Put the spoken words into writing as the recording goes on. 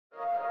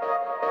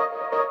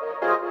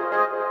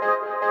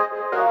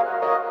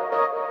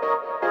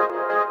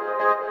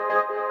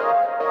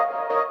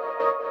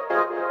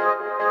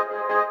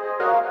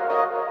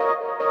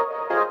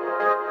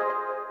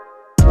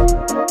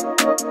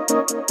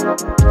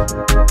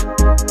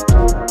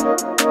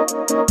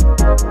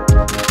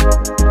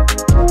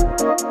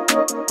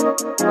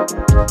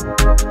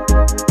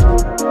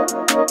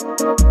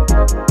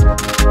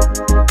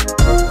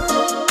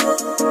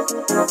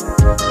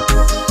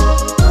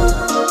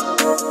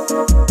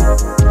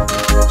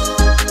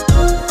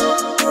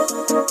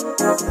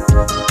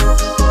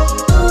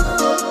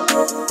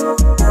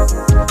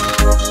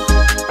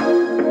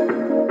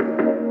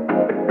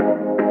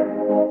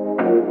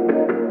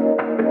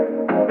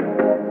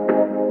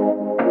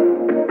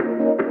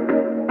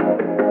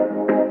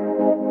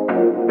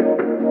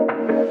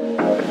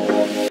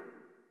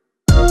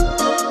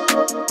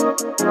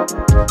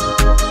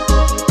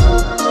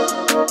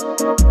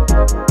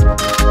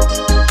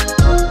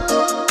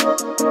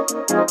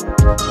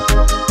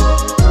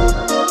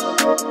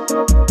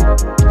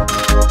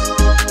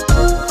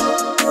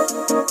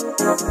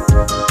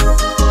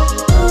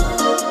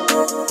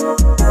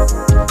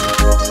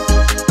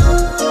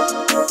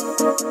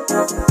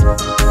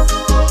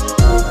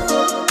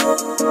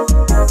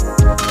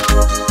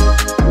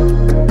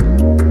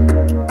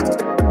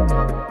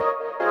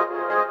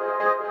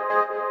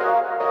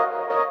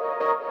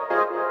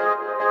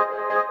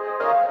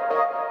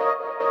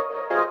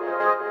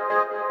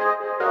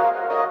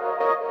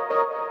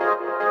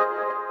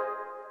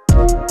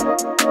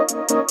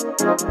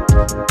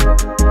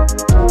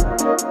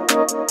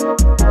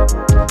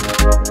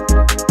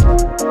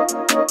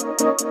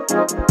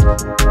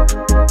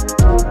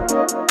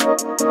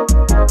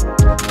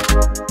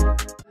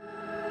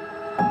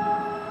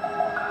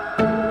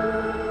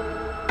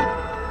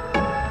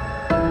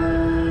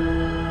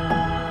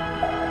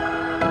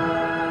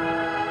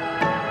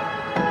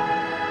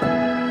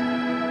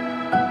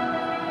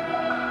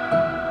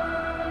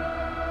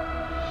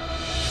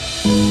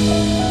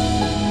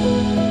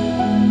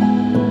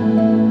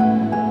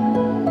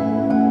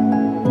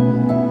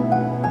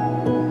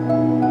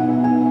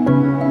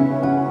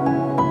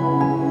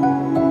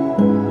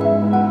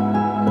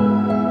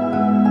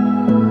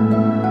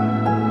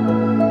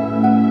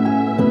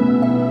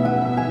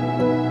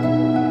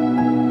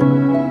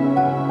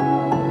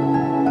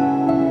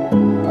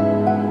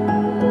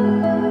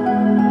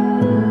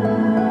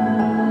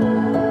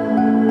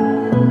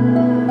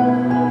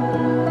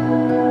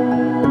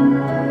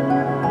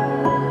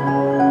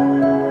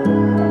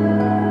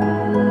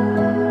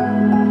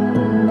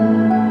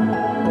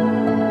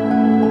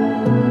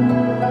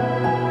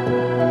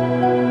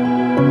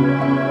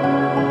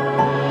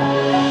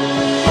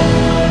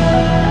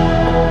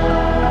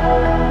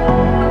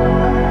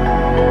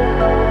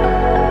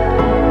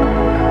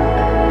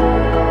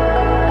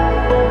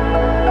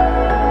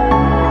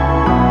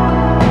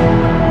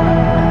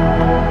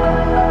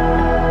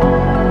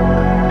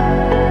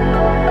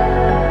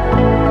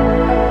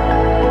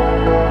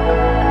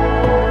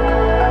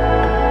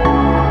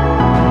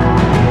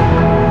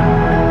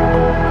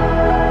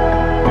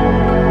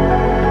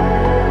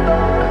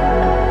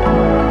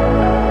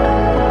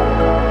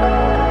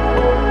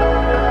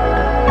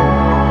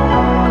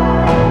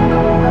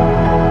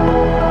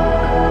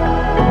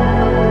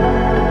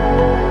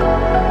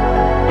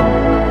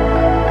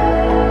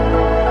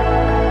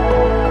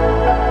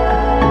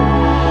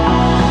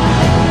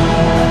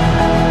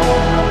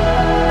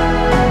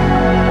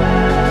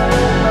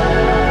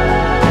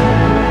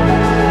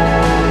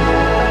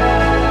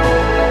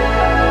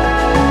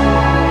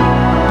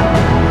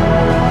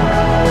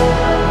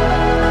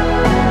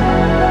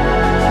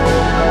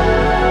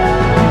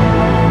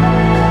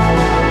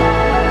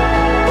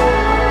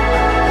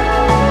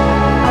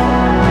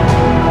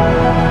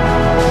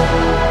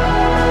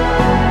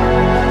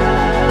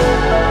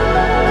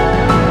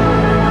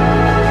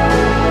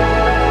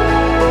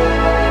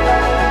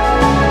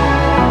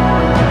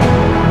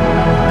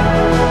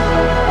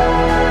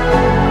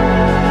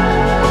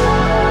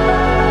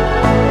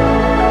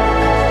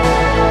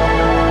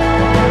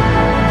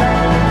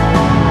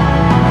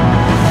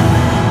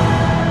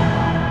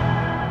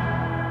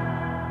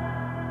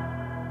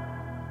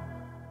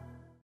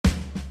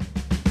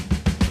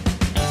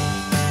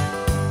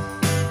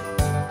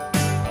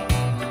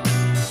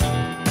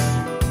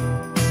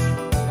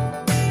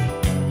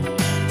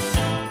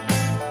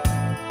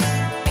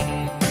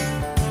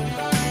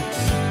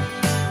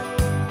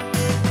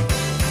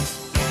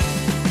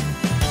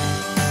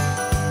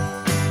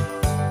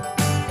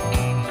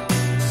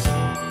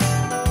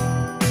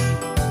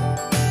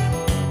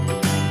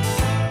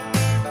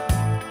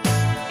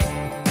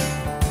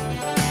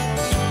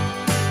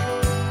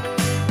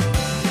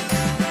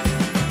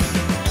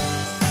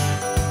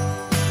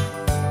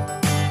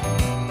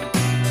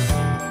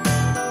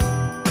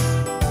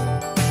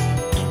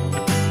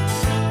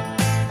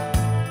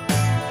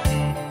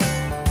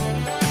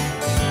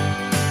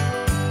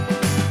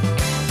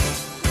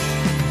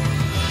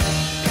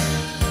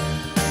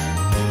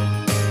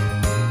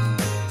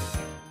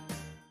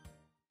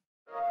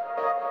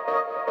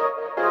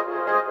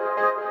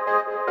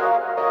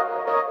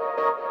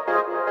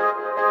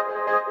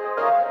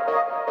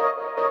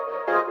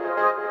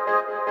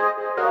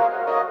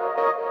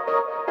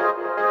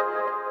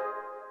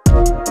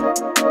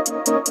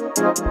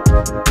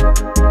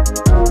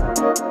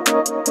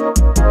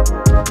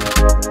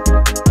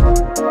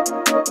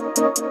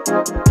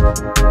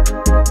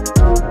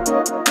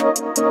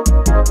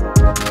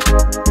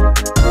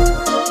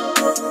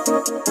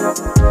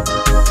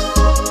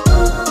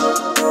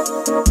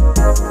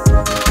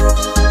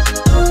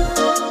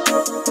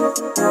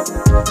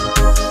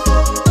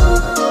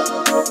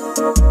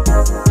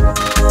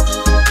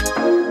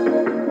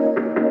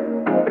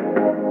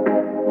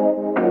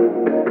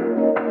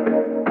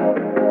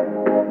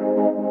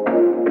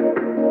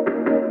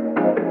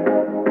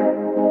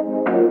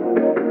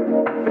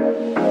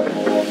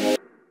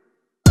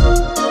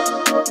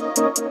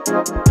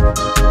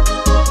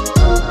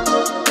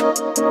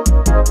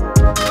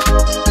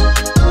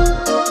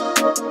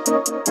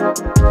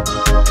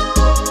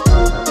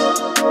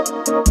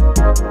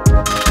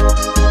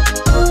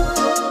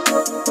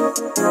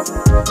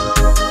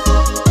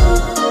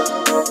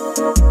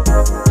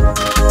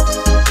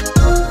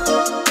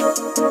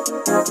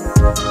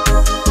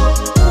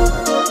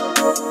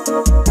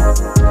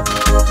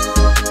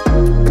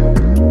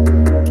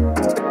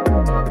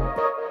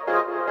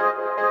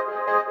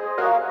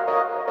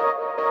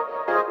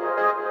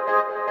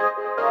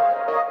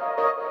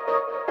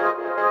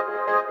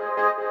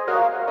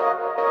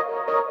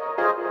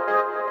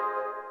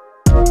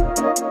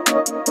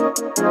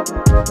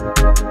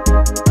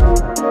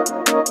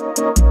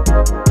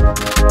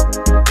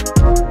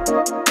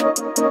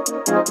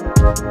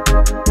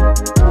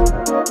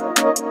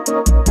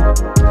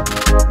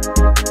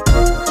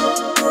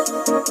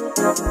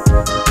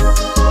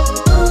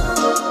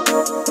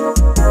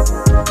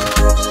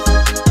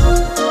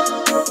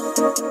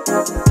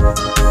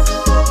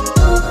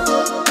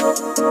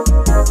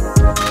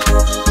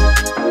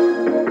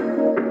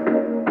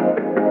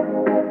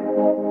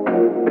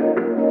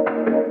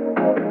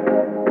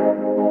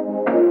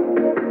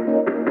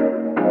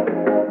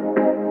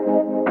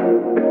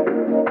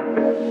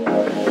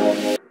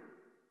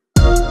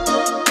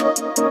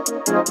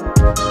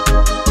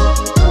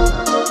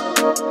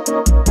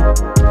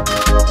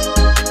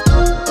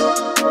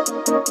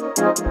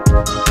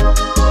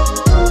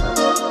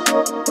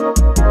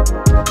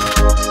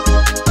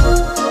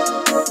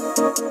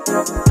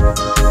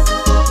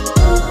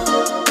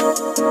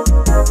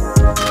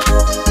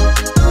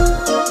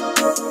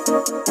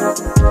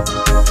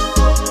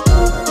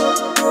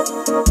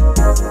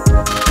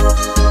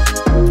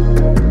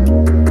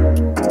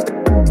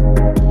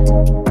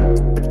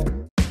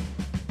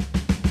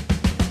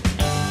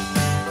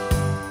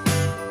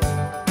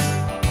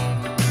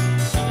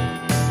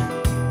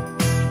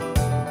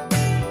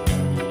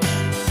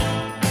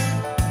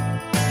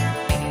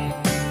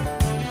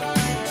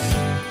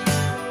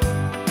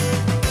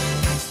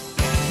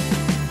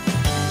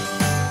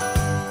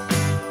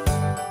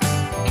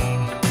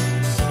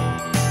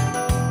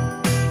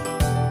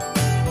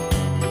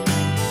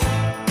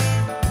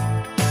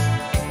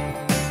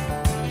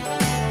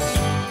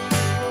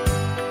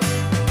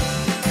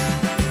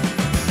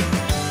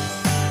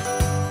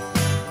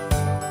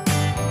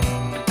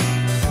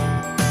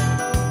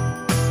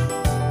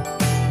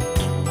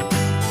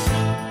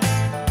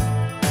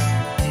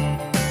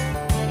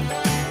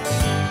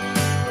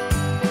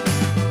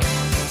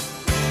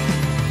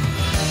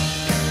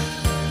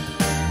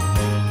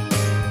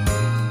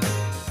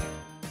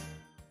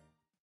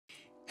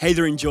Hey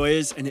there,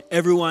 enjoyers, and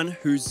everyone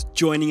who's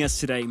joining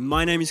us today.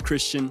 My name is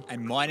Christian.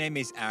 And my name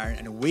is Aaron,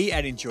 and we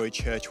at Enjoy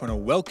Church want to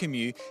welcome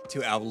you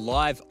to our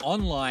live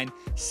online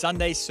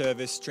Sunday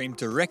service streamed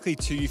directly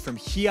to you from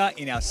here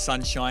in our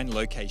Sunshine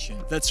location.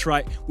 That's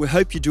right. We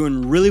hope you're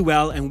doing really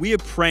well, and we are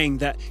praying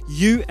that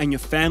you and your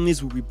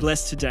families will be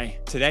blessed today.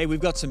 Today, we've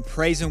got some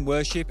praise and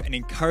worship, an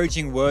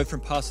encouraging word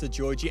from Pastor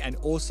Georgie, and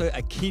also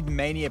a Kid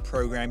Mania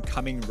program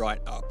coming right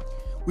up.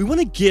 We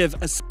want to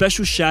give a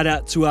special shout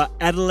out to our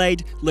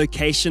Adelaide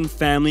location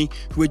family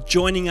who are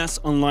joining us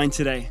online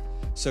today.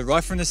 So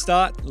right from the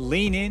start,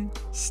 lean in,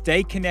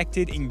 stay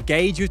connected,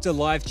 engage with the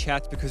live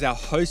chat because our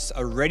hosts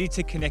are ready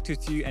to connect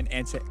with you and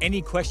answer any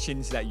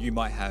questions that you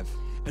might have.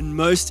 And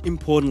most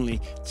importantly,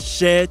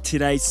 share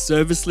today's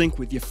service link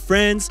with your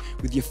friends,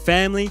 with your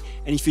family.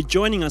 And if you're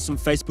joining us on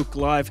Facebook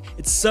Live,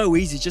 it's so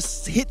easy.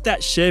 Just hit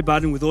that share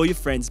button with all your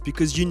friends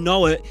because you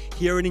know it,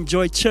 here at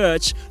Enjoy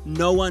Church,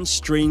 no one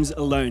streams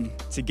alone.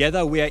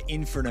 Together, we are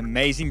in for an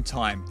amazing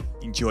time.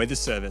 Enjoy the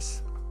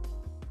service.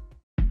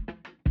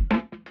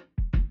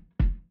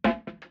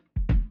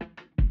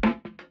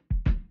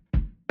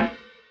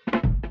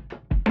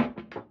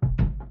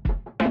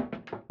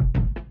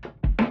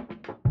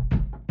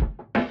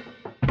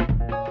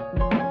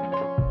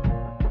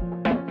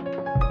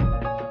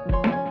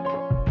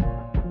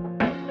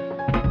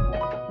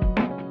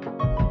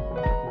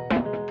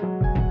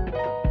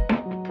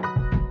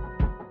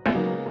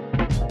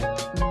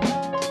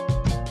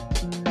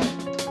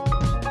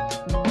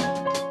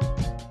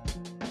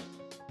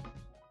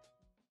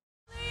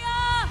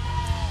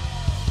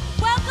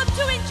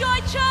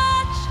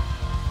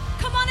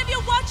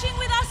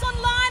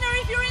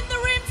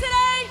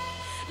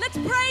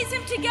 Praise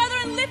Him together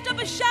and lift up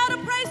a shout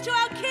of praise to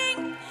our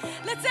King.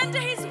 Let's enter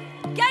his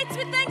gates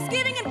with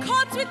thanksgiving and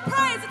courts with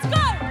praise. Let's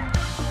go.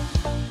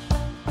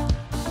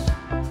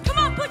 Come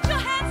on, put your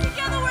hands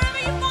together wherever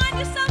you find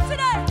yourself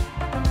today.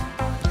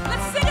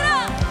 Let's sing it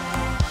out.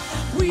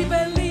 We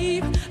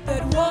believe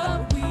that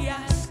what we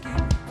ask you,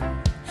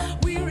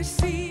 we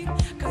receive,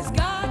 'cause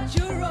God,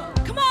 you're all.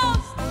 Come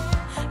on.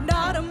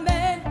 Not a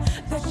man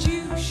that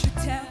you should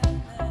tell.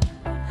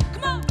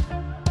 Come on.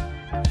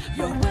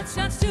 Your word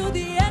stands till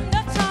the end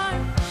of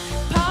time.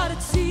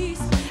 Parted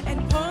seas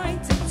and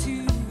pointed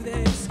to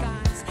the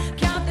skies.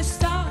 Count the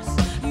stars,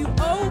 you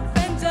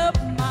opened up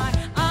my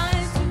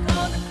eyes to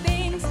all the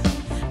things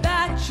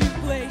that you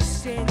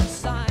placed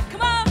inside.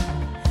 Come on,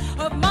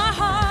 of my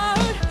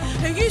heart.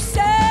 And you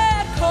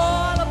said,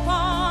 call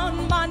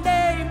upon my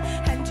name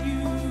and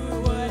you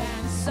would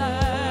answer.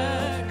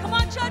 Come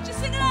on, church, you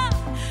sing it out.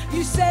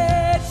 You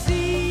said,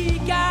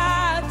 seek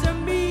after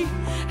me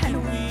and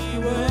we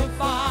will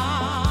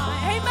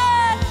find.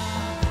 Amen.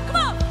 Come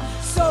on.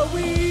 So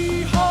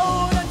we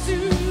hold on to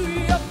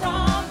your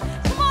promise.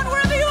 Come on,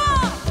 wherever you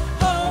are.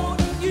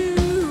 Holding you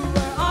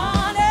were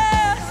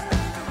honest.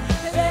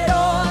 Let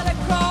all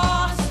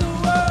across the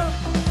world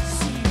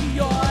see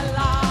your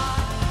light.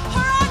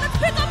 All right, let's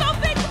pick up our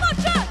feet. Come on,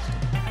 church.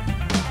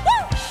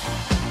 Woo!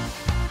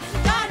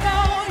 And I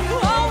know you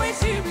always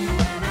hear me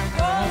when I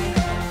call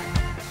you.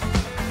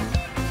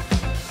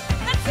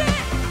 That's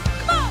it.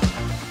 Come on.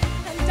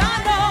 And I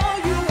know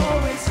you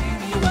always hear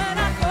me when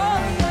I call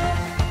you.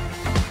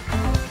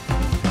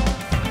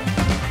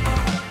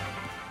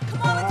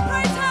 Come on, let's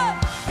praise her.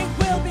 It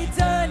will be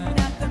done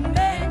at the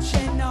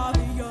mention of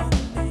your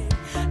name.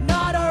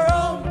 Not our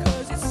own,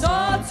 'cause it's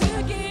all to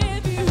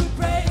give you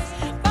praise.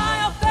 By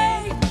our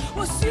faith,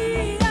 we'll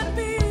see and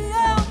be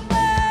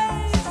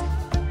amazed.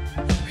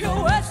 Your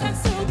word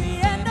stands till the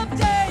end of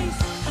days.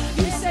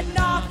 You said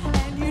knock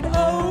and you'd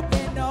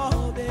open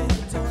all the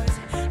doors.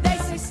 They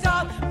say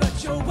stop, but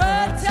your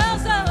word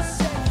tells us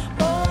say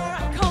more.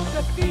 I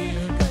conquer fear,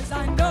 'cause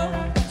I know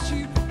that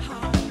you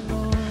are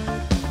Lord.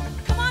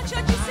 Come on,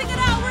 church, you sing it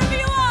out wherever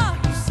you are.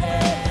 You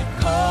said,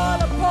 call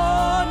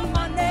upon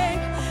my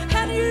name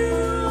and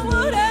you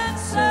would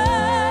answer.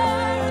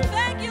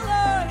 Thank you,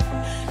 Lord.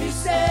 You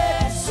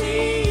said,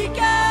 seek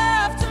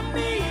after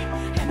me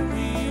and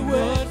we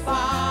would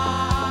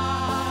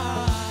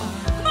find.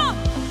 Come on.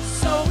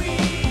 So we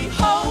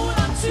hold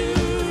on to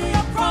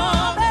your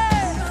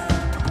promise,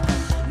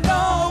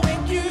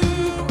 knowing you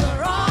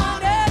were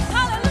honest.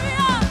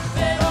 Hallelujah.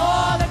 Let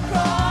all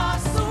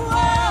across the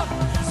world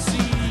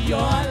see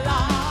your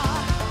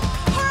light.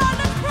 All right,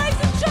 let's praise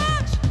the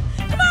church.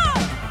 Come on.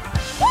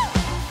 Woo!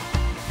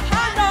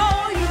 I know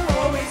you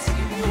always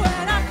hear me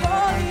when I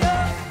call you.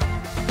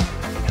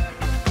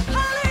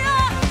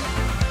 Hallelujah.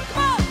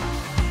 Come on.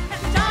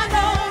 And I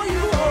know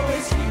you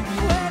always hear me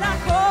when I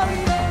call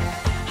you.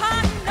 I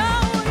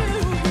know you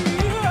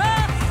hear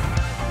us.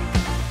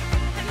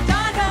 And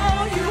I know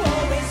you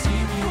always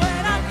hear me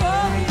when I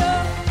call you.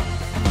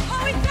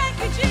 Oh, we thank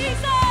you,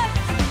 Jesus.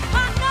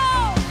 I know.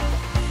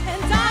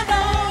 And I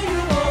know you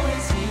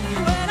always hear me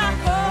when I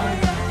call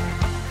you.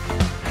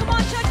 Come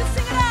on, church, and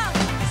sing it out.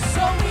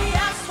 So we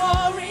ask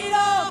for it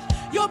all.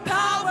 Your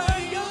power,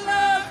 your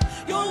love,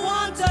 your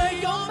wonder,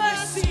 your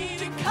mercy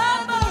to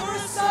cover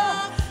us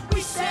all.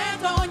 We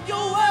stand on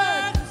your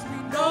word, 'cause we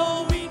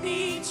know we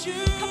need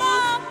you. Come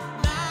on.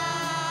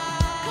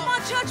 Come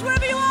on, church,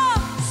 wherever you are.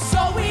 So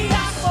we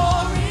ask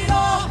for it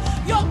all.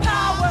 Your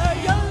power,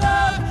 your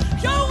love,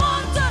 your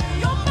wonder,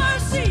 your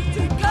mercy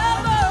to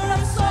cover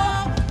us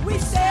all. We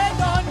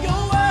stand on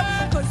your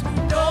word, 'cause we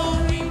know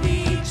we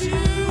need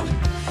you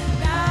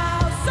now.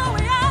 So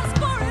we ask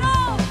for it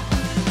all.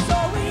 So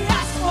we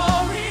ask for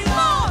it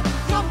all.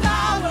 Your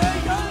power,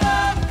 your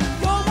love,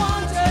 your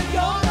wonder,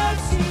 your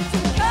mercy to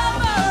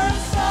cover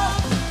us all.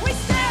 We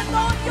stand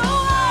on your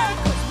word,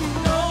 'cause we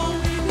know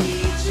we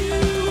need you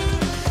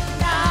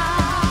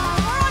now.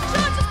 All right,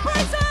 church, let's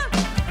praise him.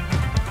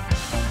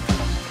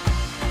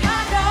 I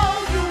know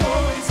you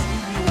always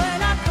hear me when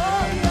I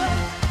call you.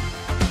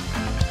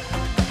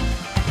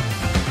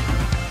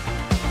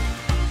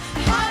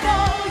 I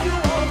know you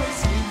always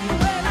hear me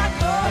when I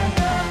call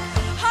you.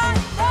 I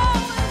know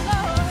it,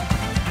 Lord.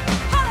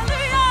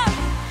 Hallelujah.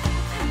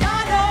 And I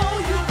know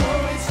you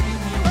always hear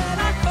me when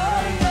I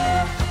call you.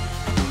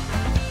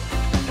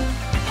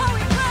 Oh,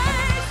 we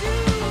praise you.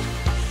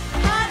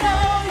 I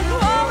know you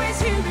always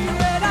hear me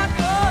when I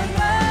call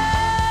you.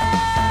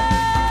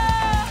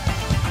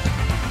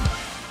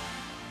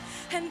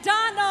 And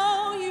I know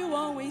you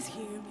always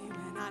hear me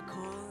when I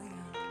call you.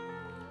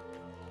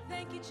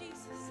 Thank you,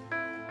 Jesus.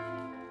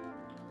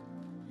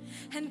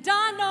 And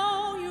I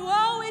know you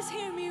always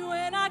hear me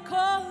when I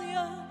call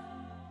you.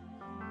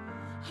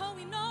 Oh,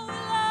 we know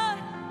it, Lord.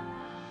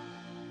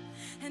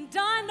 And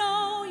I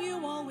know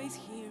you always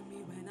hear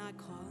me when I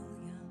call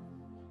you.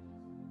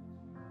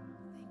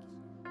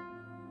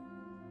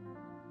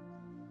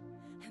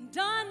 Thank you. And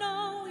I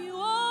know you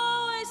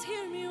always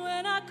hear me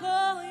when I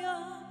call you.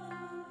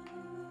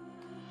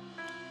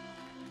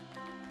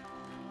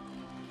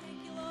 Thank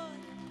you, Lord.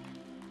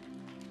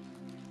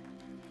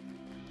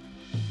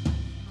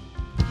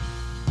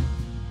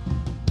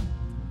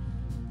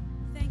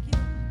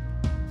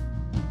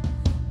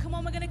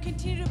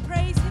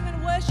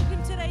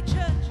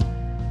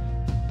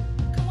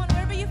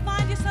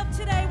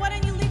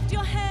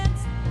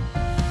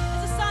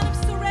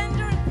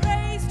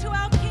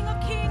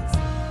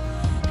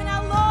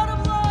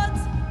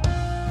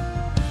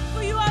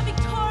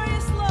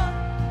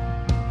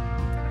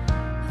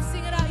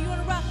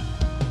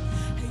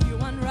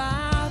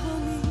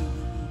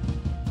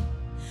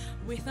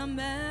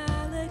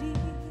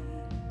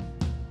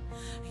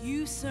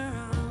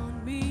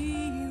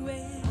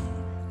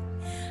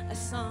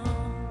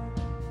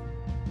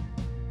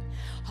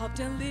 of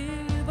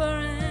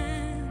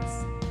deliverance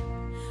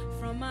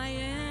from my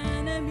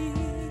enemies,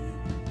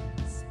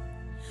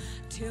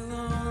 till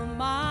all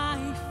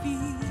my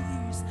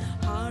fears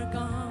are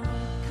gone.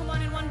 Come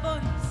on, in one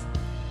voice.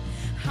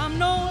 I'm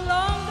no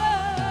longer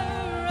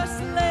a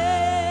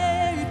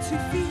slave to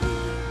fear,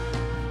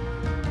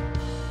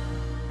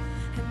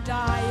 and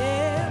I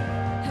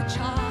am a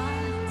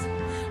child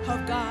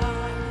of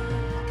God.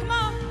 Come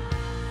on.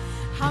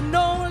 I'm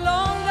no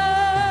longer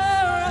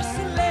a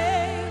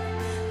slave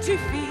to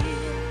fear,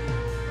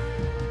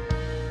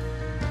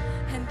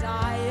 and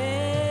I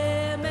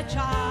am a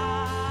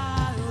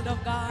child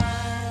of God.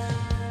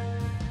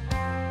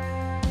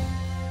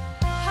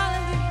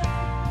 Hallelujah.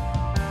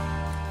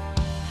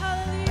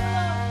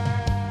 Hallelujah.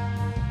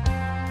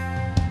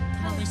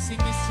 Can we sing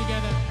this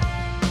together?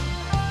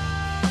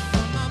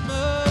 From my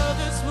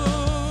mother's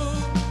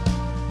womb,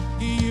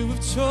 you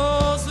have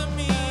chosen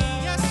me.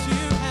 Yes,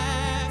 you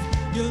have.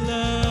 Your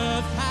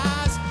love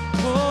has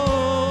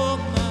called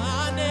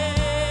my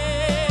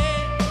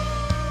name,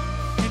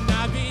 and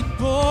I've been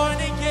born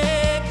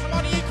again. Come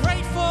on, are you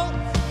grateful?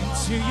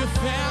 Into your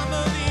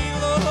family,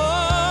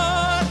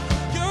 Lord.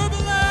 Your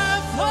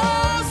blood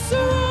flows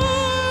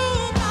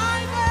through my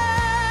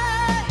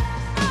veins.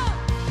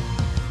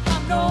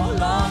 I'm no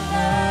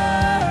longer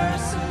a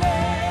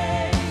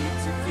slave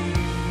to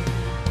fear.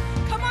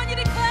 Come on, you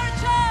declare it,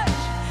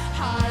 church.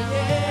 I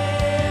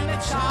am a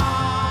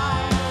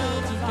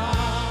child of God.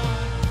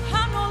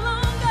 I'm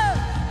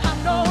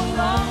no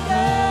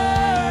longer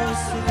a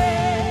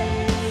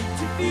slave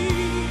to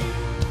fear.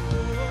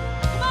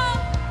 Come on.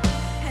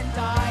 And I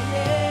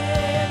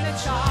am a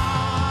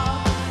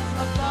child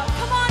of God.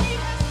 Come on,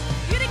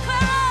 you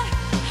declare it.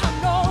 I'm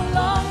no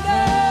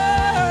longer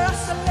a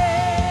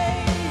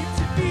slave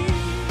to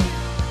fear.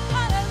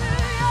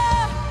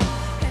 Hallelujah.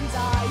 And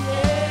I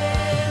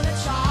am a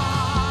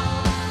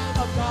child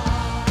of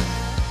God.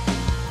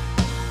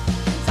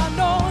 And I'm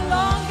no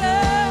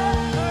longer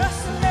a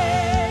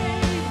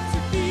slave to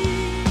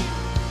fear.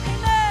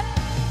 Amen.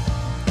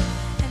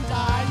 And I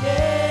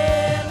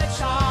am a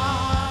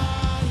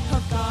child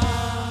of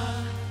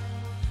God.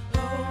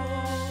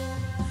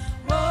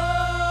 Oh,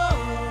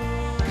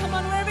 come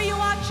on, wherever you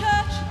are,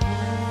 church,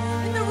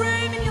 in the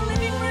room, in your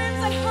living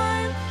rooms, at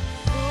home,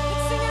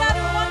 let's sing it out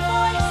in one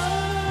voice.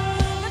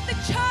 Let the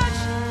church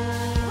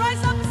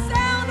rise up a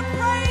sound of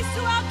praise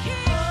to our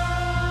King.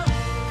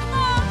 Come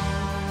on.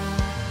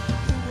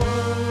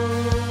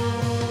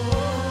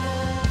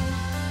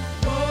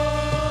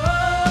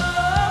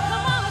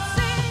 Come on, let's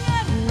sing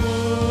it.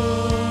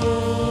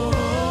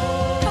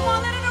 Come on,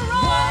 let it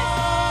arise.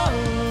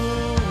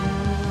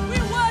 We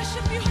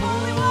worship you,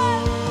 Holy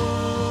One.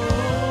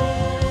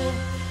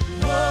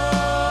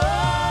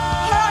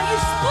 You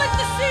split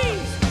the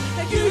seas.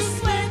 You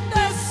split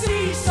the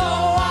sea so I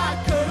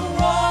could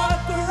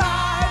walk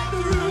right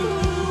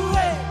through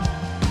it.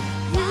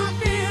 My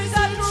fears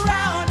are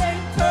drowned in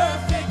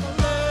perfect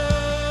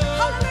love.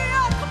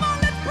 Hallelujah. Come on,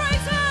 let's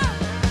praise Him.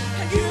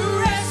 And you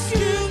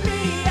rescued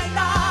me, and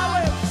I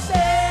will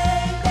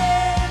stand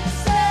and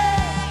say,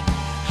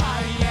 I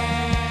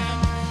am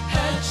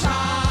a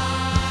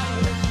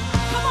child.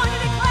 Come on, you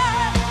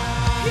declare it.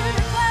 You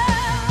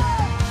declare.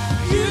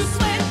 You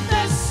split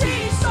the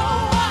sea so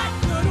I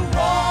could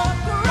walk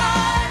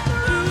right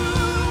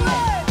through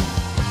it.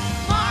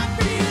 My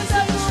fears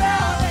are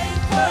drowned in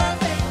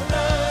perfect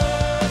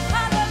love.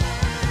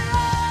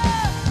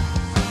 Hallelujah.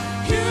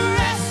 You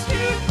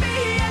rescued me,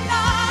 and I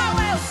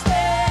will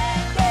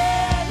stand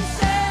and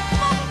say,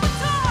 one more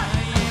time.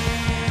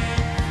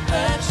 I am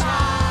a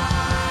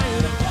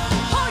child of God.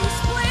 Oh, you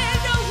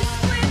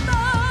split the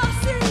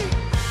sea.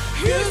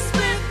 You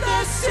split the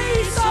sea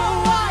so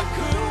I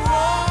could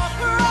walk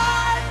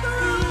right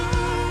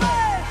through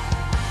it.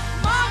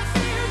 My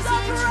fears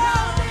are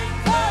drowned in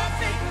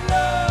perfect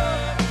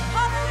love.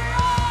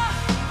 Hallelujah.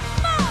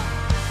 Come on.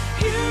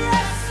 You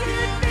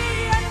rescued me,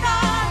 and I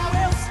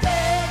will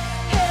stand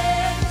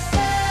and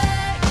say,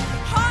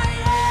 I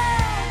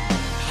am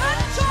a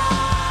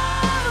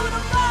child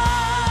of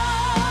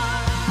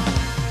God.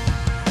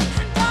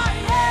 And I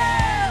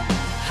am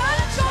a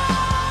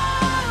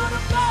child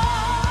of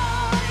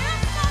God.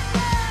 Yes, I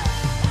am.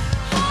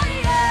 I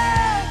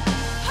am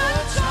a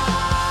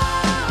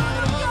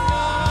child of God.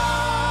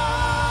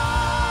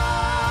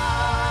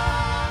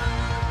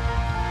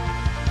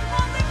 Come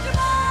on, lift him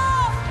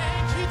up.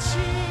 Thank you,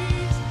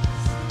 Jesus.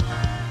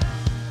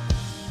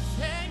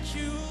 Thank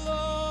you,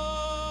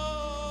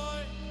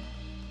 Lord.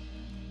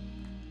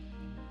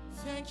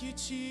 Thank you,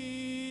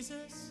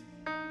 Jesus,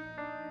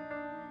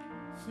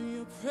 for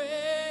your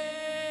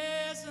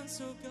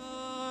presence, oh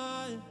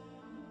God,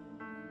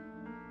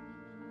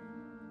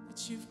 that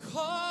you've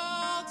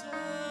called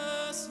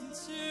us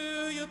into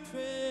your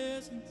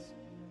presence.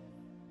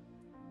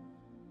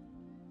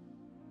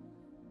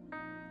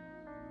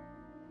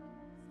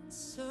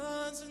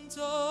 Sons and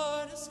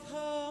daughters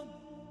come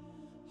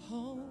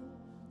home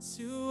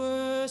to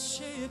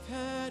worship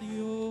at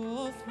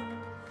your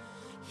throne.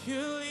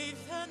 You leave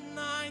the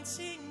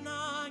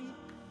 99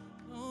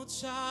 no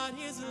child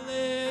is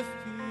left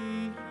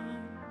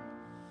behind.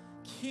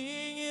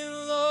 King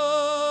and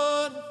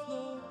Lord of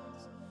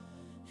lords,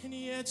 and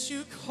yet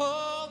you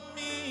call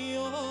me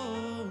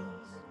yours.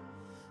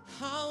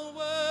 I'll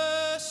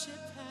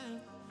worship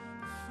at the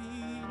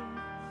feet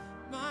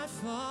of my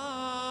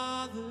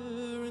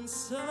Father, and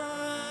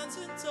sons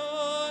and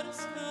daughters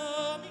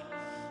coming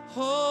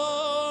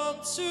home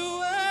to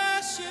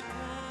worship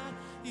at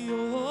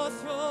your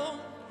throne.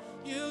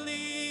 You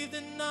leave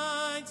the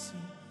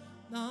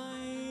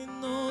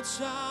 99, no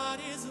child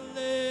is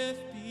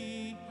left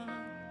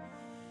behind.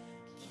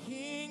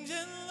 Kings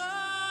and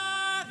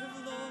Lord of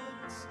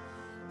lords,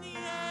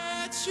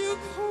 yet you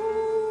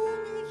call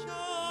me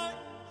yours.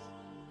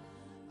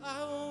 I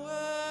will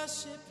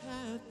worship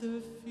at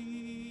the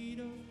feet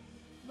of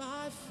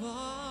my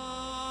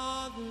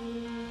Father.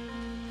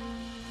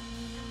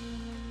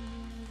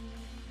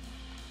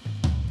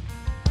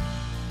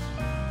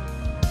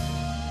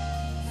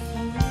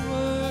 For we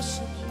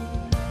worship you.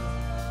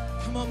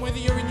 Come on, whether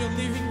you're in your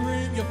living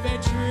room, your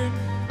bedroom,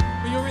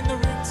 or you're in the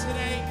room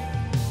today,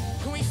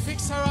 can we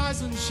fix our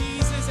eyes on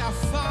Jesus, our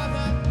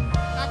Father,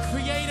 our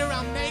Creator,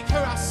 our Maker,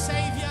 our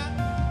Savior?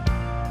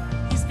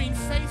 He's been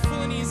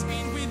faithful and He's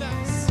been with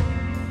us.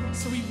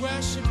 So we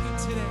worship Him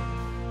today.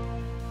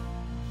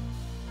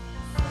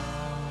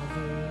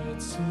 Father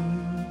to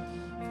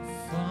the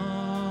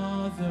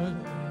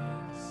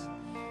fatherless,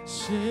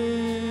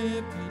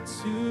 shepherd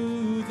to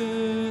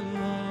the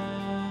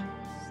lost.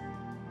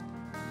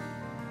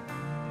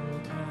 Oh,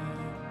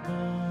 come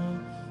on,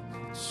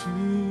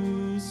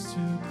 choose to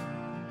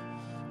come,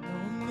 no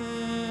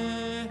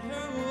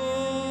matter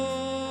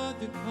what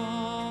the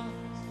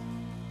cost.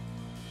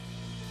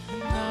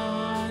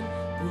 None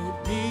will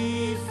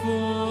be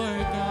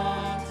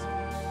forgot.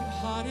 Your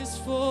heart is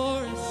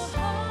for us,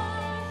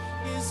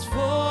 is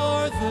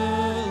for the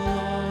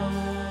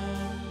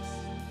lost.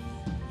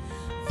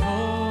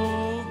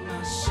 Though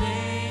my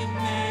shame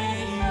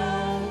may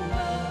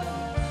over,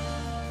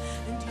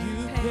 and you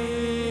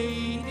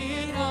paid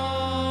it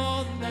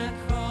on that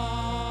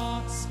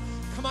cross.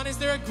 Come on, is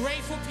there a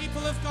grateful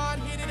people of God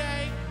here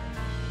today?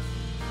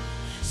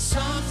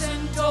 Sons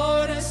and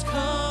daughters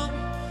come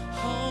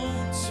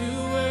home to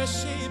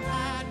worship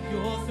at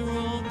your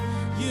throne.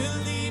 You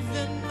leave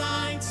the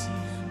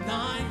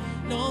 99,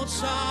 no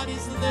child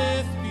is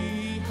left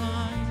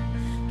behind.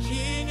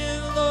 King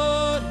and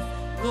Lord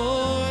of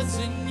lords,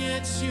 and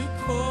yet you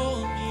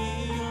call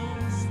me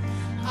yours.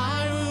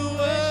 I will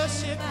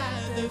worship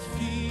at the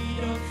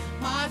feet of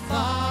my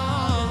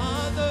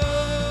Father.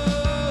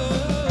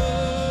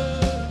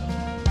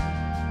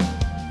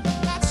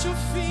 At your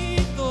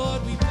feet,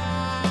 Lord, we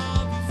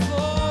bow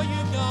before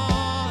you,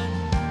 God.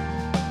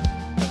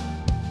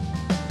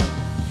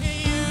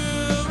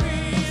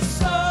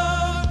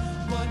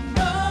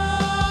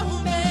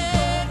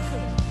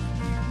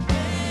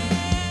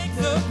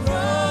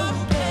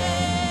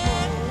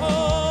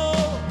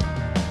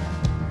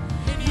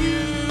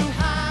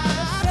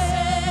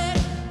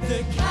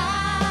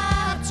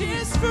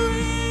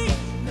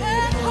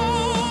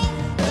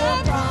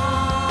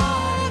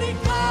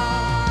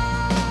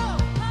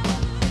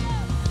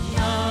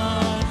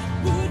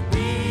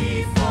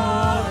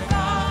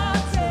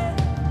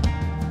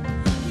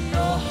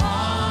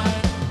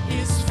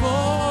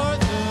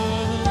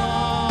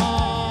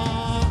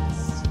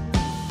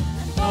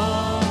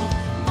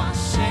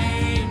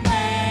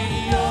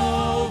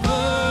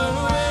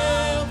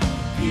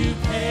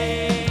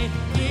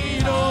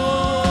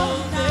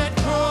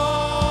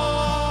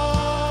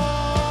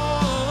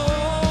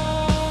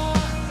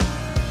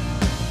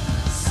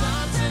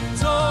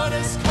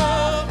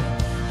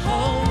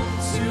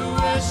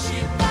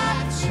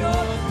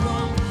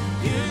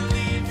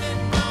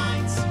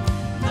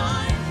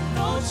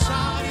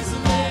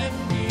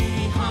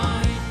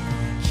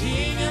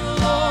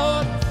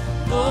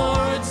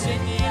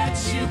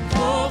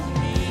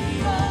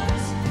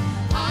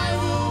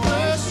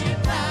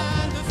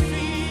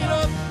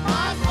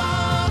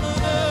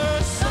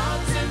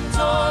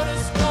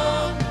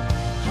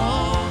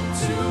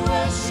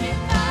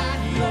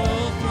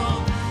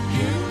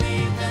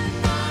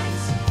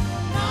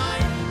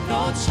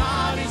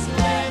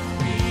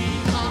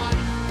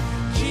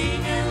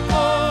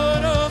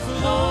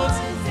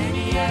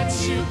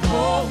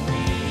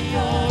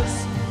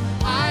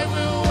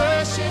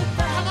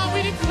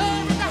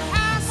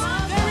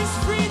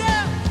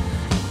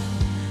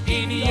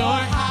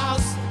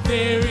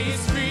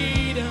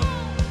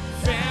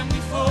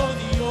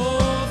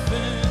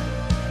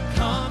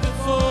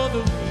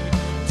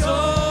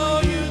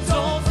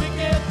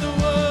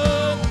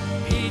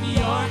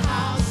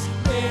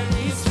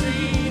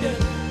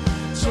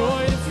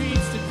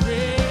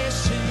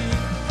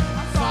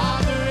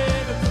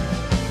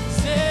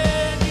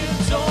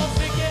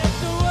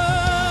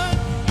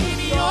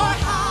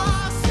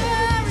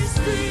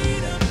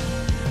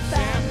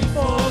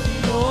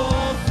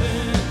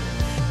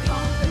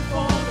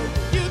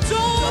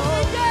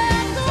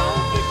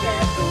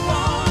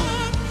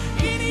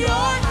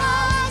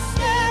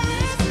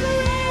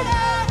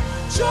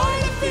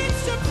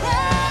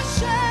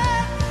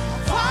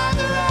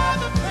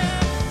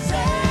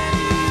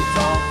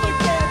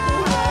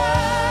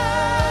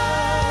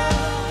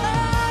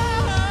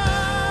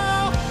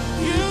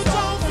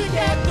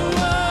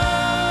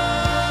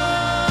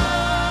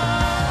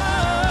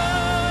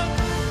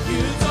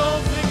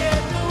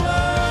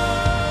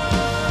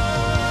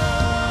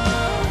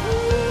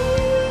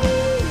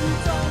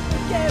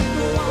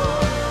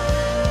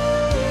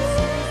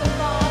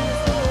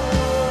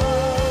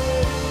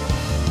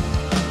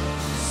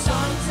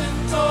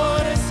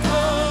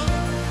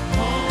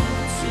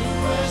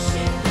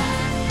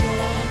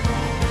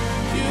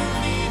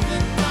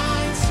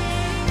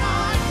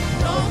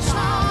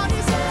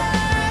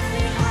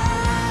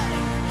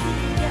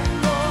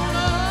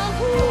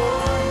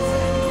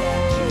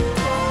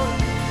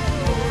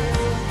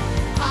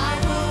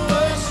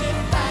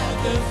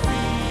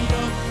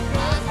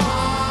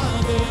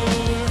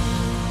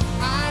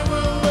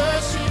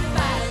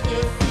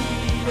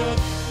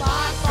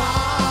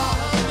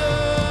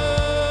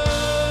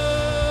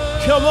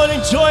 Come on,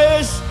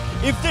 enjoyers.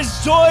 If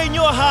there's joy in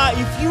your heart,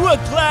 if you are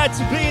glad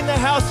to be in the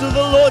house of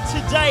the Lord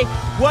today,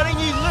 why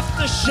don't you lift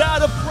a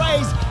shout of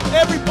praise?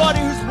 Everybody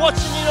who's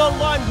watching it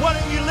online, why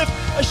don't you lift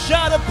a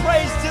shout of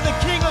praise to the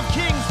King of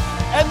Kings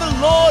and the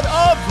Lord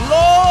of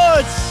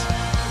Lords?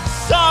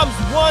 Psalms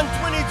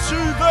 122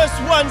 verse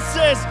 1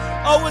 says,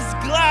 I was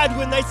glad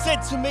when they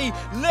said to me,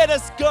 let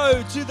us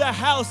go to the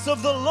house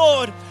of the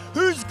Lord.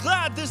 Who's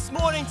glad this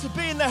morning to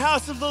be in the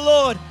house of the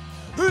Lord?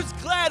 Who's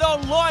glad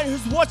online,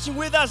 who's watching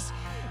with us?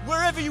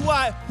 Wherever you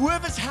are,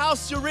 whoever's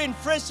house you're in,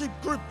 friendship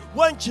group,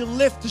 won't you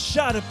lift a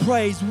shout of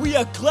praise? We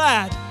are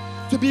glad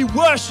to be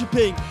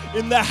worshiping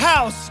in the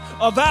house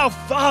of our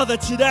Father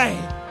today.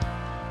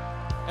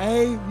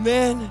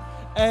 Amen.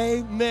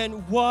 Amen.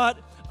 What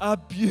a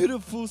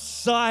beautiful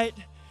sight.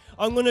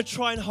 I'm going to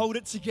try and hold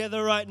it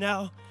together right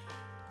now.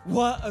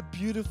 What a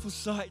beautiful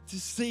sight to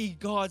see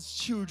God's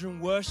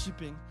children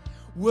worshiping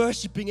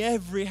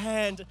every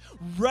hand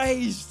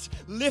raised,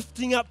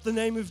 lifting up the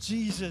name of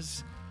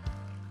Jesus.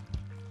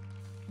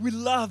 We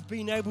love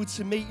being able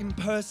to meet in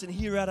person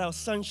here at our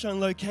Sunshine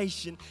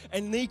location,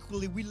 and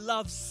equally we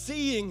love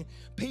seeing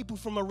people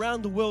from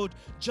around the world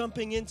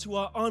jumping into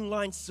our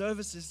online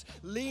services,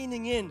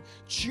 leaning in,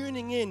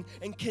 tuning in,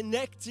 and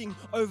connecting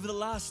over the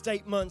last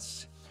 8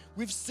 months.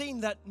 We've seen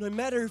that no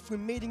matter if we're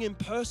meeting in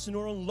person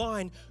or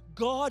online,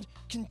 God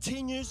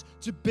continues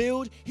to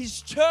build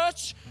His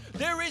church.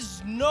 There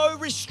is no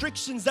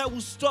restrictions that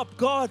will stop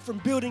God from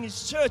building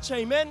His church.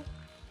 Amen.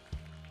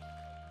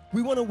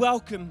 We want to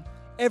welcome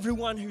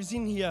everyone who's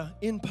in here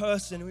in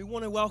person. We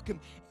want to welcome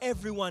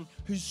everyone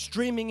who's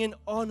streaming in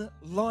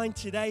online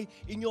today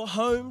in your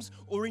homes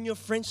or in your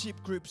friendship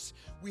groups.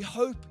 We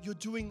hope you're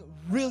doing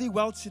really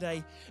well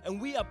today, and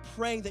we are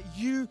praying that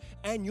you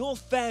and your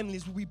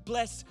families will be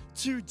blessed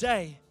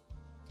today.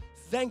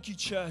 Thank you,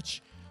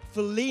 church,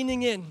 for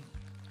leaning in,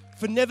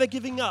 for never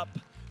giving up,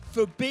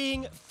 for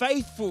being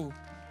faithful.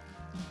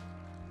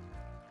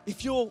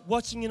 If you're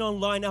watching it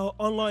online, our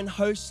online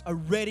hosts are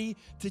ready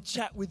to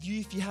chat with you.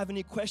 If you have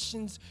any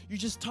questions, you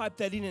just type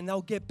that in and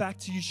they'll get back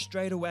to you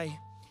straight away.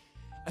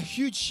 A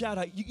huge shout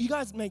out. You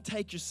guys may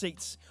take your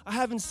seats. I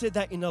haven't said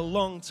that in a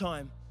long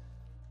time.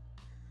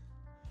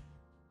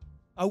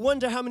 I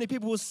wonder how many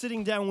people were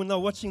sitting down when they're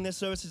watching their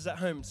services at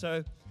home.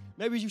 So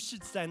maybe you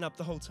should stand up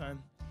the whole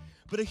time.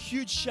 But a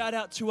huge shout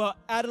out to our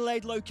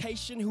Adelaide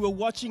location who are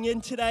watching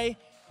in today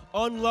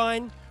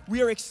online.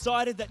 We are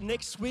excited that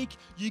next week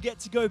you get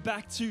to go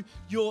back to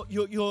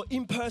your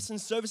in-person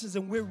services,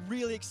 and we're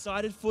really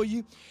excited for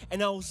you.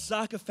 And our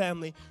Osaka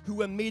family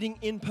who are meeting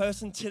in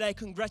person today,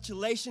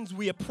 congratulations.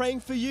 We are praying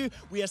for you.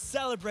 We are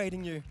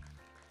celebrating you.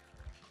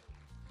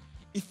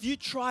 If you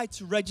tried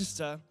to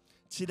register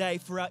today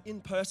for our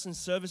in-person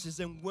services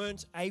and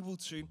weren't able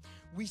to,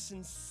 we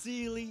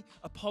sincerely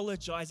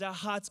apologize. Our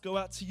hearts go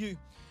out to you.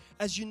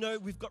 As you know,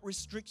 we've got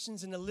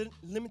restrictions and a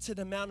limited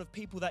amount of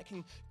people that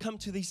can come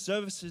to these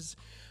services.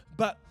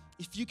 But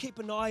if you keep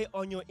an eye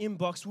on your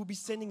inbox, we'll be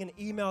sending an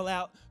email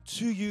out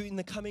to you in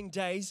the coming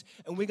days.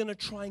 And we're going to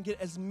try and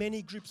get as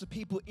many groups of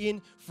people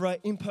in for our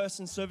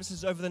in-person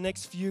services over the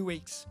next few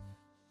weeks.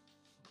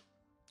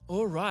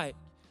 All right.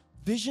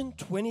 Vision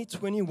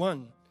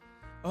 2021.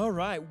 All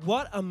right.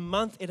 What a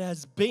month it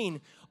has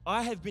been.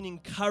 I have been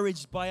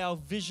encouraged by our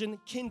vision,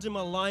 Kingdom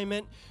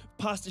Alignment,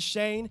 Pastor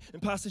Shane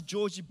and Pastor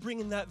Georgie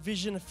bringing that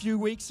vision a few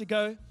weeks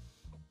ago.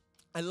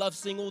 I love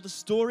seeing all the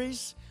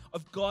stories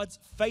of God's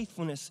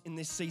faithfulness in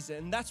this season.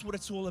 And that's what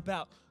it's all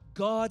about,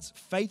 God's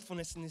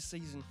faithfulness in this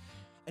season.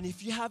 And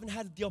if you haven't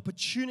had the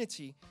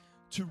opportunity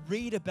to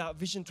read about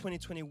Vision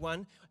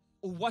 2021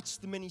 or watch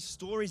the many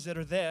stories that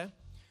are there,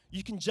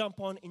 you can jump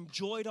on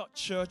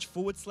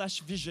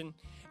enjoy.church/vision.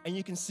 And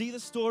you can see the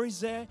stories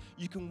there,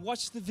 you can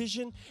watch the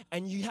vision,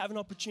 and you have an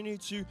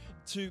opportunity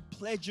to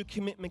pledge your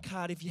commitment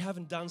card if you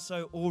haven't done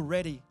so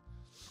already.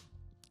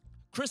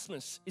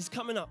 Christmas is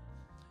coming up.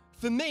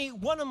 For me,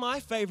 one of my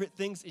favorite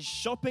things is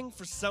shopping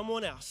for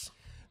someone else.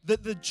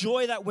 The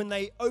joy that when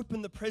they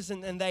open the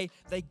present and they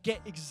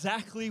get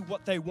exactly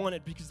what they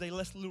wanted because they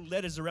left little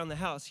letters around the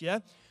house, yeah?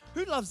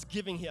 Who loves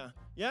giving here,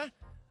 yeah?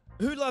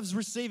 Who loves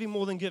receiving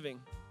more than giving?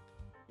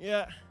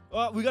 Yeah.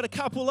 Well, we got a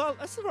couple.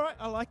 That's all right.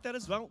 I like that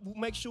as well. We'll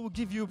make sure we'll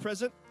give you a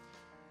present.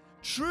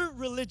 True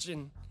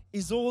religion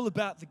is all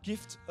about the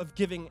gift of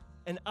giving.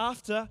 And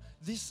after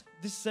this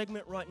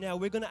segment right now,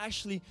 we're going to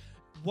actually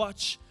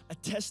watch a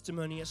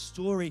testimony, a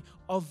story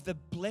of the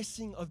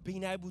blessing of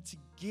being able to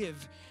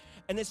give.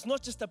 And it's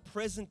not just a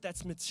present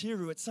that's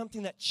material. It's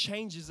something that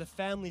changes a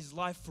family's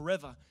life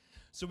forever.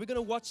 So we're going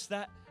to watch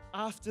that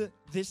after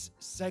this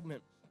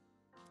segment.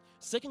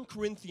 2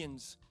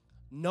 Corinthians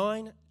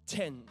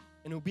 9:10.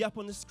 And it'll be up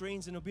on the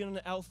screens and it'll be on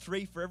the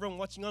L3 for everyone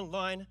watching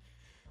online.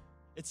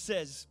 It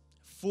says,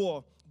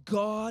 for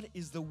God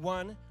is the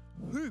one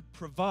who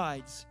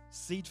provides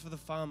seed for the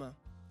farmer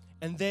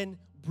and then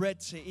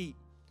bread to eat.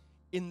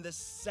 In the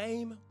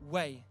same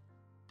way,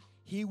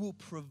 He will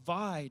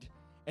provide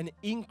and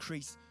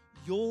increase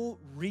your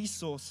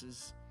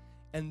resources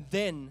and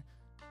then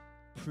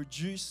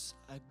produce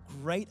a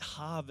great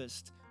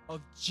harvest of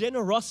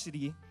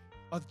generosity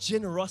of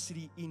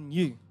generosity in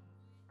you.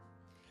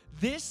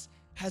 This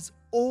has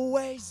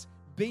always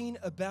been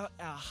about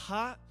our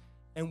heart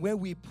and where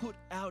we put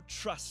our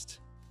trust.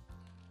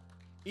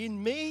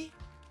 In me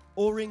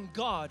or in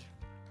God.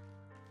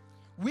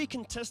 We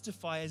can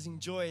testify as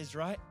enjoyers,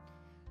 right?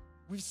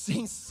 We've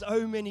seen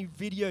so many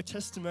video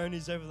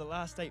testimonies over the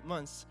last 8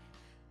 months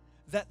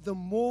that the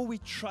more we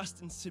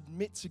trust and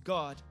submit to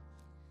God,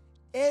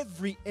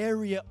 every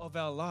area of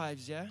our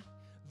lives,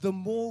 the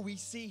more we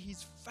see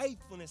His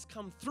faithfulness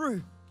come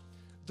through,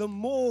 the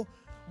more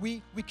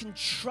we can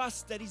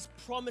trust that His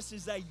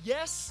promises are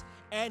yes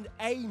and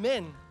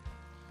amen.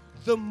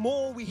 The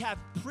more we have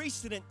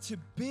precedent to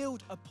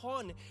build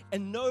upon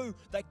and know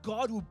that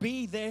God will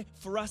be there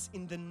for us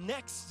in the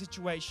next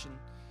situation,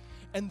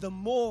 and the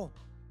more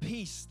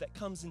peace that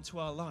comes into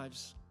our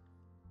lives.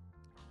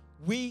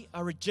 We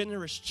are a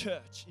generous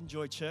church,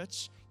 Enjoy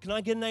Church. Can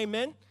I get an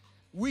amen?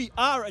 We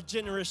are a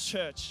generous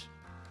church.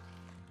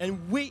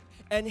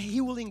 And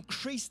He will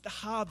increase the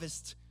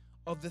harvest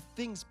of the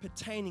things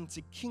pertaining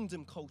to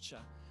kingdom culture,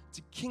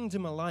 to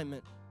kingdom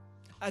alignment.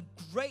 A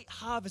great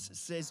harvest, it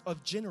says,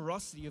 of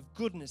generosity, of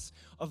goodness,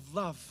 of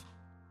love.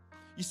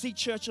 You see,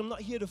 church, I'm not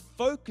here to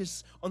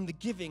focus on the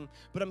giving,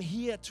 but I'm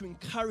here to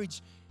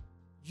encourage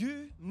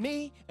you,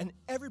 me, and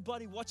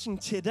everybody watching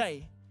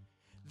today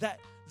that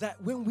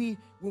when we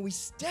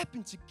step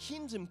into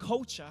kingdom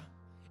culture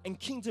and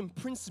kingdom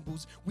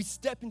principles, we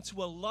step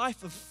into a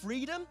life of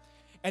freedom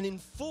and in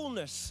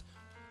fullness.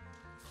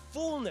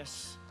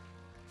 Fullness.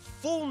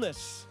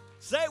 Fullness.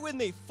 Say it with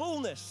me,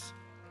 fullness.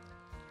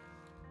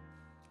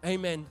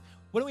 Amen.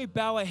 Why don't we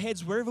bow our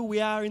heads wherever we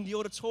are in the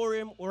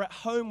auditorium or at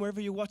home, wherever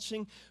you're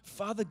watching.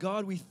 Father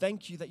God, we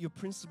thank you that your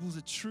principles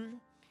are true.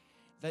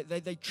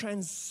 They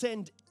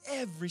transcend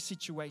every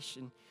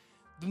situation.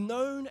 The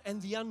known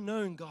and the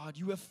unknown, God,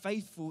 you are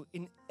faithful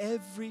in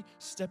every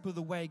step of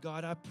the way,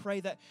 God. I pray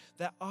that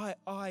our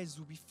eyes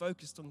will be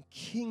focused on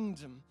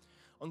kingdom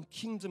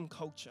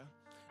culture.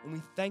 And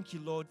we thank you,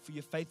 Lord, for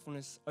your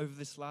faithfulness over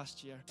this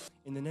last year.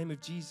 In the name of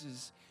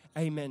Jesus,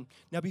 amen.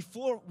 Now,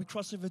 before we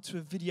cross over to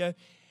a video,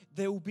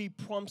 there will be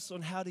prompts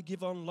on how to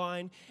give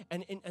online.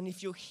 And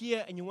if you're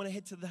here and you want to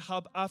head to the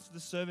hub after the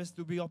service,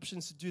 there'll be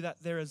options to do that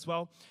there as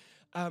well.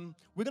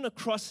 We're going to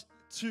cross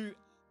to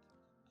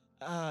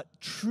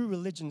True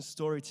Religion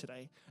story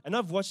today. And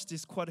I've watched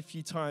this quite a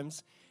few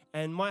times,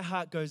 and my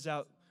heart goes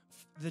out.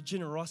 The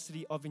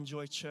generosity of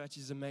Enjoy Church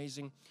is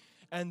amazing.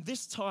 And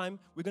this time,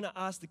 we're going to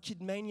ask the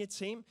Kid Mania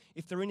team,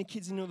 if there are any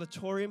kids in the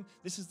auditorium,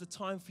 this is the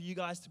time for you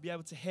guys to be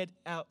able to head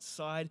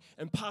outside.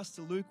 And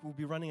Pastor Luke will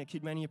be running a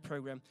Kid Mania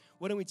program.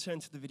 Why don't we turn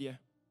to the video?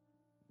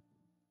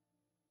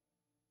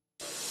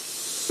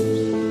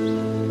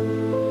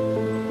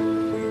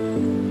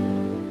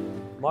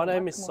 My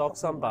name is Sok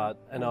Sambat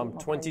and I'm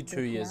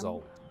 22 years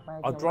old.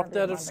 I dropped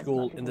out of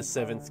school in the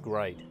 7th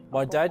grade.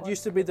 My dad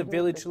used to be the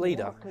village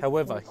leader,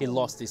 however, he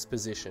lost his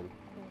position.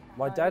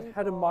 My dad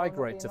had to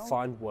migrate to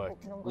find work,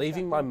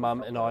 leaving my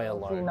mum and I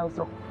alone.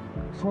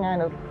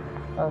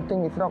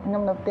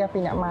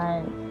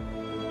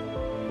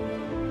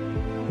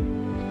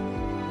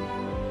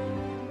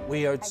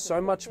 We owed so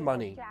much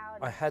money,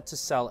 I had to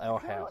sell our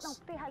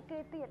house.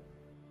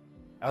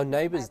 Our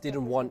neighbours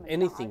didn't want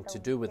anything to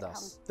do with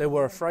us. They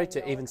were afraid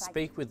to even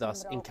speak with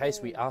us in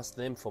case we asked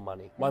them for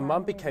money. My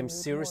mum became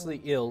seriously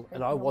ill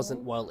and I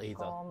wasn't well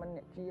either.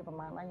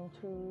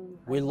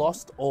 We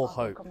lost all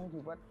hope.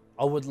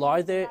 I would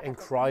lie there and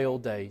cry all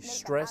day,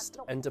 stressed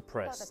and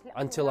depressed,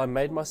 until I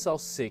made myself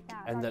sick,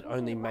 and that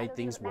only made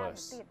things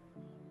worse.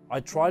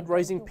 I tried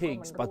raising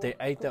pigs, but they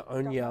ate their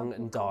own young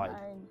and died.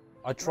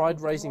 I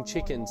tried raising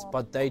chickens,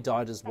 but they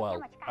died as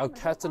well. Our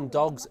cats and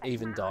dogs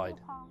even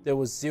died. There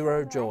was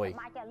zero joy,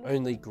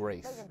 only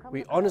grief.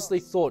 We honestly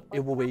thought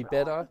it would be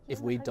better if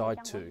we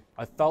died too.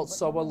 I felt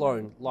so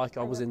alone, like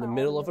I was in the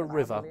middle of a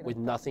river with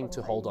nothing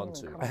to hold on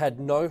to. I had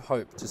no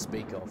hope to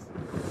speak of.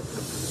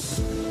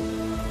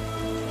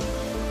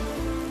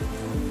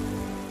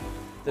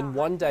 Then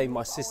one day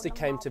my sister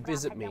came to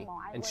visit me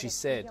and she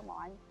said,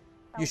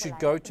 "You should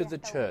go to the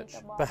church.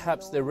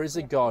 Perhaps there is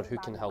a God who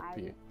can help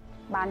you."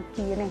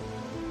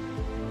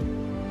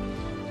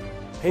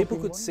 People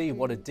could see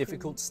what a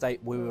difficult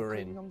state we were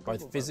in,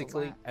 both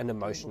physically and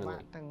emotionally.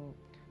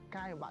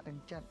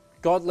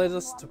 God led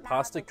us to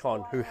Pastor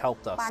Con, who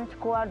helped us.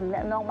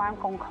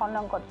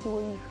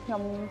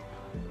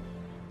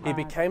 He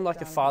became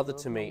like a father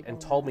to me and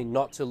told me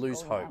not to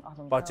lose hope,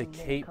 but to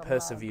keep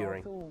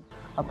persevering.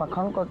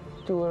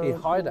 He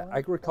hired an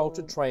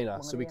agriculture trainer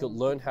so we could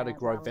learn how to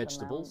grow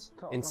vegetables.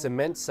 In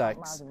cement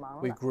sacks,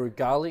 we grew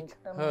garlic,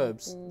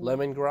 herbs,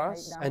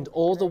 lemongrass, and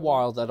all the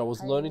while that I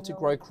was learning to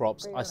grow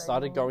crops, I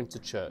started going to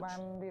church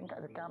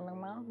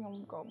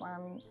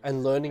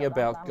and learning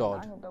about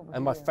God,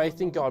 and my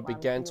faith in God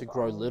began to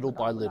grow little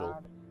by little.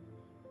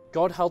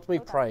 God helped me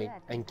pray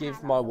and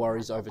give my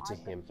worries over to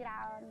Him.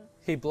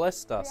 He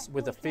blessed us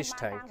with a fish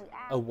tank,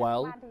 a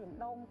well,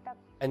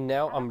 and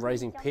now I'm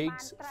raising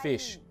pigs,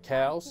 fish,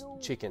 cows,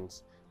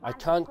 chickens. I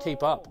can't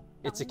keep up.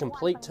 It's a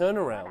complete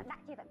turnaround.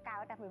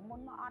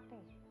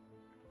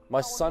 My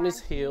son is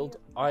healed,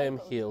 I am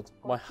healed,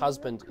 my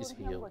husband is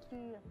healed.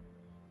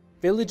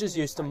 Villagers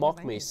used to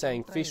mock me,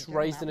 saying fish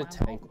raised in a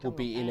tank will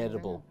be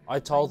inedible. I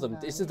told them,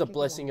 this is the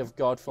blessing of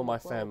God for my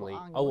family.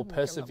 I will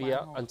persevere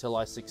until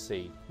I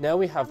succeed. Now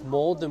we have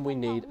more than we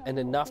need and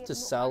enough to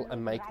sell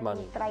and make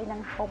money.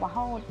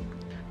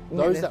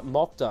 Those that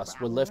mocked us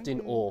were left in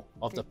awe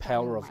of the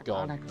power of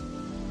God.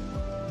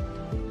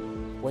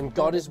 When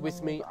God is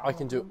with me, I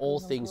can do all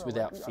things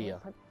without fear.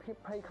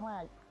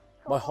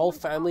 My whole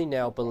family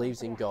now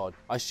believes in God.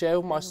 I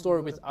share my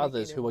story with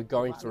others who are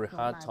going through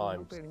hard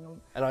times,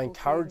 and I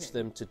encourage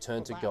them to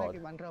turn to God.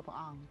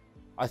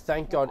 I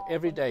thank God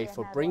every day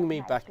for bringing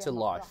me back to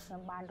life.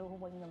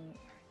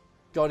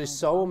 God is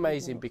so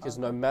amazing because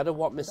no matter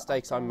what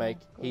mistakes I make,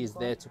 He is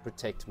there to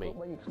protect me.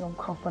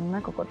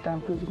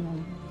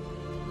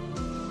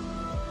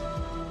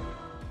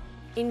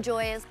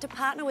 Enjoyers, to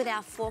partner with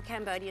our 4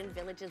 Cambodian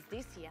villages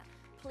this year,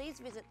 please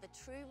visit the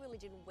True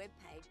Religion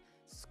webpage,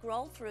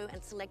 scroll through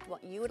and select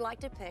what you would like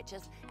to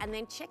purchase, and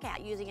then check out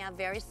using our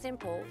very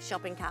simple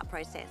shopping cart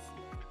process.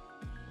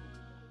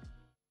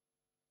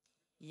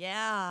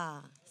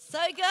 Yeah, so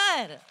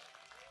good.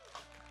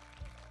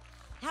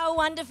 How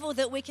wonderful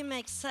that we can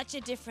make such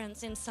a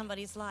difference in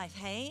somebody's life,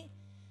 hey?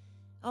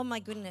 Oh my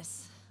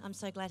goodness, I'm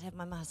so glad to have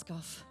my mask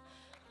off.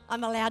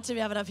 I'm allowed to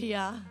have it up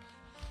here.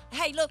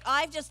 Hey, look,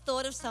 I've just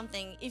thought of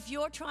something. If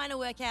you're trying to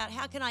work out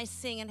how can I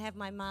sing and have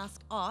my mask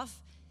off,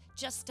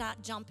 just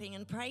start jumping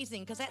and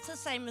praising, because that's the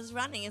same as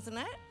running, isn't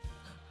it?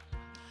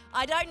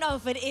 I don't know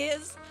if it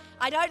is.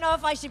 I don't know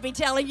if I should be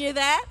telling you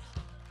that.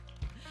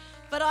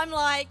 But I'm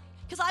like,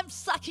 because I'm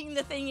sucking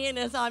the thing in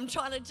as I'm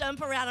trying to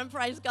jump around and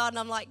praise God, and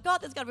I'm like, God,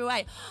 there's got to be a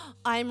way.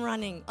 I'm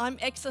running. I'm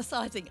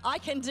exercising. I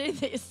can do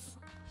this.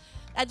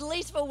 At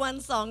least for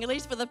one song, at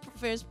least for the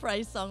first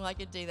praise song, I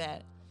could do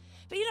that.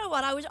 But you know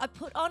what? I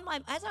put on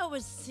as I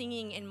was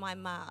singing in my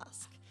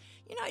mask,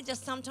 you know,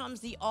 just sometimes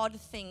the odd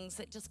things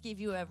that just give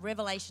you a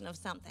revelation of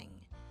something.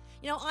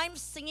 You know, I'm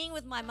singing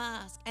with my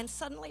mask, and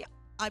suddenly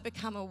I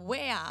become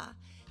aware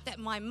that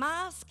my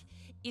mask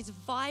is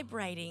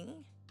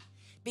vibrating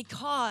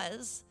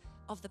because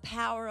of the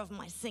power of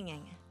my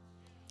singing.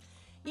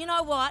 You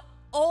know what?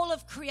 All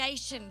of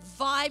creation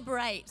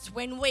vibrates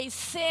when we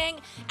sing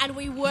and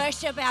we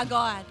worship our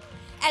God.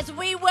 As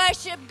we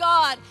worship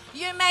God,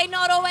 you may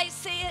not always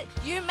see it,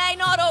 you may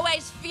not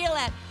always feel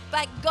it,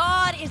 but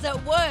God is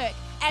at work.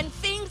 And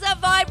things are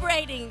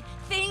vibrating,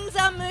 things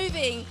are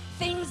moving,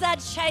 things are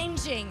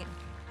changing.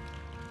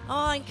 Oh,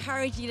 I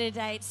encourage you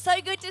today. It's so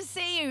good to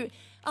see you.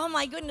 Oh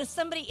my goodness,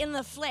 somebody in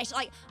the flesh.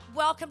 Like,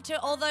 welcome to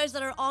all those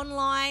that are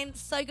online.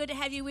 So good to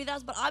have you with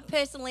us. But I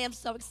personally am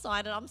so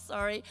excited, I'm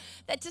sorry,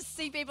 that to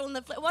see people in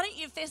the flesh. Why don't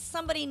you, if there's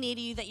somebody near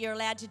you that you're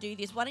allowed to do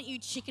this, why don't you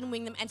chicken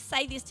wing them and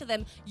say this to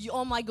them,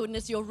 oh my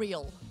goodness, you're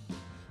real.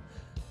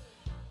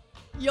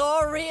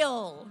 You're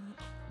real.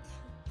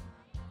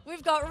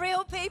 We've got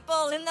real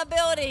people in the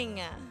building.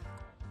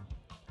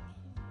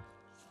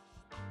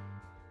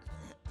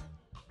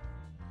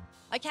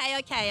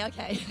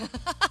 Okay.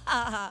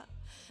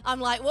 I'm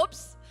like,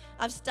 whoops,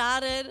 I've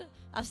started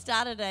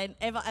an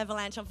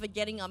avalanche. I'm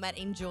forgetting I'm at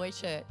Enjoy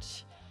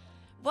Church.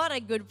 What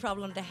a good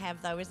problem to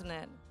have, though, isn't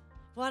it?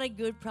 What a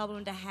good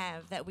problem to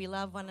have, that we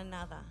love one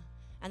another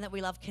and that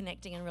we love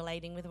connecting and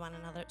relating with one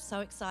another. It's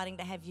so exciting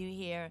to have you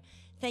here.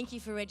 Thank you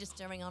for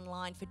registering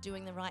online, for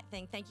doing the right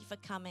thing. Thank you for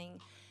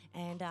coming.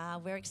 And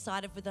we're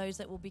excited for those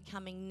that will be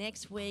coming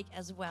next week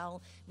as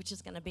well, which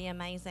is going to be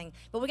amazing.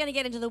 But we're going to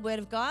get into the Word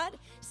of God,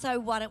 so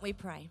why don't we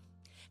pray?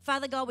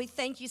 Father God, we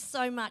thank you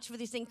so much for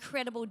this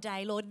incredible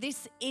day, Lord.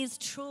 This is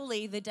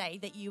truly the day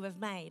that you have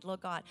made, Lord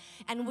God,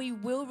 and we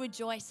will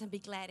rejoice and be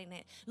glad in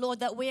it.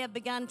 Lord, that we have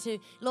begun to,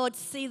 Lord,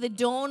 see the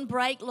dawn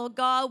break, Lord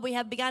God. We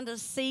have begun to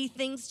see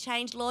things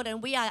change, Lord,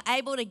 and we are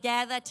able to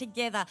gather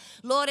together.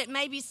 Lord, it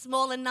may be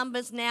small in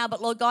numbers now,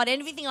 but Lord God,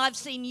 everything I've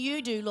seen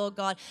you do, Lord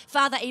God,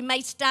 Father, it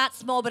may start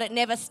small, but it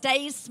never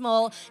stays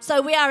small.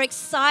 So we are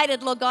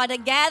excited, Lord God, to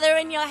gather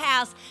in your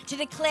house, to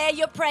declare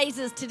your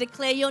praises, to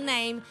declare your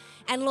name.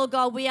 And Lord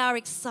God, we are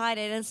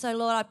excited. And so,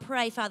 Lord, I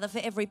pray, Father, for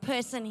every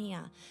person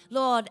here.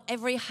 Lord,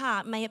 every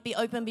heart, may it be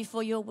open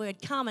before your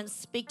word. Come and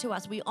speak to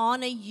us. We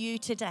honor you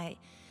today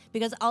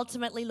because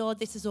ultimately, Lord,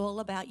 this is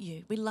all about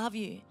you. We love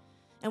you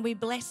and we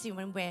bless you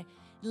and we're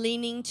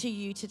leaning to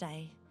you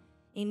today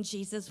in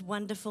Jesus'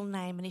 wonderful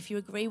name. And if you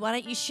agree, why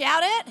don't you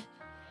shout it?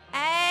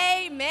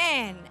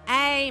 Amen.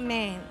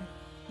 Amen.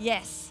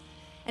 Yes.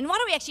 And why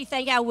don't we actually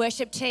thank our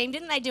worship team?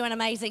 Didn't they do an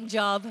amazing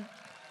job?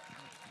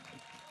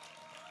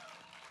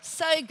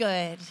 So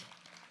good.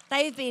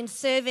 They've been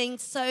serving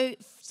so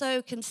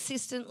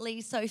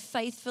consistently, so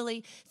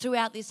faithfully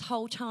throughout this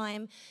whole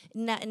time,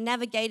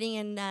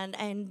 navigating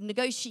and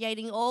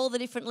negotiating all the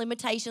different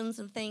limitations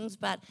and things,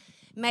 but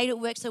made it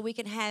work so we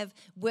can have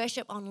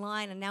worship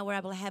online, and now we're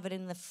able to have it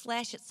in the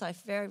flesh. It's so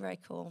very, very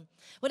cool.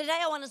 Well, today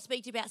I want to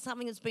speak to you about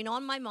something that's been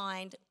on my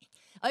mind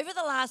over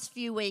the last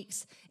few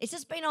weeks. It's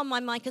just been on my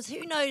mind because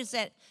who knows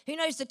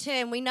the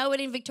term? We know it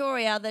in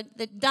Victoria,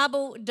 the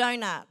double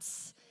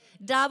donuts.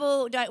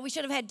 We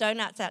should have had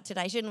donuts out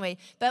today, shouldn't we?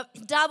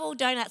 But double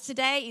donuts.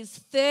 Today is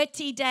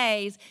 30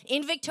 days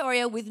in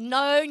Victoria with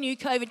no new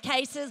COVID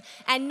cases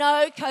and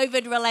no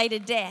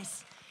COVID-related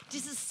deaths.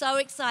 This is so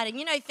exciting.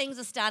 You know, things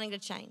are starting to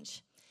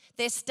change.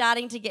 They're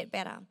starting to get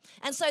better.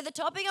 And so the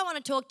topic I want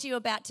to talk to you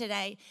about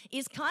today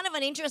is kind of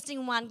an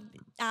interesting one,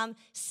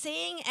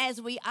 seeing as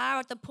we are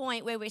at the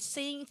point where we're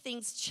seeing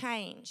things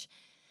change.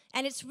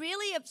 And it's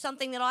really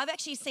something that I've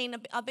actually seen.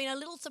 I've been a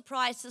little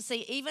surprised to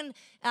see, even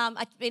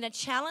it's been a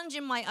challenge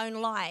in my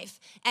own life.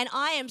 And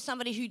I am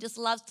somebody who just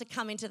loves to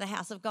come into the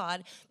house of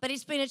God. But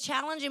it's been a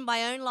challenge in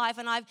my own life.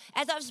 And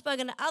as I've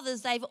spoken to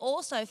others, they've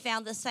also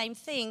found the same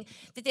thing,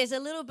 that there's a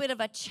little bit of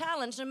a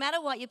challenge, no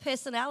matter what your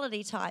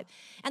personality type.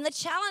 And the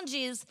challenge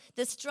is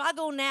the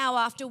struggle now,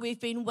 after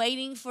we've been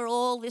waiting for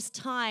all this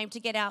time to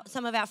get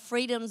some of our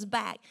freedoms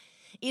back,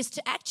 is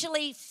to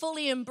actually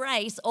fully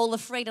embrace all the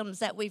freedoms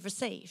that we've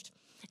received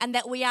and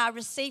that we are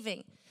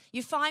receiving.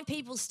 You find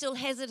people still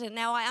hesitant.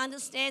 Now, I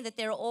understand that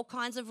there are all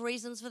kinds of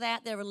reasons for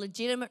that. There are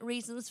legitimate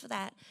reasons for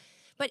that.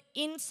 But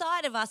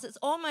inside of us, it's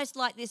almost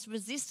like this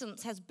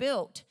resistance has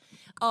built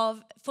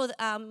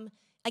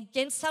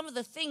against some of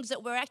the things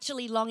that we're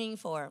actually longing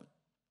for.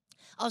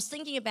 I was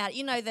thinking about,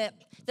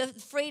 the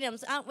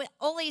freedoms,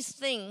 all these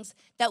things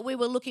that we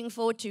were looking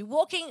forward to.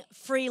 Walking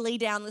freely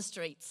down the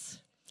streets.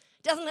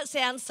 Doesn't it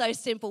sound so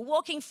simple?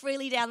 Walking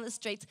freely down the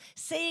streets,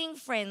 seeing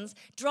friends,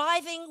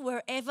 driving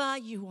wherever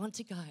you want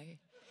to go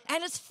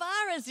and as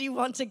far as you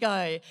want to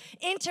go,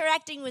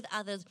 interacting with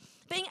others,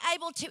 being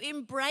able to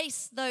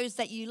embrace those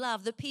that you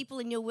love, the people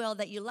in your world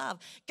that you love,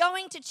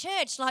 going to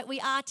church like we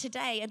are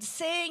today and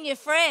seeing your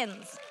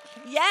friends.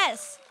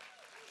 Yes.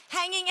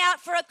 Hanging out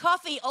for a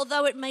coffee,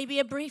 although it may be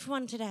a brief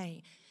one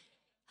today.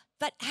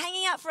 But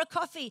hanging out for a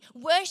coffee,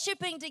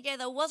 worshiping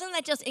together, wasn't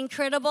that just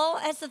incredible?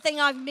 That's the thing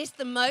I've missed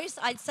the most,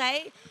 I'd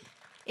say,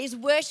 is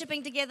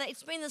worshiping together.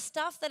 It's been the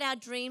stuff that our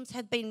dreams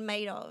have been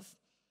made of.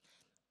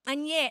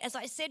 And yet, as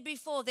I said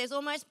before, there's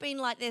almost been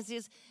like there's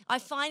this, I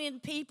find in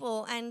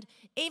people and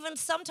even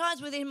sometimes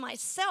within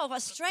myself, a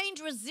strange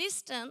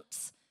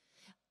resistance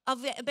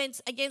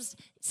against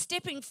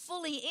stepping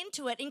fully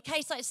into it in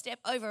case I step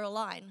over a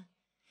line,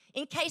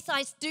 in case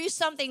I do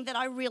something that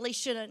I really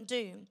shouldn't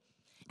do.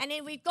 And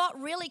then we've got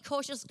really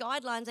cautious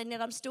guidelines, and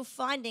yet I'm still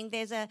finding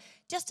there's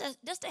just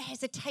a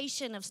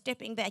hesitation of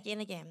stepping back in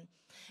again.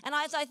 And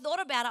as I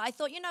thought about it, I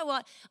thought, you know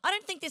what? I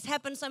don't think this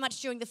happened so much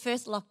during the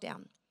first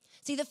lockdown.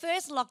 See, the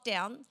first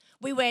lockdown,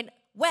 we went,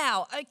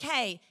 wow,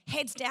 okay,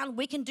 heads down,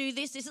 we can do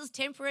this. This is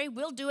temporary,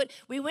 we'll do it.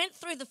 We went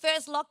through the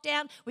first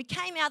lockdown. We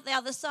came out the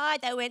other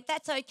side. They went,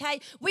 that's okay.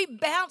 We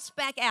bounced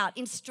back out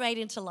straight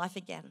into life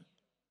again.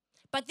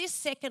 But this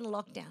second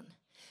lockdown,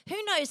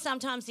 who knows,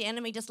 sometimes the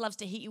enemy just loves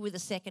to hit you with a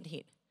second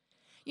hit.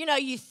 You know,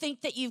 you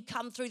think that you've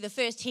come through the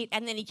first hit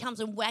and then he comes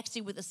and whacks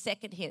you with a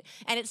second hit.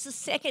 And it's the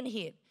second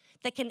hit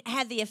that can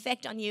have the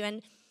effect on you.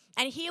 And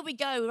here we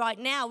go right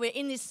now. We're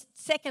in this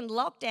second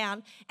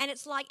lockdown and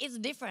it's like it's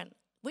different.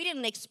 We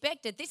didn't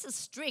expect it. This is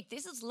strict.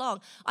 This is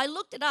long. I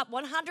looked it up,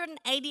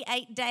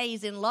 188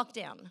 days in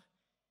lockdown.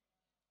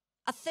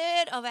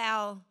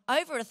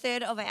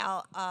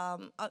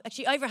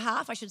 Over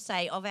half, I should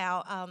say, of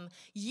our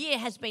year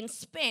has been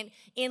spent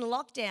in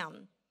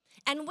lockdown.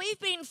 And we've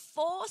been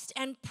forced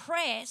and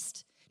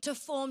pressed to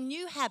form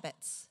new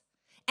habits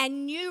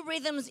and new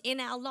rhythms in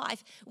our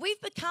life. We've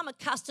become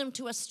accustomed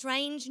to a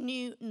strange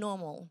new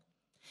normal.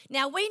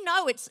 Now, we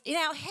know it's in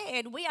our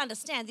head, we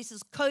understand this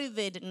is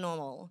COVID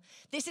normal.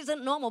 This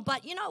isn't normal.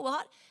 But you know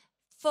what?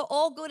 For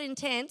all good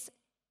intents,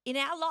 in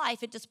our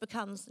life, it just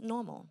becomes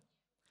normal.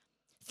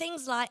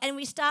 Things like, and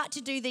we start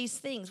to do these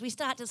things. We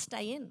start to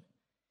stay in.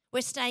 We're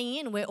staying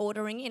in, we're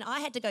ordering in. I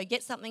had to go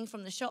get something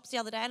from the shops the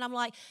other day, and I'm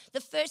like,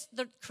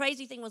 the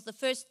crazy thing was the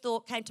first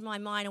thought came to my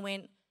mind and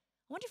went, I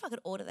wonder if I could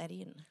order that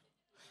in.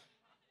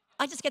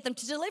 I just get them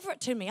to deliver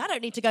it to me. I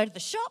don't need to go to the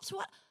shops.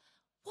 What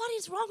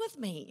is wrong with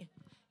me?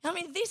 I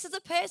mean, this is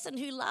a person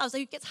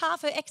who gets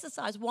half her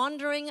exercise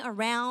wandering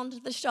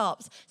around the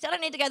shops. So I don't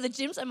need to go to the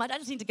gym so much, I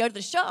just need to go to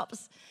the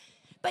shops.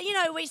 But,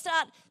 we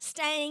start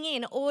staying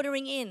in,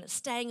 ordering in,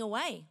 staying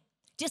away,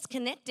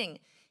 disconnecting,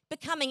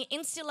 becoming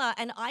insular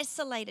and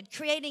isolated,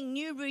 creating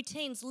new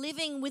routines,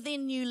 living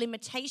within new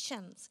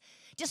limitations,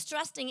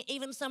 distrusting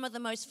even some of the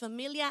most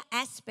familiar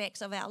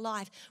aspects of our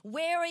life,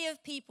 wary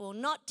of people,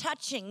 not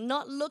touching,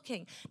 not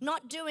looking,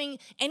 not doing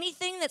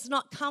anything that's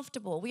not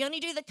comfortable. We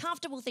only do the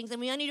comfortable things and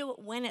we only do it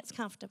when it's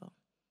comfortable.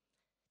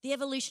 The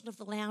evolution of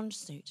the lounge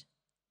suit.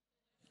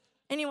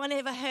 Anyone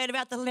ever heard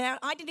about the lounge?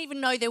 I didn't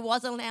even know there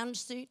was a lounge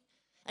suit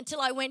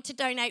until I went to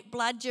donate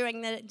blood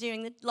during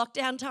the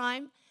lockdown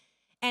time.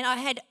 And I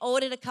had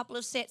ordered a couple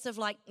of sets of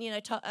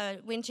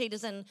wind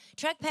cheaters and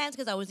track pants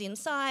because I was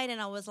inside and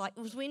I was like, it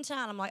was winter.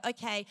 And I'm like,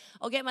 okay,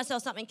 I'll get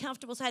myself something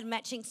comfortable. So I had a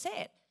matching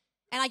set.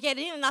 And I get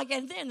in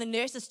and the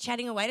nurse is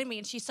chatting away to me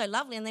and she's so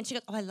lovely. And then she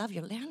goes, oh, I love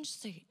your lounge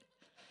suit.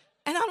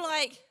 And I'm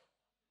like,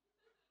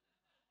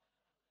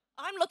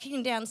 I'm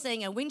looking down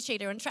seeing a wind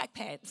cheater and track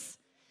pants.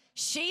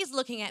 She's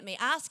looking at me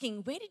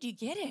asking, where did you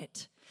get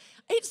it?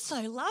 It's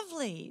so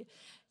lovely.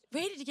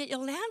 ready to get your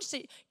lounge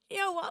seat. You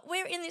know what?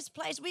 We're in this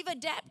place. We've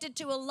adapted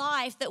to a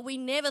life that we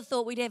never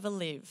thought we'd ever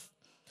live.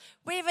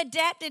 We've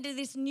adapted to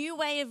this new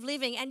way of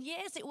living. And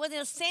yes, it was, in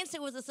a sense,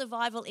 it was a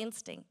survival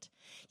instinct.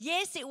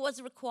 Yes, it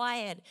was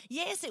required.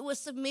 Yes, it was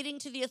submitting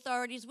to the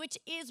authorities, which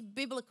is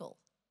biblical.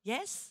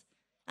 Yes?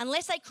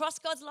 Unless they cross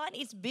God's line,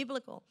 it's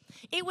biblical.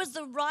 It was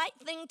the right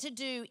thing to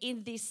do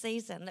in this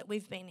season that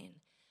we've been in.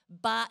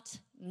 But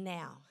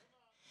now.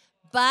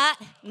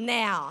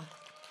 Now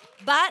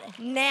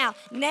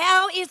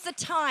is the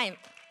time.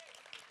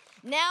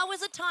 Now is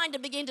the time to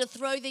begin to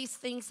throw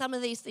some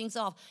of these things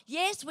off.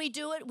 Yes, we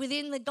do it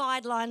within the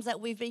guidelines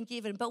that we've been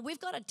given, but we've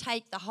got to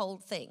take the whole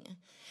thing.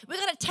 We've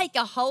got to take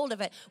a hold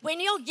of it. When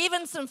you're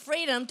given some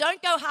freedom,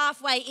 don't go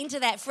halfway into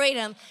that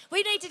freedom.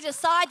 We need to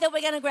decide that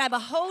we're going to grab a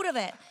hold of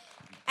it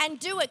and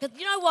do it. Because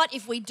you know what?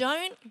 If we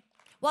don't,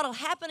 what will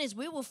happen is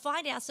we will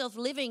find ourselves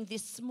living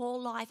this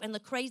small life, and the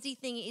crazy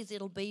thing is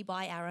it'll be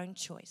by our own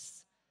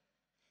choice.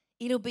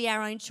 It'll be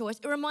our own choice.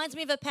 It reminds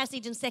me of a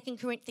passage in 2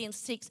 Corinthians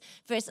 6,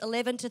 verse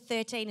 11 to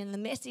 13 in the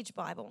Message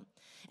Bible.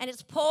 And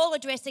it's Paul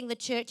addressing the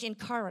church in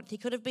Corinth. He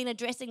could have been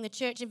addressing the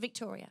church in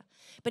Victoria,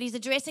 but he's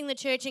addressing the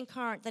church in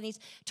Corinth, and he's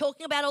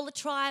talking about all the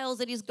trials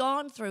that he's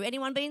gone through.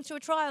 Anyone been through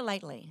a trial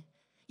lately?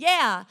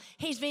 Yeah,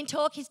 he's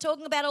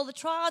talking about all the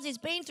trials he's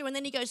been through, and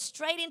then he goes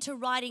straight into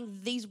writing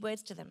these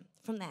words to them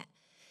from that.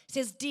 It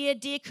says,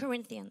 dear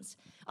Corinthians,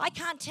 I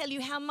can't tell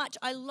you how much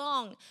I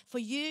long for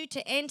you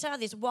to enter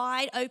this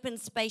wide open,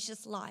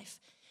 spacious life.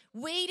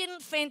 We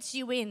didn't fence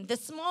you in. The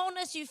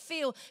smallness you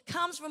feel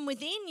comes from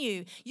within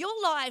you. Your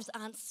lives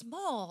aren't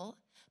small,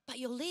 but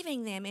you're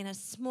living them in a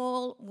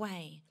small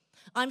way.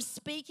 I'm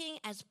speaking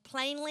as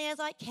plainly as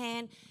I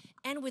can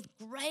and with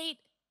great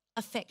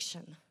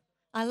affection.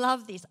 I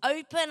love this.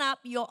 Open up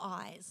your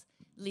eyes.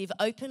 Live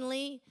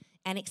openly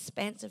and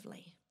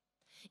expansively.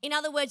 In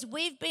other words,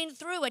 we've been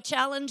through a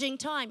challenging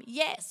time.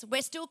 Yes,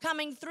 we're still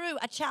coming through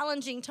a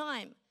challenging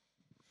time.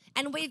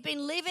 And we've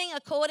been living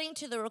according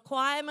to the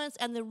requirements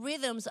and the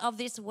rhythms of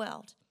this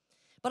world.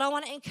 But I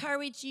want to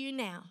encourage you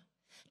now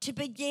to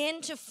begin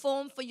to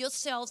form for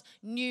yourselves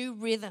new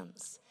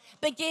rhythms.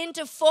 Begin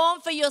to form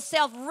for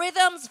yourself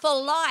rhythms for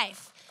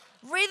life.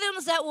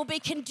 Rhythms that will be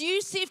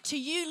conducive to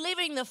you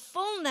living the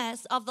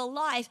fullness of the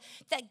life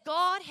that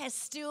God has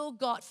still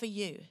got for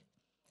you.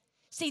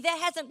 See, that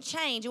hasn't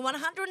changed. And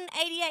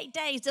 188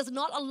 days does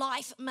not a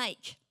life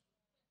make,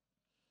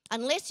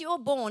 unless you're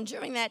born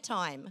during that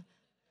time.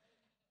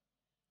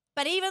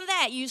 But even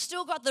that, you've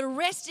still got the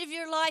rest of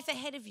your life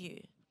ahead of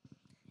you.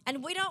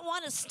 And we don't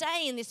want to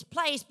stay in this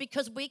place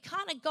because we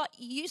kind of got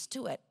used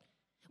to it.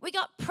 We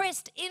got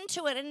pressed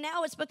into it, and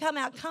now it's become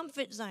our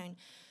comfort zone.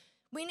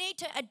 We need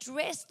to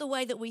address the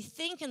way that we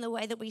think and the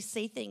way that we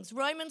see things.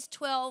 Romans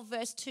 12,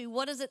 verse 2,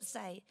 what does it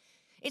say?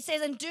 It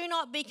says, and do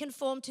not be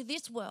conformed to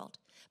this world,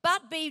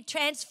 but be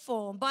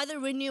transformed by the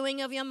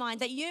renewing of your mind,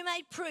 that you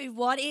may prove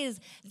what is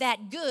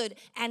that good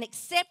and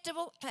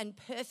acceptable and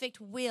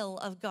perfect will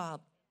of God.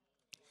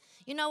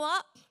 You know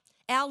what?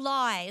 Our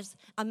lives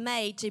are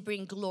made to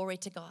bring glory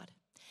to God.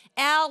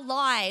 Our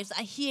lives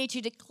are here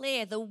to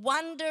declare the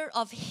wonder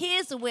of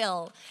His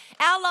will.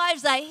 Our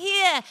lives are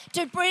here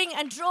to bring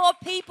and draw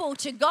people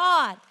to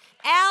God.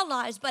 Our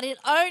lives, but it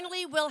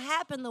only will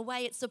happen the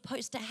way it's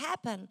supposed to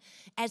happen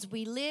as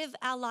we live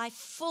our life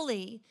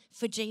fully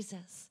for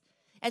Jesus.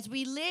 As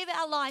we live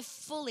our life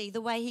fully the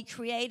way He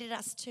created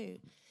us to.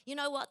 You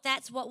know what?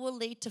 That's what will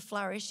lead to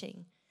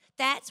flourishing.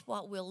 That's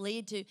what will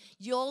lead to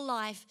your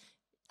life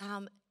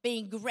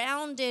being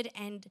grounded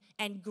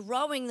and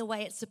growing the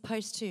way it's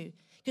supposed to.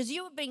 Because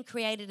you have been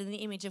created in the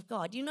image of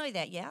God. You know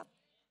that, yeah?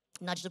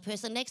 Nudge the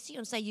person next to you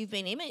and say, you've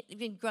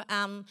been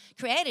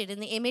created in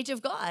the image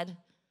of God.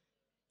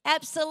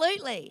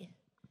 Absolutely.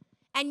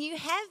 And you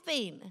have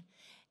been.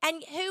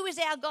 And who is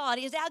our God?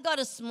 Is our God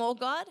a small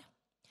God?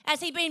 Has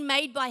He been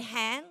made by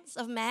hands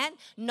of man?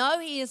 No,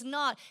 He is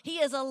not. He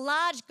is a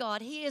large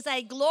God. He is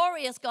a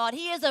glorious God.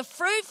 He is a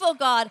fruitful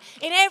God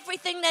in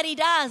everything that He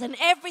does and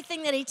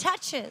everything that He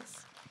touches.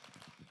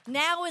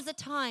 Now is the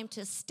time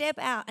to step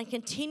out and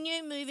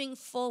continue moving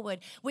forward.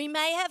 We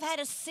may have had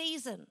a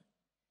season,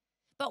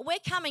 but we're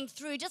coming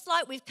through just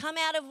like we've come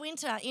out of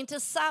winter into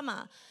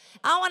summer.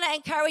 I want to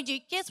encourage you.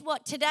 Guess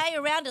what? Today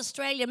around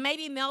Australia,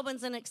 maybe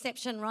Melbourne's an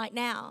exception right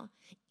now,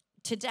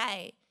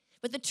 today.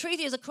 But the truth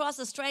is, across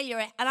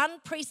Australia, an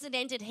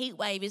unprecedented heat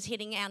wave is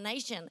hitting our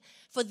nation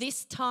for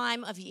this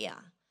time of year.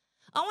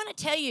 I want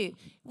to tell you,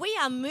 we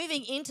are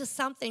moving into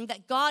something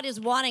that God is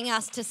wanting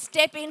us to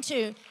step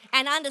into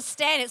and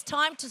understand. It's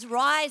time to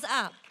rise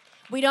up.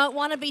 We don't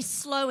want to be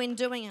slow in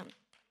doing it.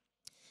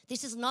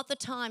 This is not the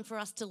time for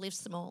us to live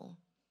small.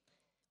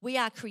 We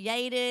are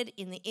created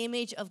in the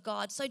image of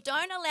God. So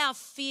don't allow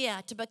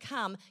fear to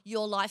become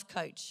your life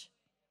coach.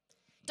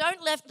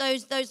 Don't let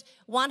those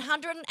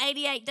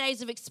 188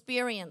 days of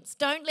experience,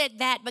 don't let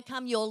that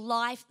become your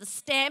life, the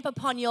stamp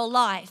upon your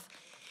life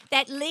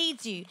that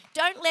leads you.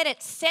 Don't let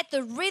it set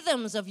the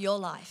rhythms of your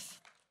life.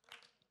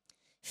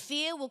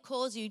 Fear will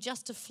cause you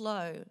just to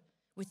flow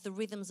with the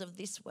rhythms of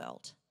this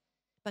world.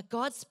 But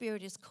God's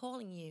Spirit is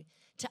calling you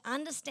to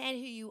understand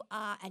who you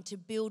are and to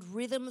build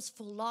rhythms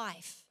for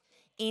life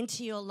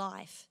into your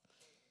life.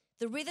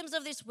 The rhythms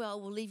of this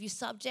world will leave you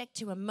subject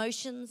to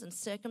emotions and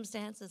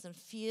circumstances and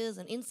fears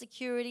and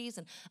insecurities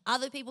and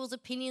other people's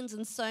opinions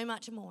and so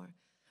much more.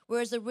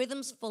 Whereas the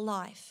rhythms for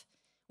life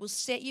will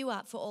set you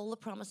up for all the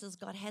promises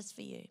God has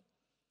for you.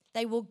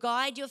 They will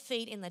guide your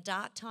feet in the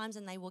dark times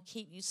and they will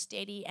keep you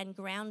steady and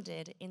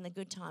grounded in the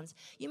good times.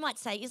 You might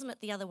say, isn't it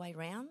the other way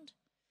around?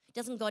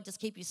 Doesn't God just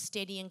keep you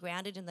steady and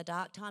grounded in the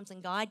dark times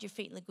and guide your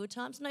feet in the good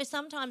times? No,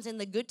 sometimes in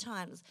the good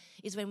times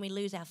is when we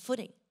lose our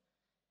footing.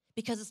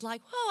 Because it's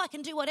like, oh, I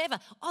can do whatever.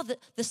 Oh,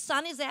 the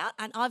sun is out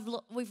and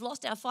we've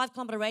lost our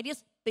 5-kilometre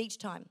radius, beach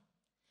time.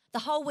 The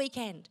whole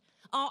weekend.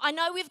 Oh, I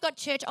know we've got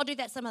church. I'll do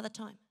that some other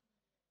time.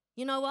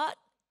 You know what?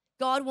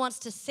 God wants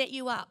to set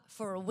you up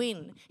for a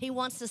win. He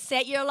wants to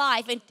set your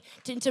life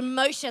into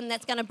motion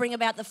that's going to bring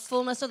about the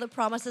fullness of the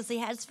promises He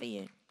has for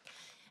you.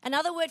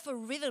 Another word for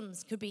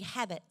rhythms could be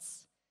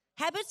habits.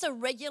 Habits are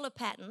regular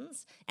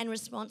patterns and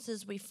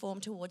responses we form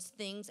towards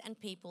things and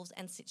peoples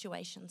and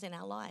situations in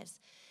our lives.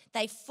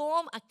 They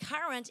form a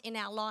current in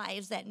our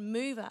lives that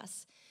move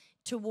us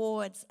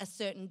towards a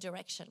certain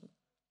direction.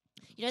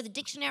 You know, the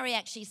dictionary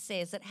actually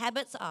says that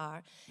habits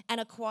are an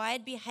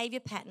acquired behavior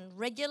pattern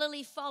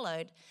regularly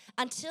followed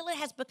until it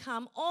has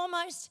become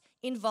almost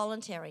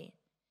involuntary.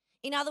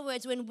 In other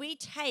words, when we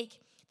take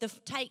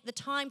the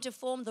time to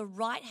form the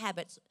right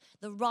habits,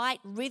 the right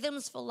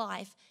rhythms for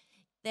life,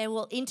 they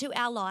will into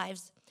our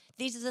lives.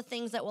 These are the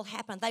things that will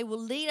happen. They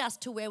will lead us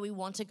to where we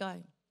want to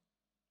go.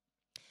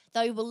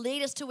 They will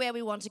lead us to where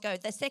we want to go.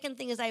 The second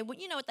thing is they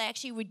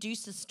actually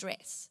reduce the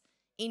stress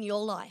in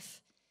your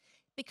life.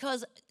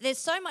 Because there's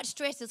so much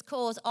stress that's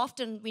caused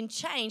often in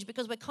change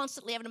because we're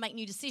constantly having to make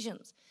new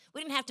decisions.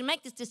 We didn't have to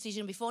make this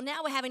decision before. Now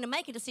we're having to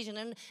make a decision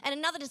and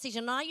another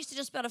decision. And I used to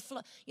just be able to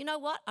flow. You know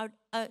what?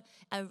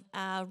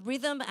 A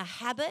rhythm, a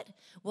habit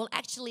will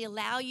actually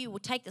will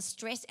take the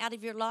stress out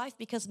of your life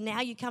because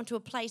now you come to a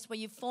place where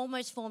you've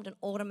almost formed an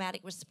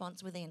automatic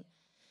response within.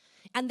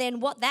 And then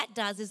what that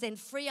does is then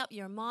free up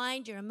your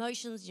mind, your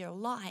emotions, your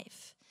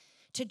life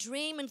to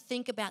dream and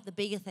think about the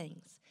bigger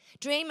things.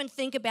 Dream and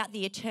think about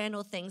the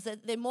eternal things,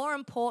 the more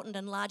important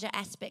and larger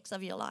aspects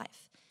of your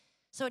life.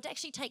 So it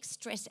actually takes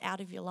stress out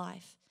of your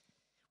life.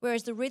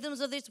 Whereas the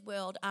rhythms of this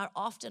world are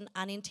often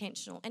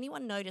unintentional.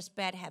 Anyone notice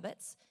bad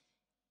habits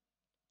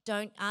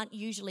aren't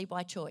usually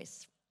by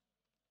choice?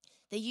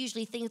 They're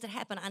usually things that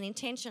happen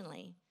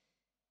unintentionally.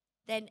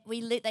 That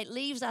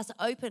leaves us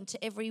open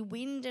to every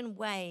wind and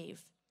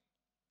wave.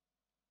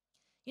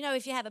 You know,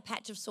 if you have a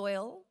patch of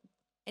soil,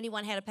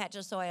 anyone had a patch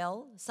of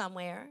soil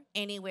somewhere,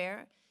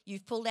 anywhere,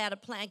 you've pulled out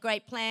a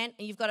great plant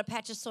and you've got a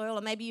patch of soil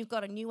or maybe you've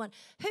got a new one.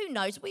 Who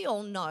knows? We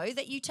all know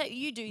that you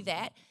do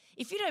that.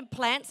 If you don't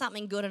plant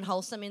something good and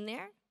wholesome in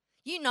there,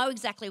 you know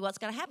exactly what's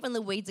going to happen.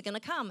 The weeds are going to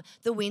come.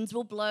 The winds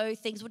will blow.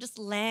 Things will just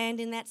land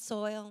in that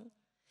soil.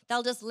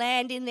 They'll just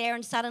land in there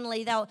and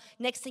suddenly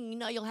next thing you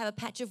know, you'll have a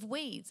patch of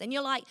weeds. And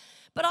you're like,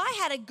 but I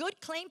had a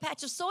good clean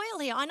patch of soil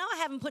here. I know I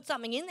haven't put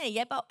something in there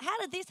yet, but how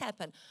did this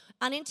happen?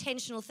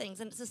 Unintentional things.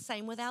 And it's the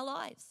same with our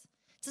lives.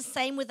 It's the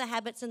same with the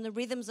habits and the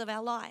rhythms of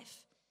our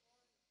life.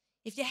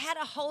 If you had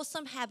a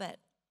wholesome habit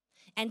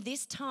and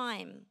this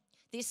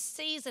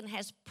season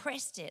has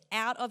pressed it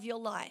out of your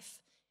life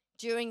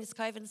during this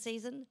COVID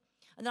season,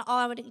 and then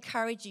I would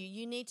encourage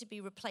you need to be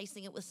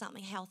replacing it with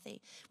something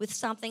healthy, with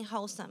something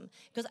wholesome,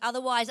 because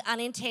otherwise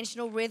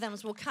unintentional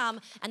rhythms will come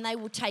and they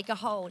will take a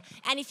hold.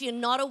 And if you're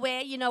not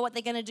aware, you know what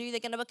they're going to do?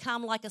 They're going to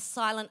become like a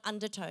silent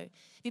undertow. Have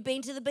you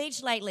been to the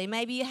beach lately?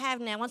 Maybe you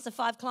have now, once the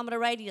 5-kilometre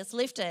radius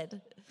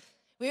lifted.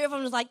 Where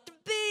everyone was like, the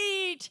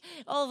beach.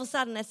 All of a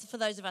sudden, that's for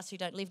those of us who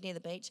don't live near the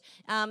beach.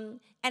 And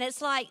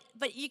it's like,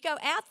 but you go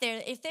out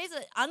there, if there's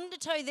an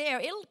undertow there,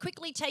 it'll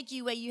quickly take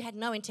you where you had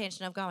no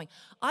intention of going.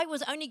 I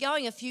was only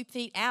going a few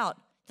feet out.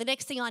 The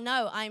next thing I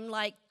know, I'm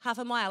like half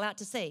a mile out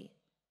to sea.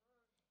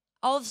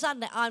 All of a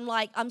sudden,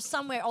 I'm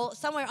somewhere,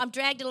 I'm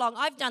dragged along.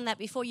 I've done that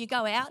before. You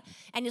go out,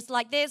 and it's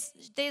like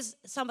there's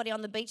somebody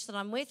on the beach that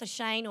I'm with, or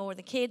Shane, or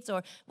the kids,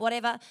 or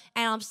whatever,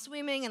 and I'm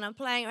swimming, and I'm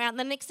playing around. And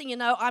the next thing you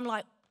know,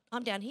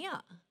 I'm down here.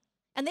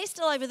 And they're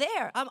still over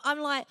there.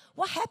 I'm like,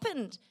 what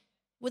happened?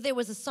 Well, there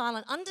was a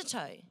silent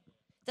undertow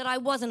that I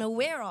wasn't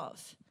aware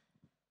of.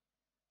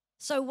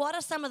 So what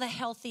are some of the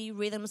healthy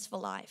rhythms for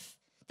life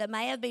that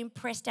may have been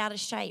pressed out of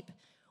shape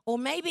or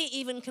maybe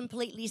even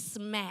completely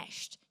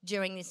smashed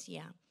during this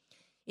year?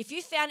 If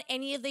you found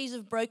any of these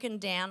have broken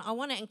down, I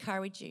want to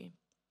encourage you.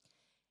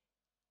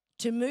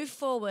 To move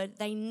forward,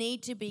 they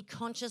need to be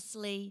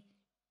consciously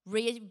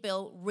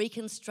rebuilt,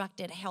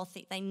 reconstructed,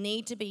 healthy. They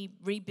need to be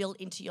rebuilt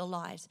into your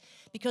lives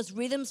because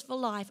rhythms for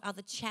life are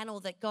the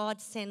channel that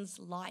God sends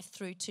life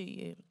through to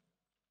you.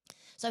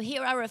 So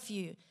here are a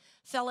few.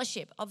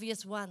 Fellowship,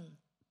 obvious one.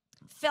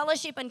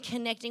 Fellowship and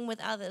connecting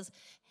with others.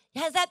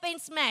 Has that been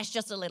smashed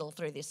just a little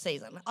through this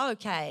season?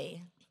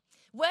 Okay.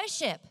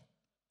 Worship.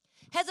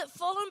 Has it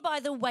fallen by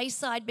the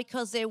wayside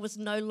because there was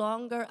no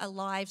longer a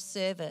live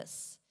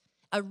service,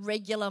 a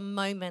regular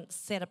moment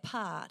set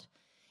apart?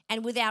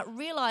 And without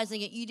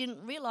realizing it, you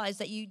didn't realize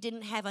that you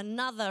didn't have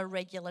another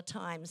regular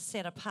time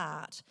set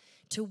apart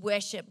to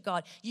worship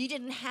God. You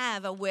didn't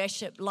have a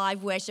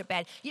live worship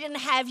band. You didn't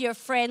have your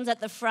friends at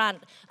the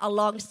front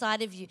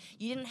alongside of you.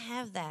 You didn't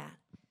have that.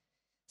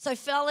 So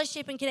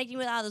fellowship and connecting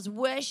with others,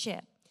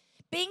 worship,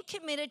 being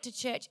committed to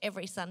church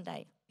every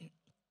Sunday.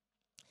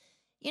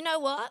 You know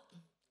what?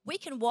 We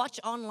can watch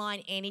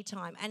online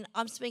anytime. And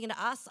I'm speaking to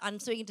us. I'm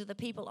speaking to the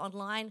people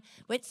online.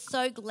 We're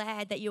so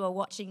glad that you are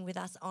watching with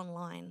us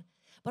online.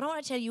 But I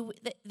want to tell you,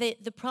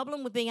 the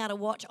problem with being able to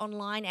watch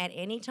online at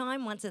any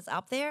time once it's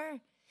up there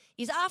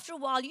is after a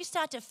while you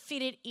start to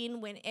fit it in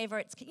whenever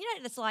it's,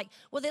 it's like,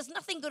 well, there's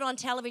nothing good on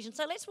television,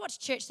 so let's watch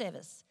church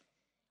service.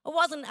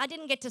 I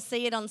didn't get to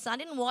see it on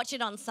Sunday, I didn't watch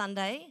it on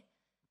Sunday.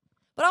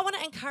 But I want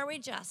to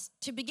encourage us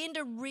to begin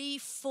to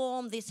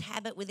reform this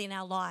habit within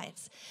our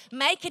lives.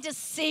 Make a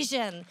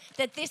decision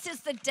that this is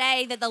the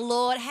day that the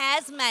Lord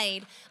has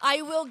made.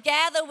 I will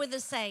gather with the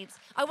saints.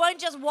 I won't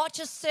just watch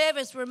a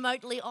service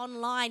remotely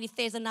online if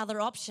there's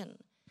another option.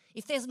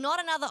 If there's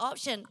not another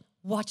option,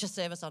 watch a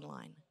service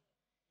online.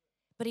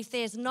 But if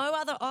there's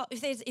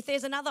if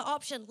there's another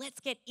option,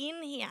 let's get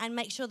in here and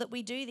make sure that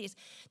we do this.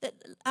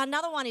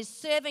 Another one is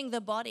serving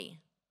the body.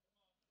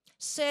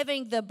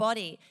 Serving the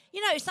body.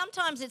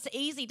 Sometimes it's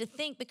easy to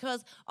think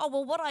because,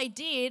 what I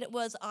did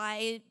was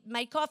I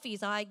made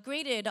coffees, I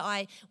greeted,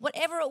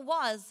 whatever it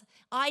was,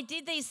 I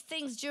did these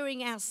things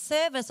during our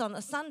service on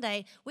a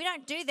Sunday. We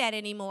don't do that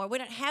anymore. We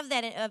don't have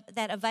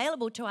that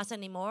available to us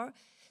anymore.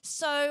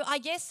 So I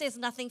guess there's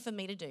nothing for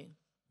me to do.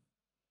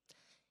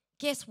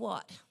 Guess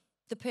what?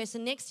 The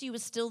person next to you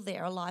is still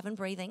there, alive and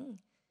breathing.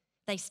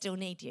 They still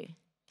need you.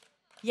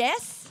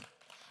 Yes?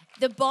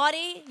 The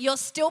body, you're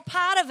still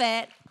part of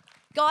it.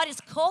 God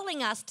is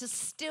calling us to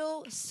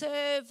still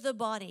serve the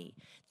body.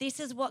 This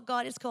is what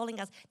God is calling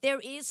us. There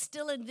is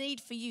still a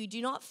need for you.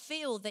 Do not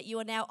feel that you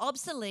are now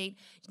obsolete,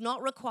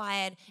 not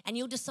required, and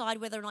you'll decide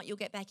whether or not you'll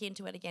get back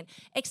into it again.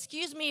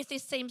 Excuse me if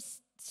this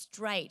seems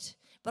straight,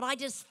 but I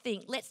just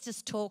think, let's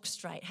just talk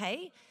straight,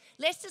 hey?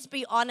 Let's just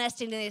be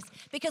honest in this,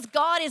 because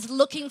God is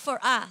looking for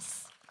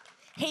us.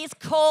 He's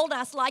called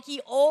us like He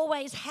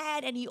always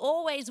had, and He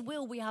always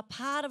will. We are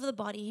part of the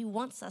body. He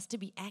wants us to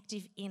be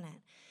active in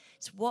it.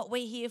 It's what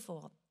we're here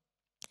for.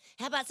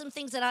 How about some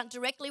things that aren't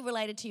directly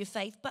related to your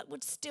faith but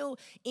would still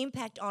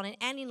impact on it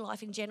and in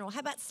life in general?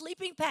 How about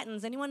sleeping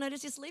patterns? Anyone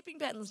notice your sleeping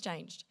patterns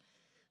changed?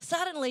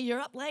 Suddenly you're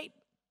up late.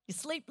 You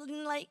sleep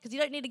late because you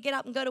don't need to get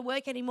up and go to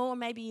work anymore.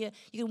 Maybe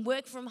you can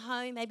work from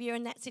home. Maybe you're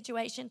in that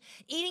situation.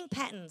 Eating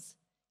patterns.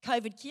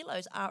 COVID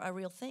kilos are a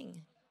real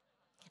thing.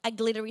 A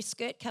glittery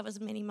skirt covers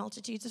many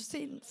multitudes of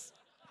sins.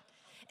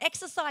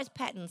 Exercise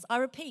patterns. I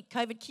repeat,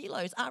 COVID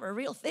kilos are a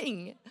real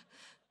thing.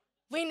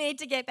 We need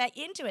to get back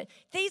into it.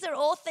 These are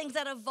all things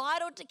that are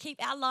vital to keep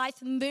our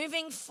life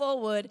moving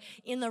forward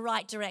in the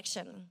right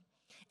direction.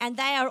 And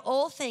they are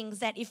all things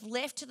that, if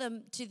left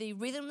to the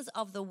rhythms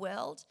of the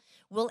world,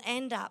 will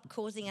end up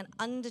causing an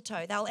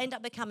undertow. They'll end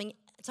up becoming,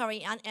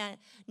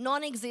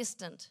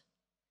 non-existent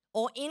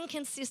or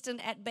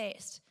inconsistent at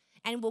best,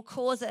 and will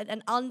cause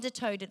an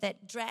undertow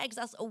that drags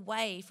us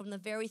away from the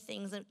very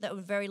things, the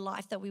very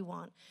life that we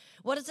want.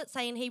 What does it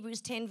say in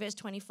Hebrews 10, verse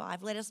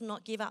 25? Let us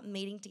not give up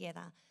meeting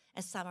together,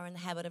 as some are in the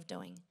habit of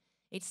doing.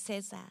 It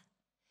says that.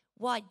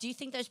 Why? Do you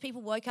think those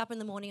people woke up in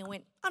the morning and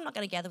went, I'm not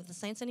going to gather with the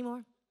saints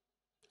anymore?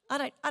 I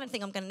don't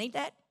think I'm going to need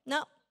that.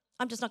 No,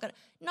 I'm just not going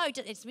to. No,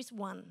 it's missed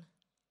one.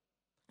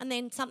 And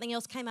then something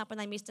else came up and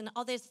they missed. And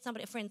there's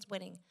a friend's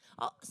wedding.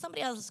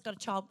 Somebody else has got a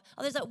child.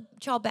 There's a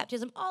child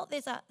baptism.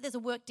 There's a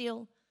work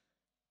deal.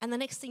 And the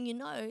next thing you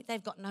know,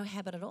 they've got no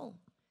habit at all.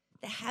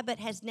 The habit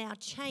has now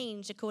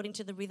changed according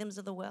to the rhythms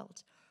of the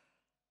world.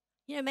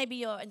 Maybe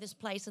you're in this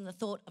place and the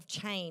thought of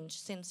change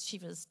sends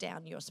shivers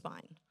down your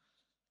spine.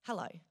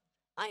 Hello.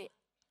 I've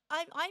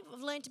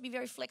learned to be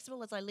very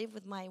flexible as I live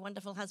with my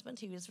wonderful husband,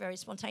 who is very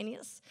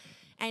spontaneous,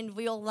 and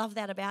we all love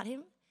that about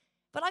him.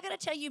 But I got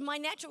to tell you, my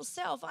natural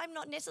self, I'm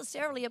not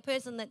necessarily a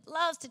person that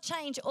loves to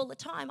change all the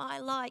time. I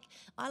like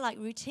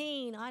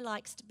routine. I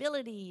like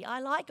stability. I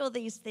like all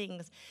these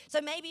things.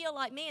 So maybe you're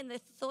like me, and the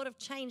thought of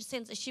change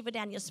sends a shiver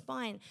down your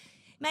spine.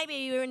 Maybe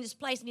you're in this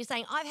place and you're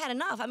saying, I've had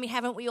enough.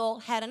 Haven't we all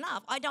had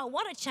enough? I don't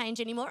want to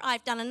change anymore.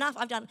 I've done enough.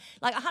 I've done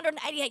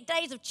 188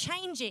 days of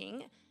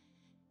changing, and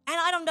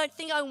I don't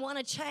think I want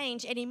to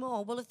change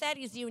anymore. Well, if that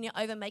is you and you're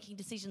over making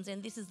decisions,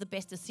 then this is the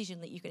best decision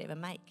that you could ever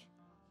make.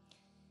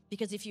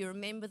 Because if you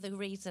remember the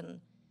reason,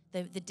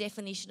 the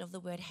definition of the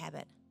word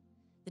habit,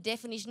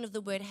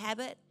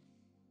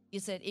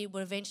 is that it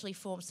will eventually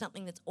form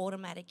something that's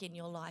automatic in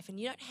your life, and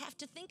you don't have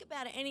to think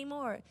about it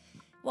anymore.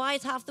 Why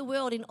is half the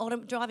world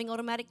driving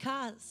automatic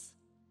cars?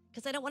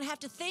 Because they don't want to have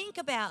to think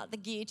about the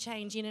gear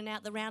change in and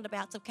out the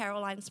roundabouts of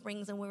Caroline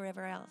Springs and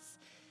wherever else.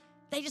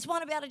 They just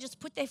want to be able to just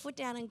put their foot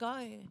down and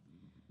go.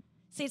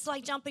 See, it's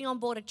like jumping on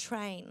board a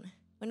train.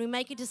 When we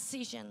make a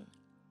decision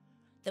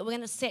that we're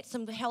going to set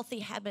some healthy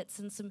habits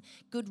and some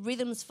good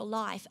rhythms for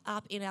life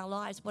up in our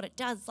lives, what it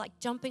does, it's like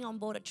jumping on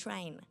board a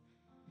train.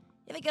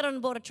 Ever get on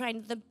board a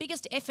train? The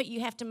biggest effort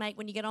you have to make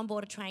when you get on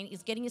board a train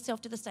is getting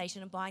yourself to the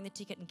station and buying the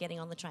ticket and getting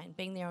on the train,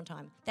 being there on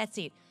time. That's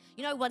it.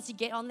 You know, once you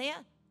get on there,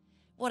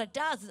 what it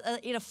does is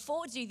it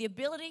affords you the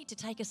ability to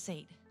take a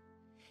seat.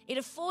 It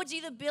affords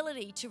you the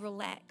ability to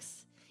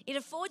relax. It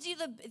affords you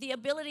the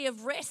ability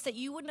of rest that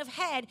you wouldn't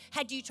have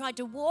had you tried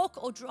to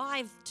walk or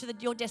drive to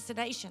your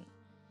destination.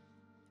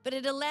 But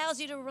it allows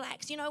you to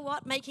relax. You know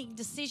what? Making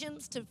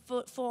decisions to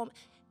form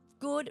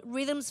good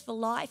rhythms for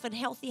life and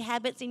healthy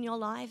habits in your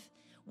life,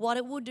 what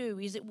it will do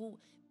is it will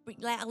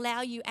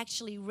allow you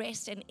actually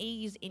rest and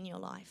ease in your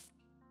life.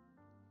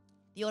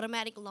 The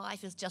automatic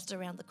life is just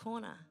around the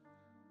corner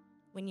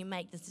when you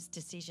make this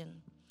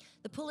decision.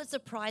 The Pulitzer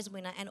Prize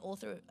winner and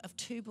author of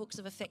 2 books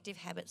of effective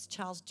habits,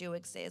 Charles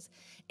Duhigg, says,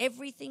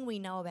 everything we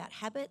know about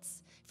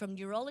habits, from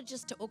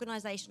neurologists to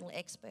organizational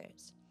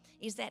experts,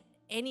 is that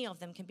any of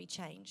them can be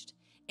changed.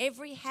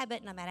 Every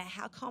habit, no matter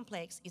how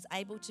complex, is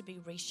able to be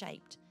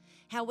reshaped.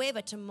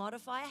 However, to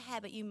modify a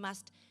habit, you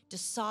must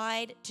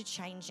decide to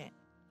change it.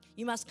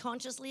 You must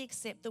consciously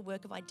accept the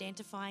work of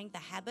identifying the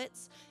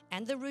habits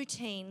and the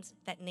routines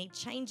that need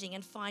changing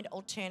and find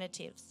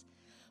alternatives.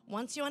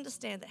 Once you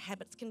understand that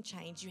habits can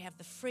change, you have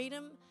the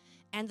freedom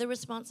and the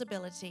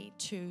responsibility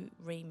to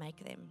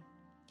remake them.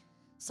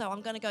 So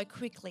I'm going to go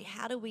quickly.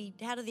 How do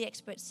the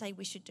experts say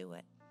we should do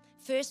it?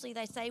 Firstly,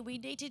 they say we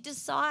need to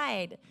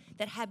decide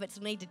that habits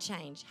need to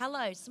change.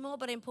 Hello, small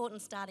but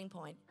important starting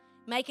point.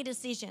 Make a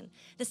decision.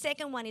 The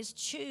second one is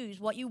choose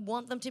what you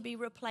want them to be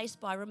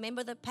replaced by.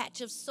 Remember the patch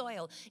of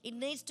soil. It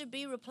needs to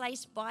be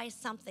replaced by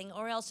something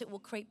or else it will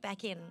creep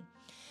back in.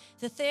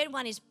 The third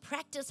one is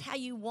practice how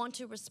you want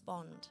to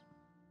respond.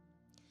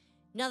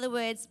 In other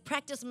words,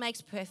 practice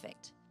makes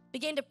perfect.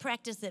 Begin to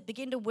practice it.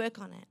 Begin to work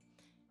on it.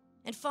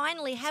 And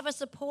finally, have a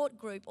support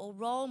group or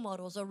role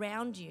models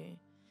around you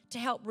to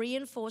help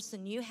reinforce the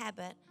new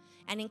habit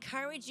and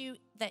encourage you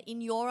that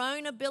in your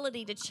own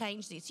ability to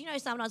change this. You know,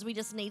 sometimes we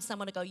just need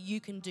someone to go, you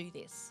can do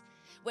this.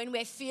 When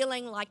we're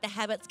feeling like the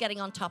habit's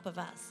getting on top of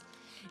us.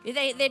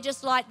 They're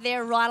just like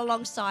they're right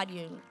alongside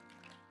you.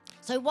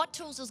 So what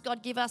tools does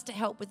God give us to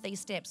help with these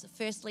steps?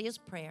 Firstly is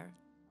prayer.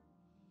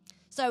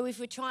 So if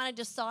we're trying to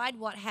decide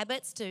what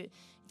habits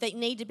that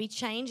need to be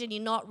changed and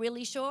you're not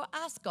really sure,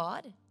 ask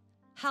God.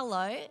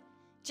 Hello.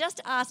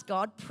 Just ask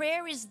God.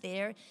 Prayer is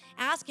there.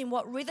 Ask Him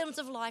what rhythms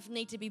of life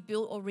need to be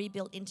built or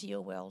rebuilt into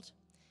your world.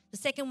 The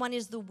second one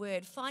is the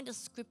Word. Find a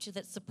scripture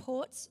that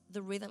supports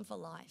the rhythm for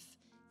life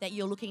that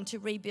you're looking to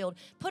rebuild.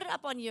 Put it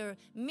up on your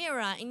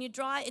mirror, in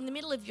the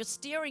middle of your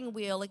steering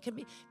wheel. It can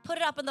be put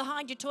it up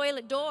behind your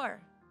toilet door.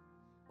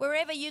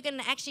 Wherever you can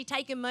actually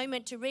take a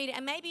moment to read it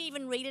and maybe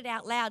even read it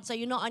out loud so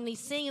you're not only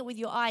seeing it with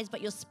your eyes,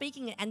 but you're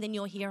speaking it and then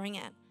you're hearing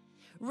it.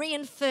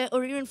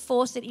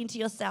 Reinforce it into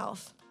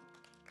yourself.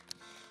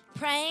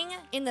 Praying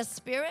in the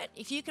Spirit.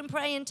 If you can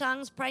pray in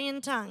tongues, pray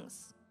in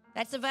tongues.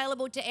 That's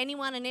available to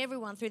anyone and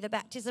everyone through the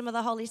baptism of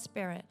the Holy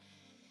Spirit.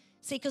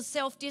 See, because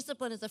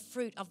self-discipline is a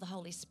fruit of the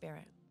Holy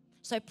Spirit.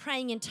 So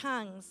praying in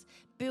tongues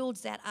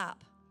builds that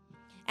up.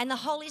 And the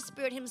Holy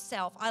Spirit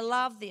Himself, I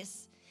love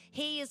this.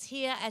 He is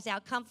here as our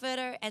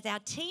comforter, as our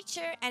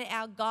teacher, and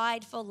our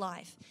guide for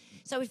life.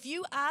 So if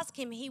you ask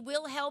Him, He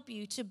will help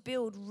you to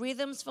build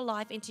rhythms for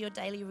life into your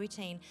daily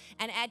routine.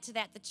 And add to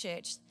that the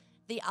church,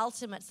 the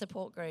ultimate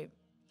support group,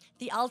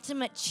 the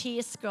ultimate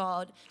cheer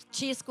squad,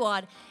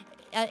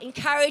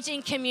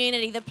 encouraging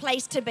community, the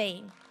place to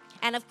be.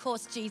 And of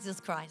course, Jesus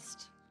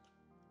Christ,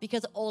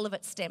 because all of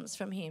it stems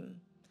from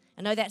Him.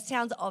 I know that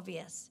sounds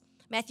obvious.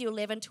 Matthew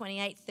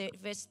 11:28,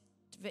 verse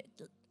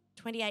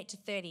 28 to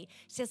 30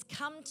 says,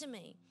 "Come to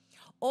me,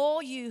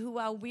 all you who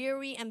are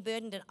weary and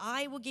burdened, and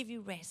I will give you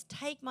rest.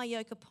 Take my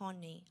yoke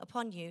upon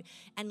you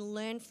and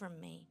learn from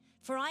me.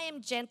 For I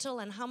am gentle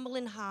and humble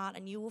in heart,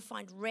 and you will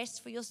find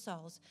rest for your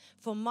souls.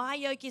 For my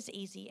yoke is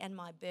easy and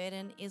my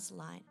burden is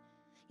light."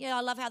 You know,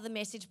 I love how the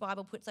Message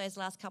Bible puts those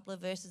last couple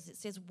of verses. It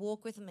says,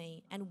 walk with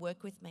me and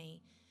work with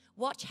me.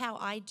 Watch how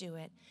I do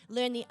it.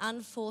 Learn the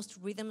unforced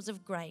rhythms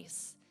of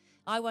grace.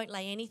 I won't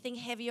lay anything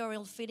heavy or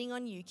ill-fitting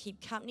on you. Keep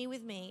company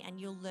with me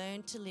and you'll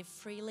learn to live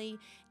freely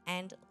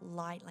and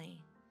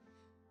lightly.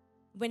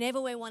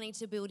 Whenever we're wanting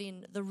to build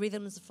in the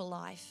rhythms for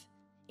life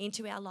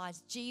into our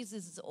lives,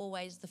 Jesus is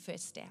always the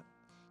first step.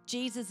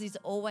 Jesus is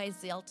always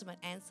the ultimate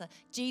answer.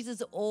 Jesus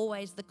is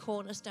always the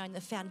cornerstone, the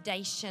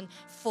foundation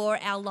for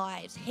our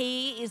lives.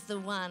 He is the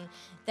one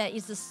that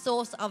is the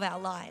source of our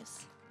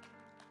lives.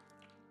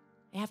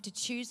 You have to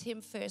choose Him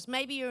first.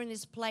 Maybe you're in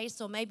this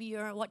place or maybe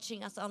you're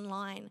watching us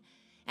online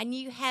and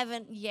you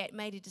haven't yet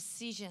made a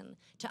decision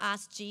to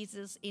ask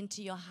Jesus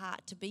into your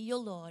heart to be your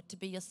Lord, to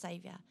be your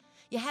Savior.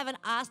 You haven't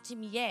asked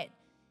Him yet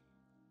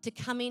to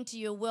come into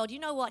your world. You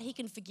know what? He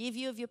can forgive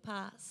you of your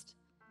past.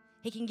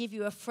 He can give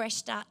you a fresh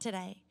start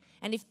today.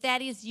 And if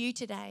that is you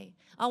today,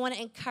 I want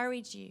to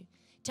encourage you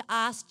to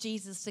ask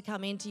Jesus to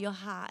come into your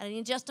heart. And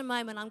in just a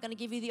moment, I'm going to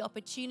give you the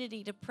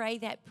opportunity to pray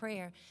that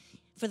prayer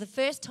for the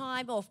first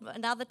time or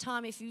another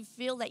time if you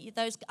feel that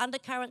those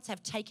undercurrents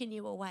have taken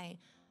you away.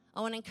 I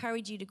want to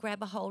encourage you to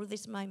grab a hold of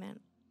this moment.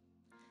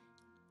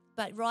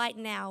 But right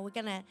now, we're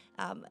going to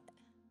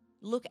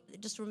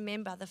just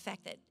remember the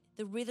fact that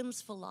the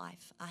rhythms for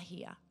life are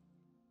here.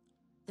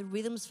 The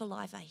rhythms for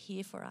life are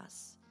here for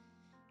us.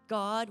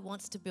 God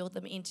wants to build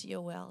them into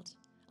your world.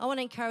 I want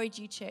to encourage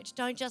you, church,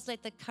 don't just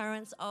let the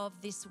currents of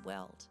this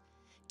world,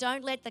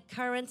 don't let the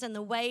currents and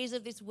the ways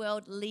of this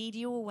world lead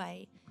you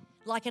away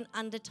like an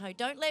undertow.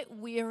 Don't let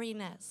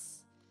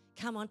weariness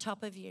come on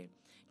top of you.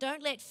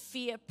 Don't let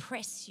fear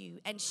press you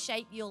and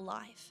shape your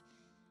life,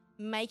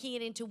 making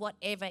it into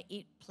whatever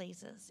it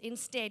pleases.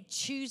 Instead,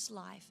 choose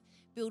life,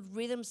 build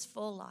rhythms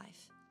for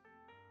life.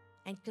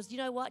 And because you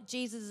know what?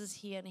 Jesus is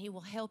here and he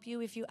will help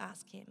you if you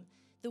ask him.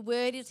 The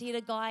word is here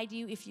to guide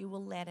you if you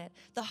will let it.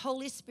 The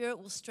Holy Spirit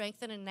will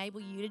strengthen and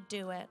enable you to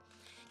do it.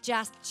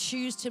 Just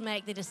choose to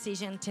make the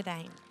decision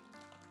today.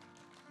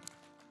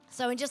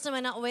 So in just a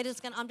minute, I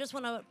just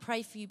want to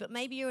pray for you, but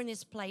maybe you're in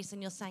this place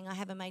and you're saying, I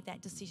haven't made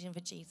that decision for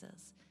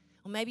Jesus.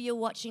 Or maybe you're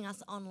watching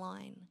us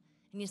online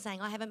and you're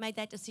saying, I haven't made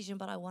that decision,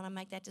 but I want to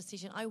make that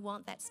decision. I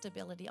want that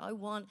stability. I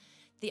want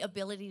the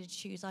ability to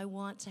choose. I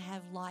want to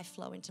have life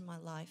flow into my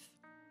life.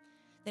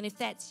 Then if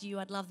that's you,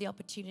 I'd love the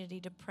opportunity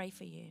to pray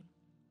for you.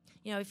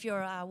 You know, if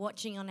you're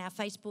watching on our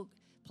Facebook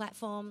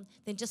platform,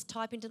 then just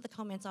type into the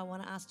comments, I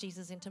want to ask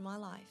Jesus into my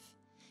life.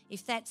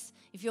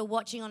 If you're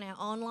watching on our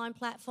online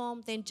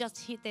platform, then just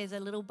hit, there's a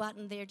little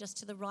button there just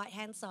to the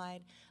right-hand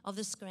side of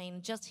the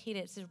screen. Just hit it.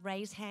 It says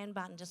raise hand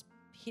button. Just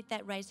hit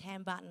that raise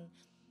hand button.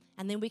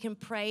 And then we can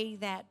pray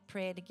that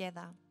prayer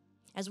together.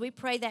 As we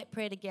pray that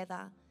prayer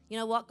together, you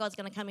know what? God's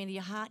going to come into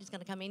your heart. He's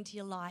going to come into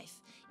your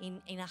life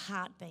in a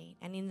heartbeat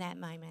and in that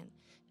moment.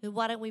 But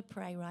why don't we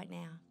pray right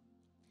now?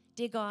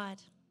 Dear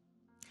God,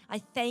 I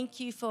thank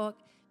you for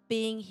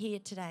being here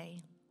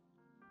today.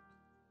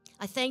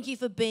 I thank you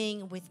for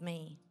being with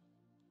me.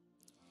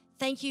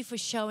 Thank you for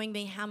showing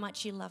me how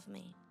much you love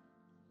me.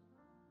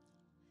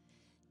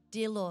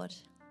 Dear Lord,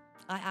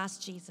 I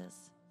ask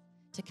Jesus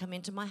to come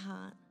into my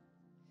heart,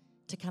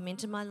 to come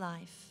into my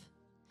life,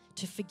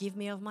 to forgive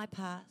me of my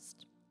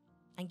past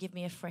and give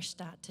me a fresh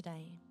start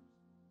today.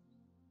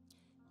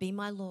 Be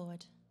my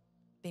Lord,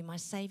 be my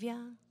Savior,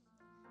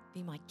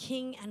 be my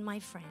King and my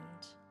friend,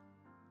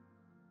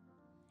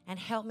 and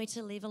help me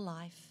to live a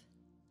life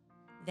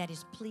that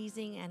is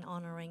pleasing and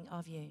honoring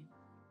of you.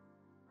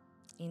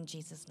 In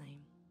Jesus' name,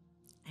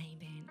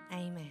 amen,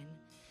 amen.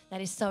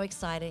 That is so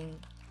exciting.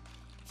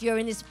 If you're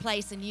in this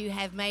place and you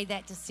have made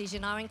that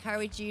decision, I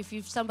encourage you,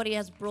 if somebody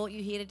has brought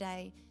you here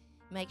today,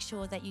 make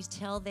sure that you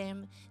tell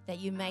them that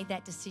you made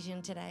that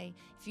decision today.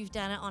 If you've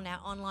done it on our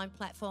online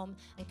platform,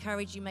 I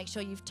encourage you, make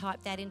sure you've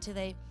typed that into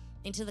the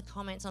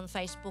comments on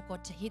Facebook, or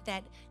to hit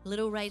that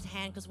little raised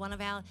hand, because one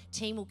of our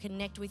team will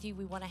connect with you.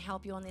 We want to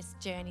help you on this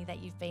journey that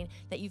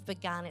you've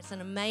begun. It's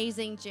an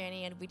amazing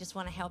journey and we just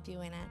want to help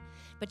you in it.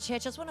 But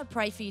church, I just want to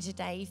pray for you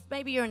today. If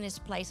maybe you're in this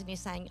place and you're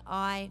saying,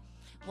 I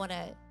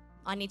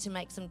need to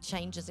make some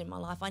changes in my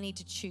life. I need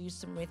to choose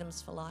some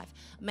rhythms for life.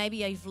 Maybe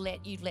you've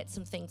let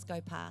some things go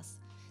past.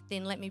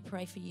 Then let me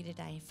pray for you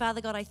today.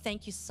 Father God, I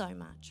thank you so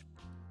much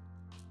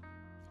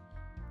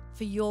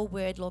for your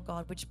word, Lord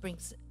God, which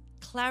brings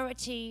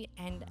clarity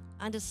and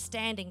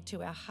understanding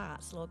to our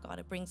hearts, Lord God.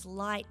 It brings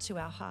light to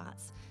our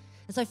hearts.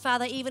 And so,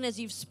 Father, even as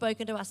you've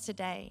spoken to us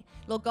today,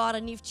 Lord God,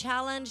 and you've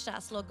challenged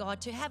us, Lord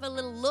God, to have a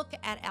little look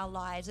at our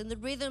lives and the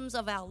rhythms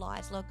of our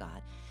lives, Lord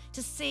God,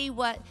 to see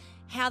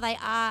how they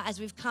are as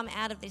we've come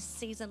out of this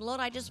season. Lord,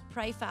 I just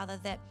pray, Father,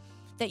 that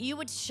you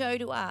would show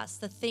to us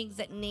the things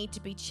that need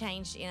to be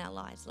changed in our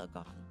lives, Lord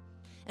God.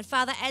 And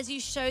Father, as you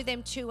show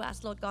them to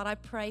us, Lord God, I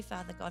pray,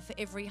 Father God, for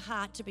every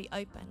heart to be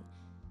open,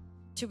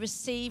 to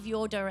receive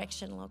your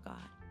direction, Lord God,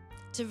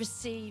 to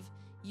receive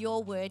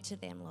your word to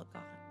them, Lord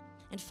God.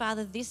 And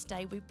Father, this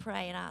day we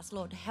pray and ask,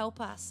 Lord, help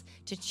us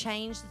to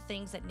change the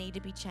things that need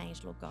to be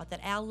changed, Lord God, that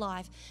our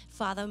life,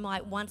 Father,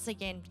 might once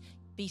again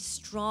be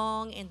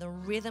strong in the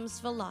rhythms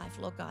for life,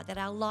 Lord God, that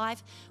our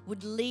life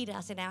would lead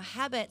us in our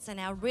habits and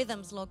our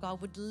rhythms, Lord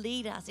God, would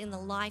lead us in the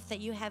life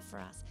that you have for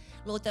us,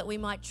 Lord, that we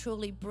might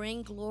truly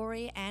bring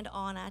glory and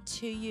honor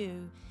to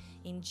you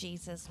in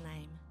Jesus'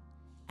 name.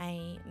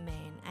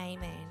 Amen.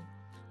 Amen.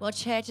 Well,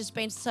 church, it's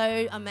been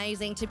so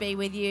amazing to be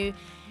with you.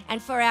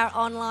 And for our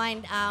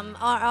online,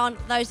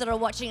 those that are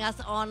watching us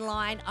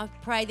online, I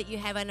pray that you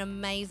have an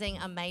amazing,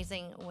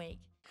 amazing week.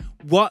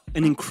 What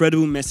an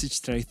incredible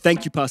message today.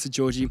 Thank you, Pastor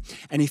Georgie.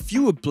 And if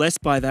you were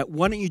blessed by that,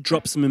 why don't you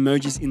drop some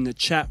emojis in the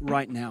chat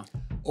right now?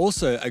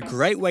 Also, a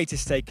great way to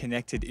stay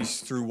connected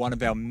is through one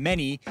of our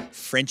many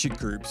friendship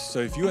groups. So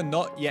if you are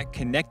not yet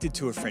connected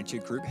to a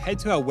friendship group, head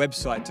to our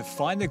website to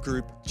find a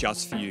group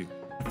just for you.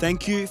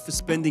 Thank you for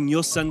spending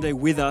your Sunday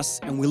with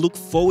us, and we look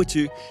forward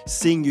to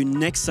seeing you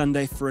next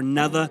Sunday for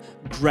another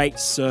great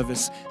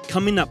service.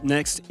 Coming up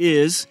next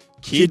is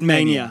Kid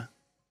Mania.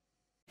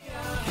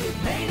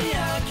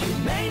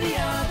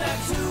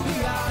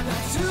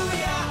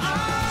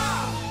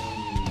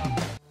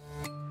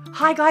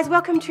 Hi guys,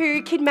 welcome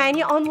to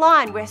Cambodia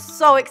Online. We're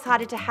so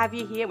excited to have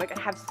you here and we're going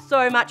to have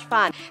so much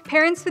fun.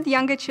 Parents with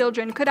younger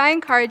children, could I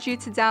encourage you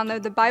to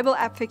download the Bible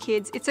app for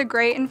kids? It's a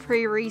great and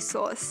free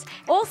resource.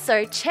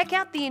 Also, check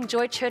out the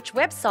Enjoy Church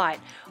website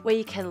where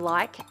you can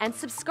like and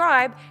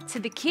subscribe to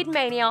the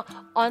Cambodia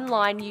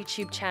Online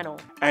YouTube channel.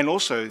 And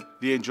also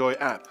the Enjoy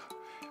app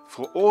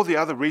for all the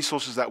other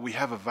resources that we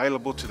have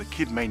available to the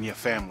Kidmania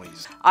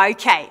families.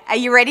 Okay, are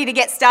you ready to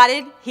get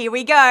started? Here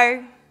we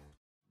go.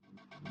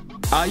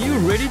 Are you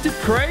ready to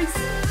praise?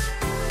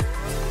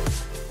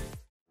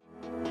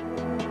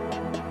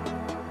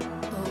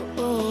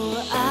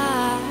 Oh,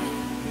 I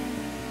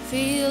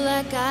feel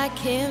like I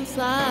can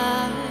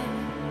fly.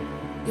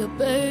 Your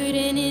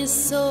burden is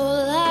so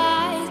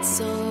light,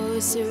 so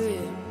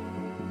surreal.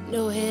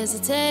 No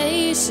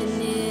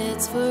hesitation,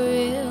 it's for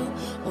real.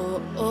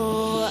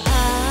 Oh,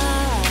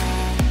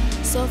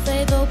 I saw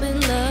faith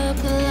open,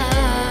 love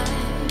collide.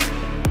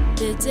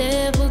 The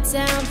devil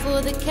down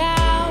for the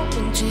count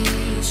when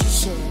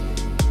Jesus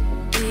said,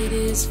 it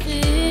is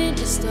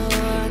finished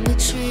on the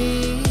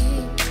tree.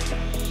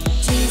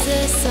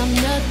 Jesus, I'm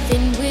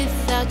nothing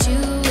without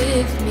you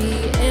with me.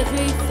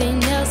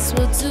 Everything else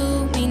will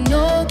do me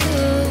no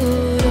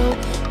good. Oh,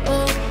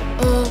 oh,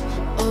 oh,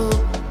 oh,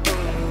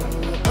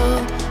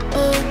 oh,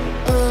 oh,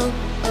 oh,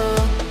 oh,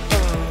 oh.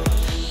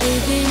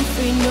 Living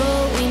free,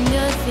 knowing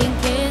nothing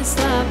can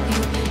stop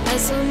you.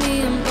 As for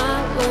me and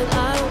my word, I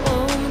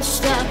won't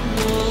stop.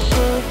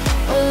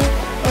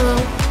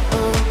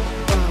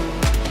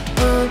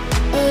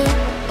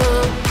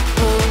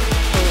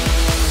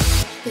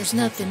 There's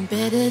nothing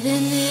better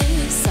than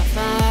this, I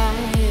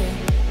find.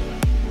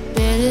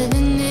 Better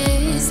than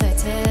this, I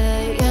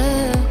tell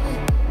ya.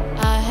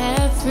 I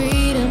have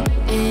freedom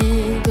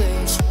and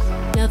grace.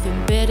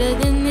 Nothing better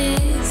than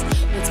this,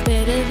 what's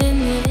better than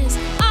this?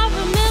 I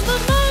remember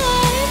my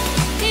life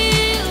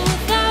here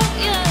without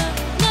ya.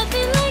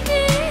 Nothing like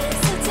this,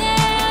 I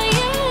tell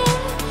ya.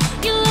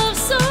 Your love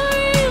so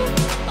real,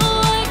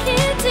 oh I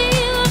can't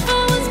deal. I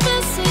found what's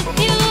best with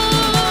you.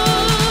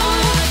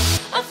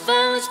 I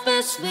found what's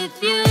best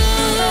with you.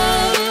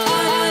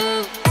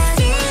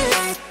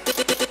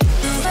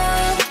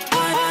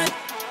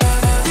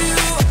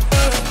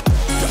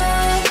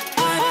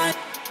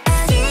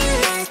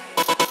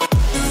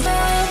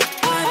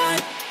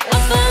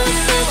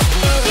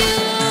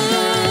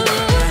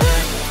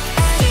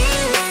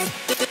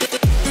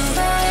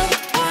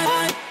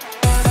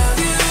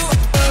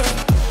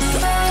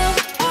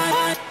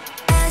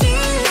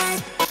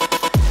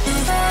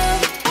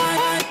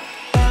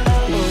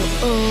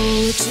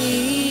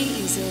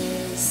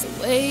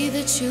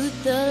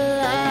 Truth, the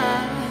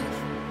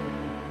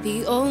life,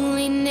 the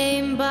only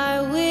name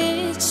by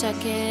which I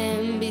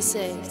can be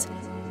saved.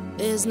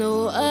 There's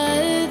no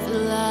other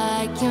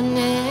like your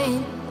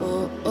name.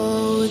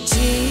 Oh,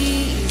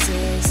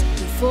 Jesus,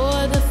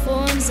 before the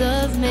forms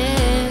of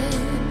man,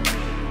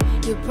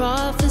 you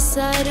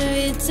prophesied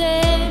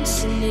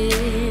redemption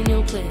in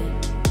your plan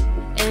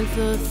and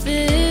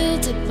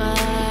fulfilled it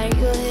by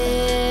your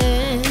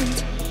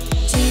hand.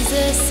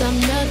 Jesus, I'm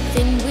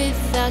nothing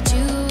without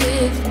you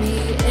with me.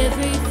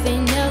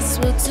 Everything else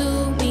will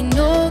do me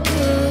no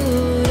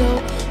good.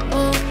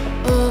 Oh,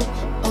 oh,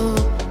 oh,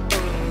 oh,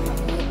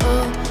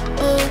 oh,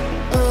 oh,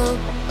 oh,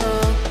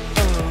 oh,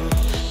 oh.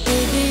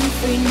 Living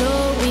free,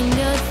 knowing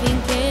nothing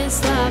can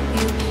stop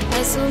you.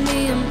 As for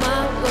me and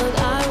my world, I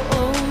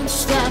won't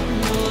stop.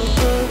 No,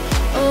 oh,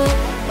 oh,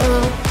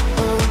 oh,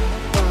 oh,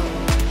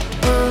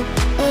 oh,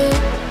 oh,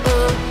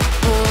 oh,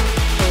 oh.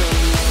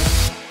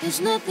 There's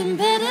nothing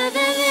better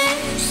than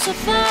this, so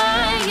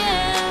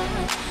fire.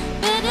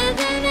 Better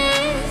than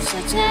this, I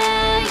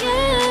tell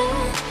you.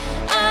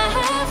 I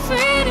have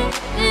freedom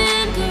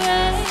and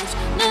grace.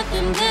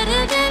 Nothing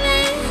better than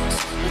this,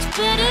 it's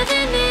better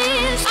than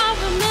this. I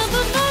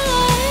remember my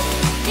life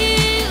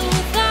here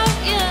without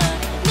you.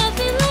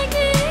 Nothing like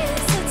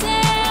this, I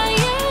tell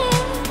you.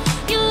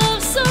 Your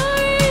love so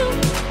real,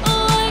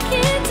 oh I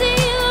can't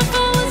deal. I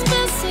found what's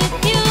best with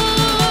you.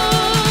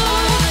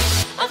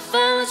 I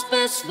found what's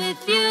best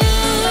with you.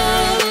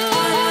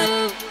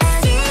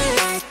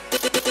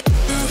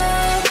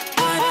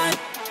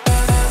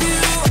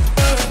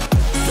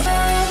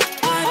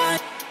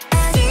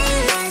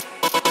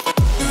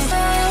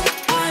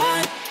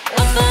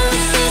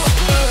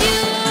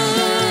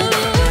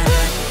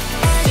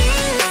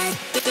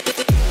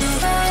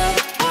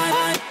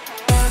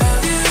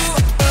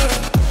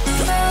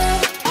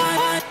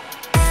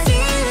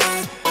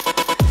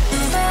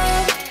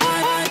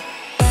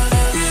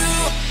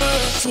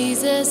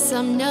 Jesus,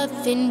 I'm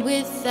nothing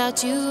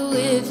without you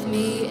with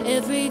me.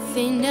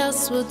 Everything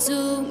else will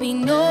do me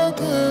no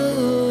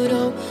good.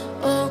 Oh,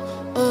 oh,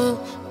 oh,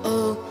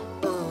 oh,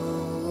 oh,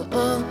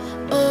 oh,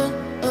 oh,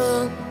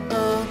 oh,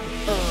 oh,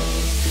 oh.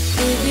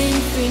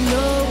 Living free,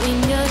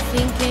 knowing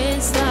nothing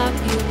can stop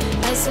you.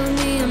 As for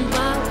me and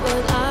my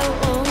world, I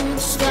won't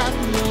stop.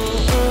 No,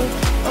 oh,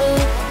 oh,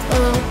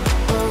 oh.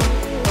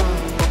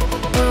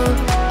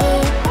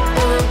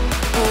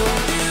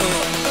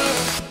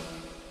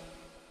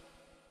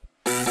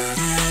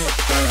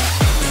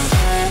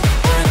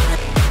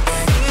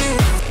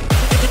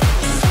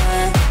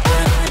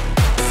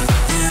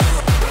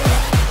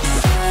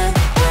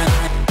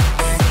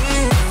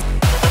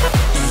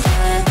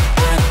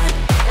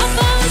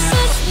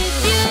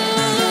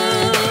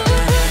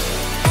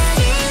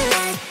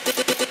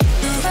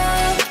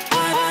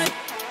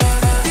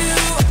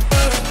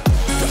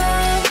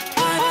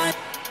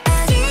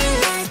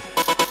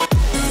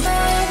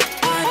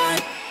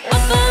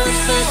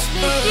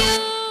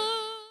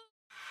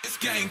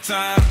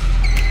 time.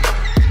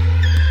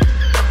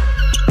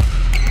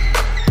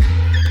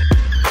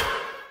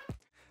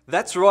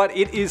 That's right,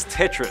 it is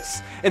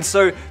Tetris. And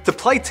so to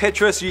play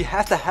Tetris, you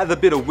have to have a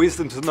bit of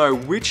wisdom to know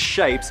which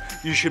shapes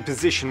you should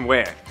position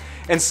where.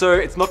 And so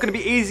it's not going to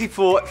be easy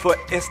for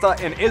Esther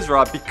and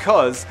Ezra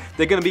because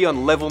they're going to be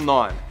on level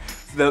 9.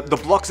 The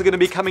blocks are going to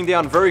be coming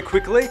down very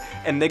quickly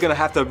and they're going to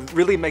have to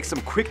really make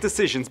some quick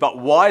decisions, but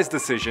wise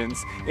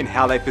decisions in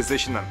how they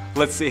position them.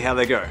 Let's see how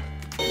they go.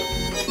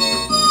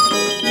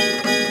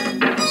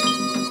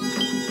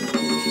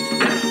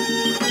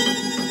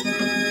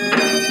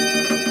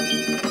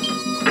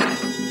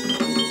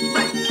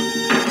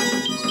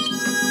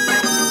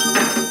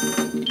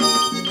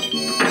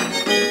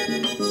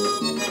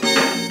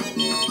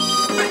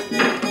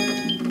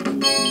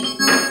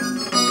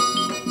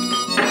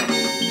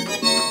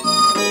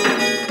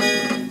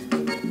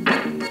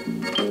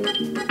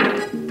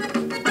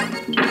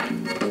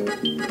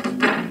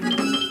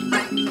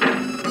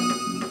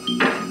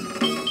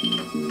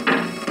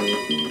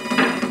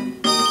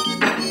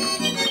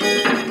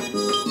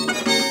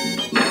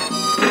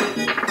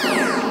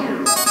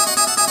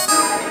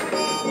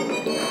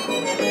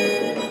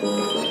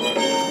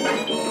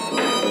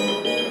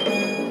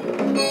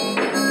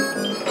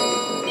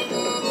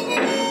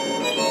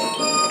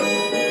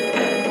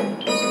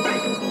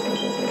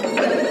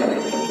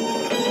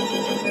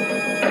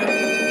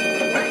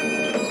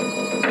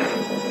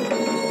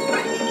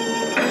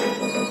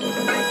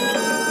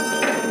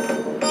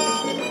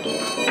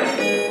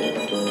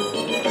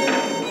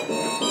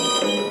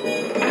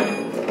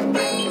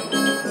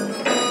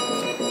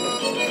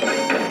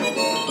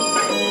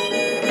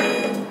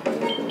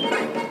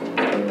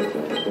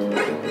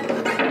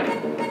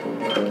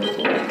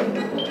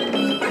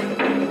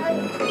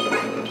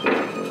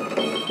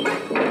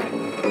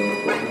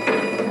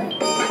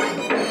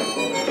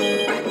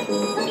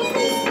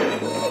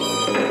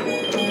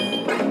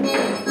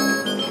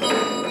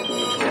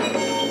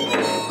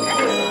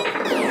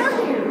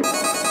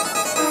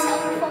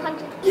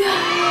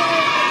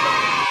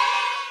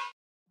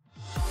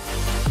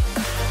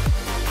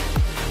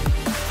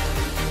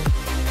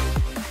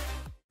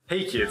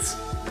 Hey kids,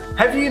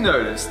 have you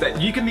noticed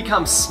that you can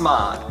become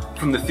smart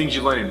from the things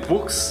you learn in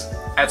books,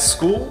 at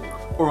school,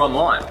 or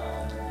online?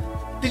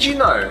 Did you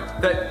know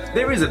that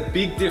there is a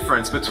big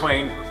difference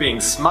between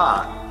being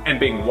smart and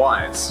being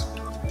wise?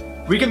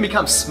 We can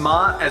become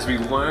smart as we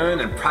learn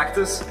and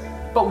practice,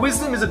 but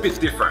wisdom is a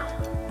bit different.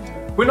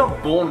 We're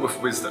not born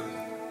with wisdom.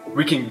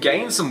 We can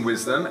gain some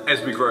wisdom as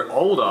we grow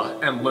older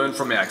and learn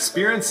from our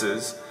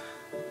experiences.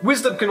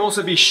 Wisdom can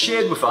also be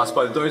shared with us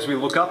by those we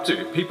look up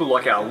to, people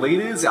like our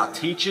leaders, our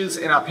teachers,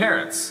 and our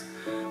parents.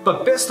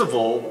 But best of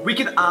all, we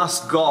can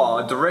ask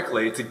God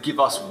directly to give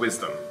us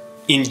wisdom.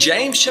 In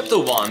James chapter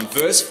 1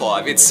 verse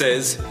 5 it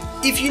says,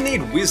 "If you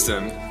need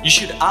wisdom, you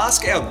should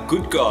ask our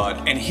good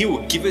God and He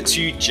will give it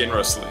to you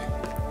generously.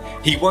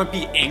 He won't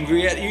be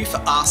angry at you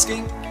for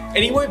asking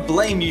and He won't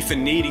blame you for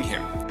needing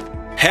Him."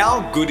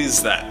 How good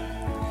is that?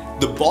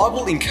 The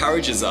Bible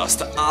encourages us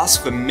to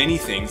ask for many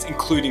things,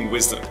 including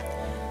wisdom.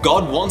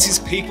 God wants His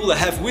people to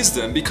have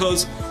wisdom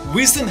because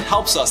wisdom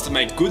helps us to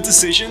make good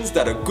decisions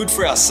that are good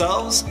for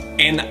ourselves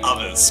and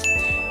others.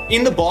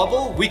 In the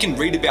Bible, we can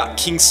read about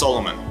King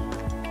Solomon.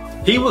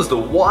 He was the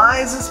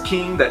wisest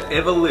king that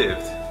ever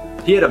lived.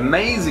 He had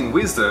amazing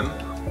wisdom,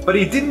 but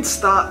he didn't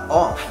start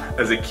off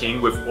as a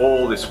king with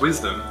all this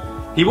wisdom.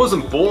 He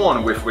wasn't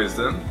born with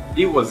wisdom,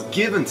 it was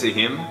given to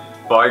him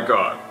by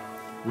God.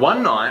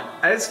 One night,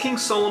 as King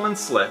Solomon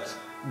slept,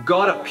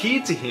 God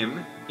appeared to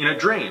him in a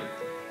dream.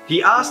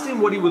 He asked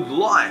him what he would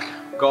like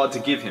God to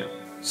give him.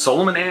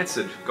 Solomon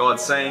answered God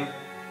saying,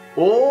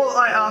 "All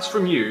I ask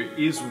from you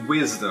is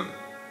wisdom,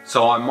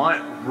 so I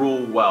might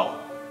rule well."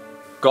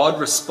 God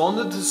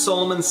responded to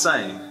Solomon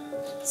saying,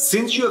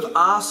 "Since you have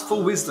asked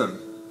for wisdom,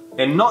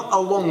 and not a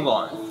long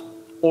life,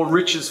 or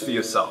riches for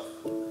yourself,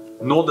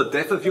 nor the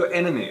death of your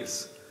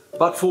enemies,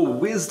 but for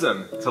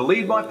wisdom to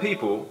lead my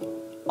people,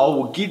 I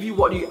will give you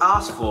what you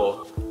asked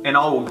for, and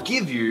I will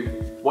give you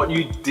what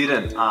you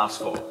didn't ask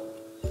for.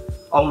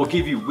 I will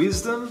give you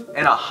wisdom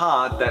and a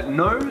heart that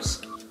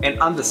knows and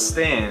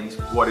understands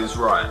what is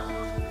right.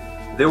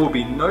 There will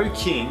be no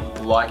king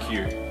like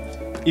you.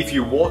 If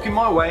you walk in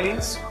my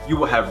ways, you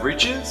will have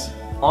riches,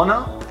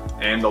 honor,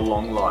 and a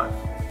long life."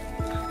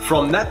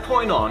 From that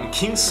point on,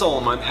 King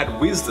Solomon had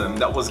wisdom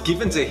that was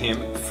given to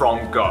him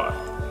from God.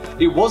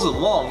 It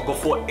wasn't long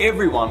before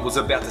everyone was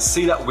about to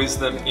see that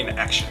wisdom in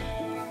action.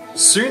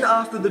 Soon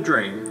after the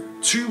dream,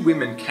 2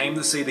 women came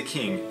to see the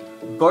king.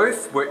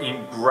 Both were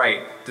in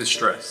great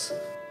distress.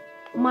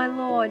 "My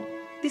lord,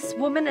 this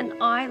woman and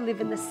I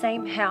live in the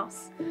same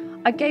house.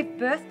 I gave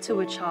birth to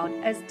a child,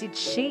 as did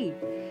she.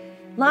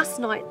 Last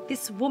night,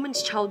 this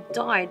woman's child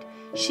died.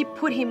 She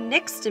put him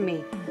next to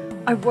me.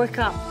 I woke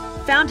up,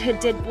 found her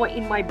dead boy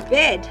in my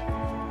bed.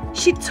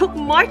 She took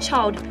my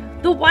child,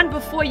 the one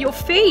before your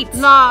feet."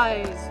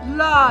 "Lies,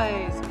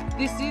 lies.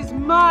 This is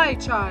my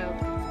child.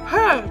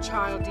 Her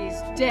child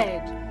is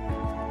dead."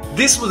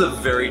 This was a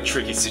very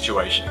tricky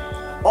situation.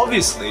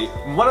 Obviously,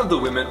 one of the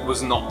women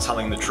was not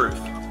telling the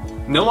truth.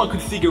 No one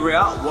could figure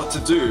out what to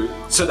do,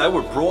 so they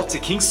were brought to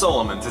King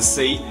Solomon to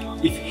see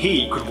if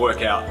he could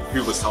work out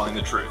who was telling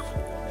the truth.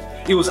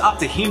 It was up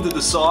to him to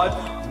decide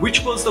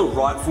which was the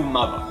rightful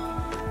mother.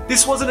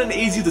 This wasn't an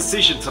easy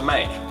decision to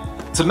make.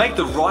 To make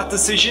the right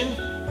decision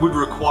would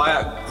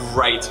require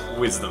great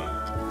wisdom.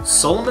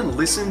 Solomon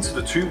listened to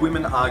the two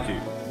women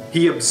argue.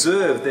 He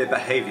observed their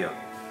behavior.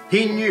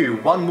 He knew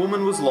one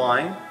woman was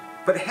lying,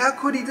 but how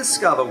could he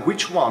discover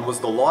which one was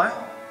the liar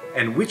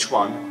and which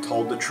one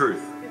told the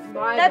truth?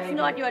 That's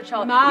not your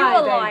child. My You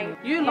are baby. lying.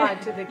 You lied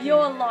to the king.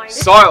 You're lying.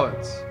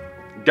 Silence!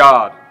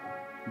 Guard,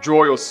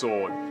 draw your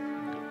sword,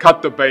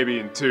 cut the baby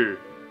in two,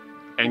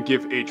 and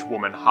give each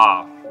woman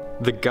half.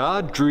 The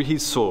guard drew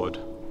his sword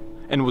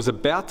and was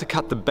about to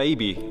cut the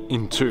baby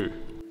in two.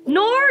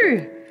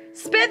 No!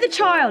 Spare the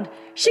child.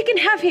 She can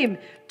have him.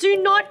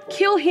 Do not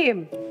kill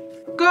him.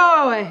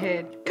 Go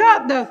ahead,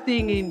 cut the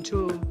thing in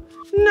two.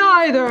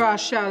 Neither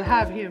us shall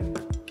have him.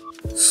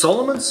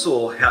 Solomon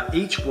saw how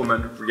each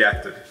woman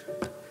reacted.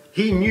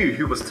 He knew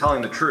who was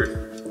telling the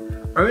truth.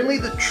 Only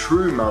the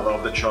true mother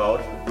of the child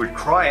would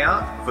cry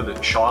out for the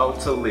child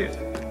to live.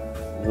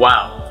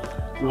 Wow,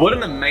 what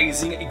an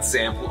amazing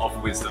example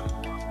of wisdom.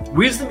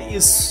 Wisdom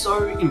is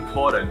so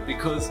important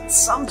because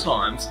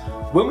sometimes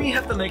when we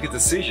have to make a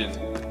decision,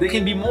 there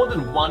can be more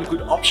than one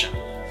good option.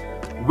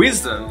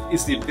 Wisdom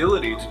is the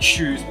ability to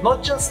choose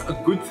not just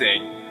a good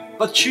thing,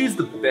 but choose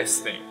the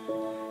best thing.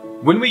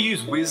 When we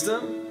use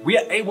wisdom, we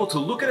are able to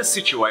look at a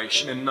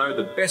situation and know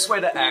the best way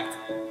to act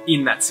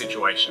in that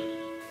situation.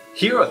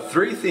 Here are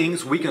 3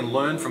 things we can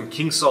learn from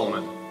King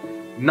Solomon.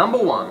 Number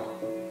 1,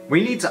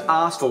 we need to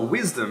ask for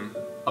wisdom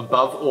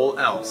above all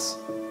else.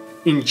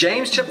 In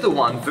James chapter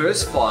 1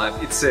 verse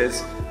 5 it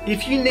says,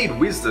 "If you need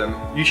wisdom,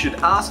 you should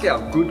ask our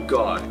good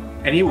God,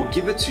 and he will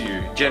give it to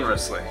you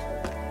generously."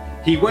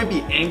 He won't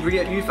be angry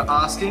at you for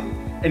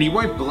asking, and he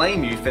won't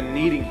blame you for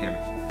needing him.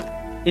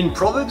 In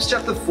Proverbs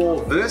chapter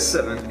 4 verse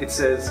 7 it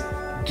says,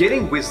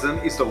 "Getting wisdom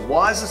is the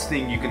wisest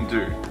thing you can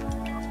do,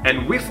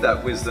 and with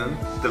that wisdom,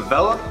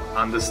 develop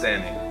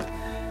understanding."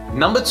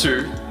 Number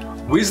 2,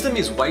 wisdom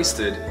is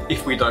wasted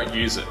if we don't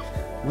use it.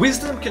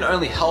 Wisdom can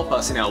only help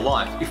us in our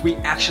life if we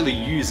actually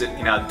use it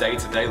in our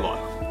day-to-day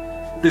life.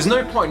 There's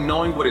no point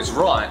knowing what is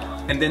right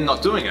and then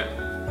not doing it.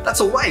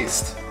 That's a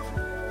waste.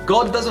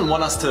 God doesn't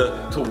want us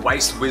to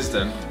waste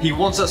wisdom. He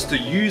wants us to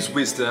use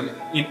wisdom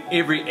in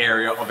every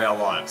area of our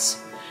lives.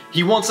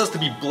 He wants us to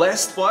be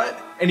blessed by it,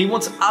 and he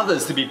wants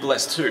others to be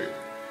blessed too.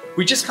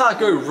 We just can't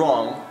go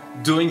wrong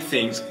doing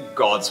things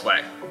God's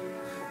way.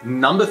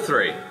 Number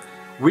 3,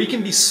 we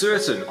can be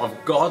certain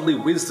of godly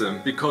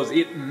wisdom because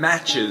it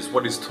matches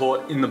what is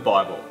taught in the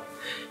Bible.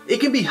 It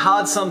can be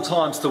hard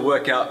sometimes to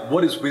work out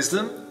what is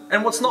wisdom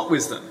and what's not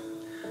wisdom.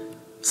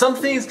 Some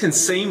things can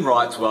seem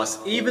right to us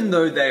even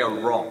though they are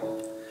wrong.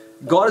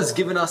 God has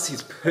given us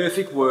his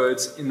perfect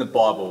words in the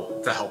Bible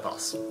to help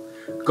us.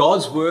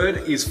 God's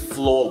word is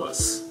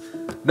flawless.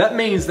 That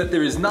means that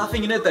there is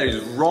nothing in it that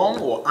is wrong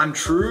or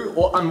untrue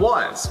or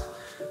unwise.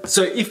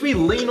 So if we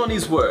lean on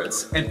his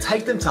words and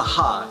take them to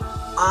heart,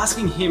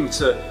 asking him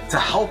to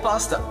help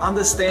us to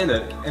understand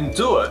it and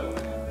do it,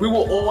 we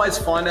will always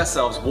find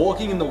ourselves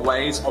walking in the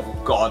ways of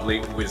godly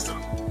wisdom.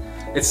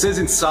 It says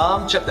in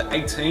Psalm chapter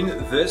 18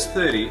 verse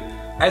 30,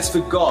 "As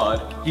for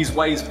God, his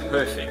way is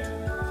perfect.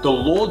 The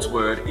Lord's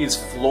word is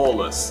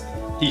flawless.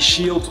 He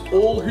shields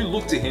all who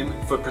look to him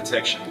for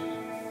protection."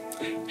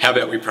 How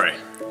about we pray?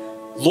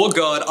 Lord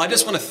God, I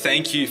just want to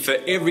thank you for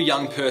every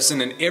young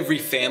person and every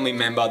family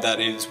member that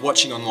is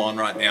watching online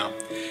right now.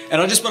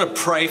 And I just want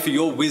to pray for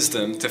your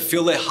wisdom to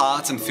fill their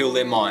hearts and fill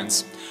their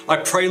minds. I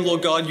pray,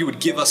 Lord God, you would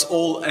give us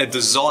all a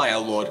desire,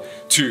 Lord,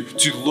 to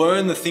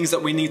learn the things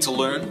that we need to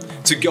learn,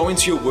 to go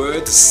into your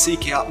word, to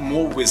seek out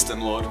more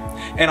wisdom, Lord.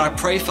 And I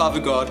pray, Father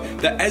God,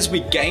 that as we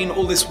gain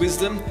all this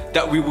wisdom,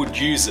 that we would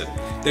use it,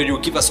 that you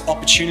will give us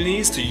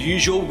opportunities to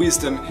use your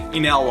wisdom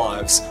in our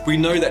lives. We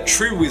know that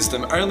true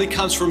wisdom only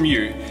comes from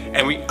you,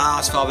 and we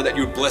ask, Father, that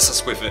you would bless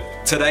us with it,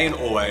 today and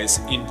always,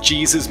 in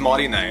Jesus'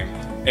 mighty name.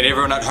 And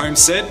everyone at home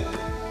said,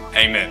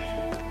 Amen.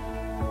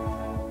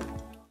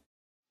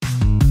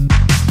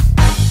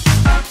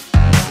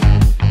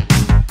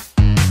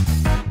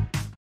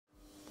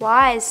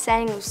 Wise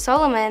saying of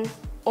Solomon,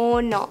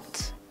 or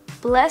not.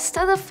 Blessed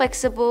are the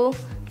flexible,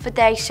 for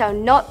they shall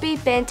not be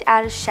bent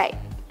out of shape.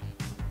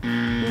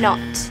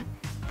 Not.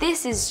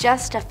 This is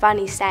just a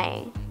funny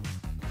saying.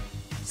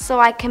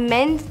 So I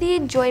commend the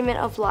enjoyment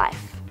of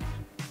life.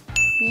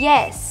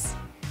 Yes,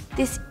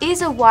 this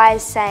is a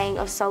wise saying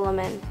of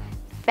Solomon,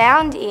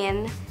 found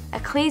in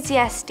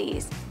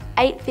Ecclesiastes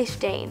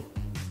 8:15.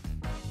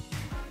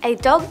 A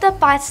dog that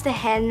bites the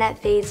hand that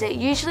feeds it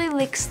usually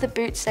licks the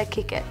boots that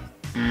kick it.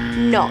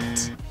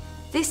 Not.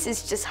 This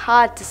is just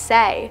hard to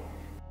say.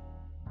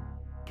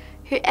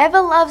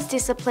 Whoever loves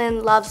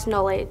discipline loves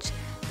knowledge,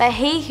 but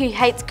he who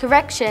hates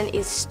correction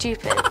is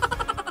stupid.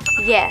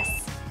 Yes,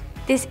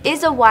 this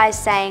is a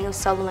wise saying of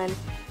Solomon,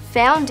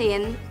 found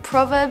in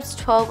Proverbs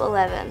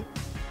 12:11.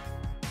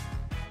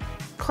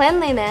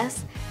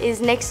 Cleanliness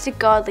is next to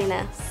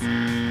godliness.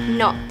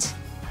 Not.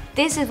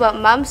 This is what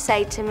mums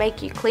say to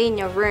make you clean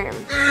your room.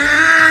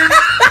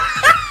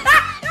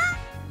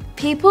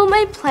 People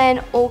may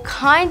plan all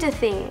kinds of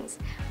things,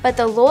 but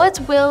the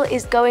Lord's will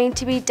is going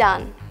to be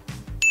done.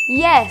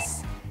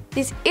 Yes,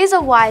 this is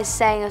a wise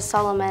saying of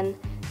Solomon,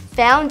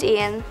 found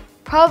in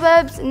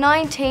Proverbs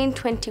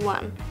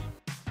 19:21.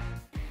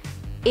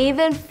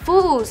 Even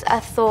fools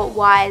are thought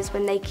wise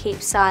when they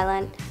keep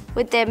silent.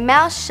 With their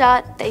mouths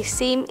shut, they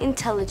seem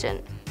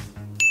intelligent.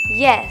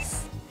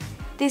 Yes,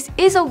 this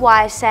is a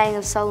wise saying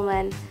of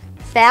Solomon,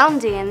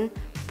 found in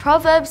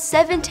Proverbs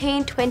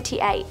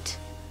 17:28.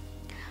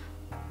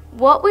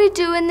 What we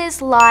do in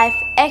this life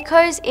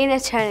echoes in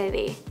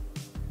eternity.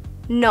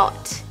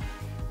 Not.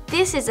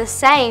 This is a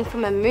saying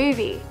from a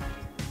movie.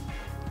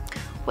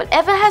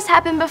 Whatever has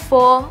happened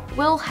before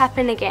will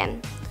happen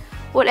again.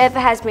 Whatever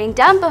has been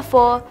done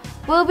before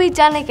will be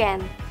done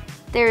again.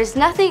 There is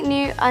nothing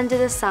new under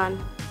the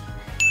sun.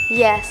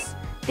 Yes,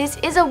 this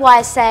is a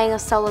wise saying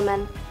of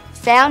Solomon,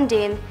 found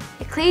in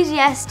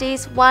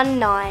Ecclesiastes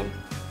 1:9.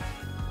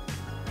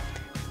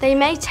 They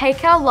may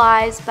take our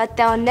lives, but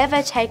they'll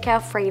never take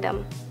our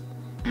freedom.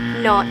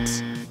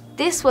 Not.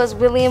 This was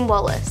William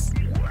Wallace.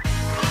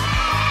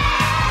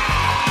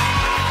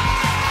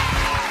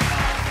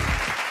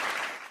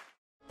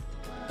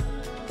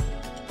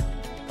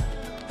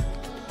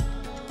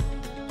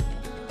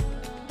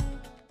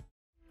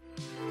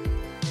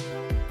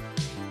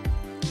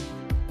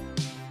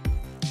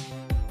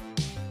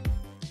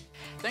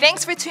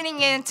 Thanks for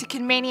tuning in to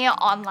Cambodia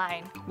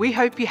Online. We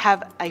hope you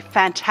have a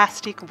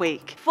fantastic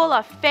week. Full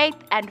of faith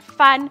and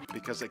fun.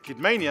 Because at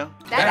Kidmania,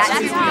 That's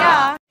who we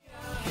are.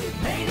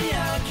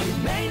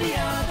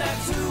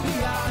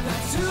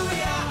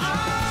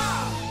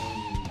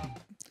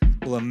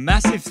 Well, a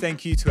massive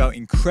thank you to our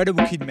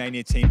incredible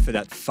Kidmania team for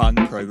that fun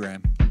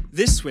program.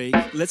 This week,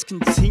 let's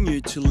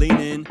continue to lean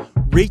in,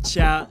 reach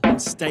out,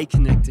 and stay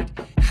connected.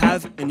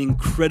 Have an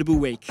incredible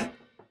week.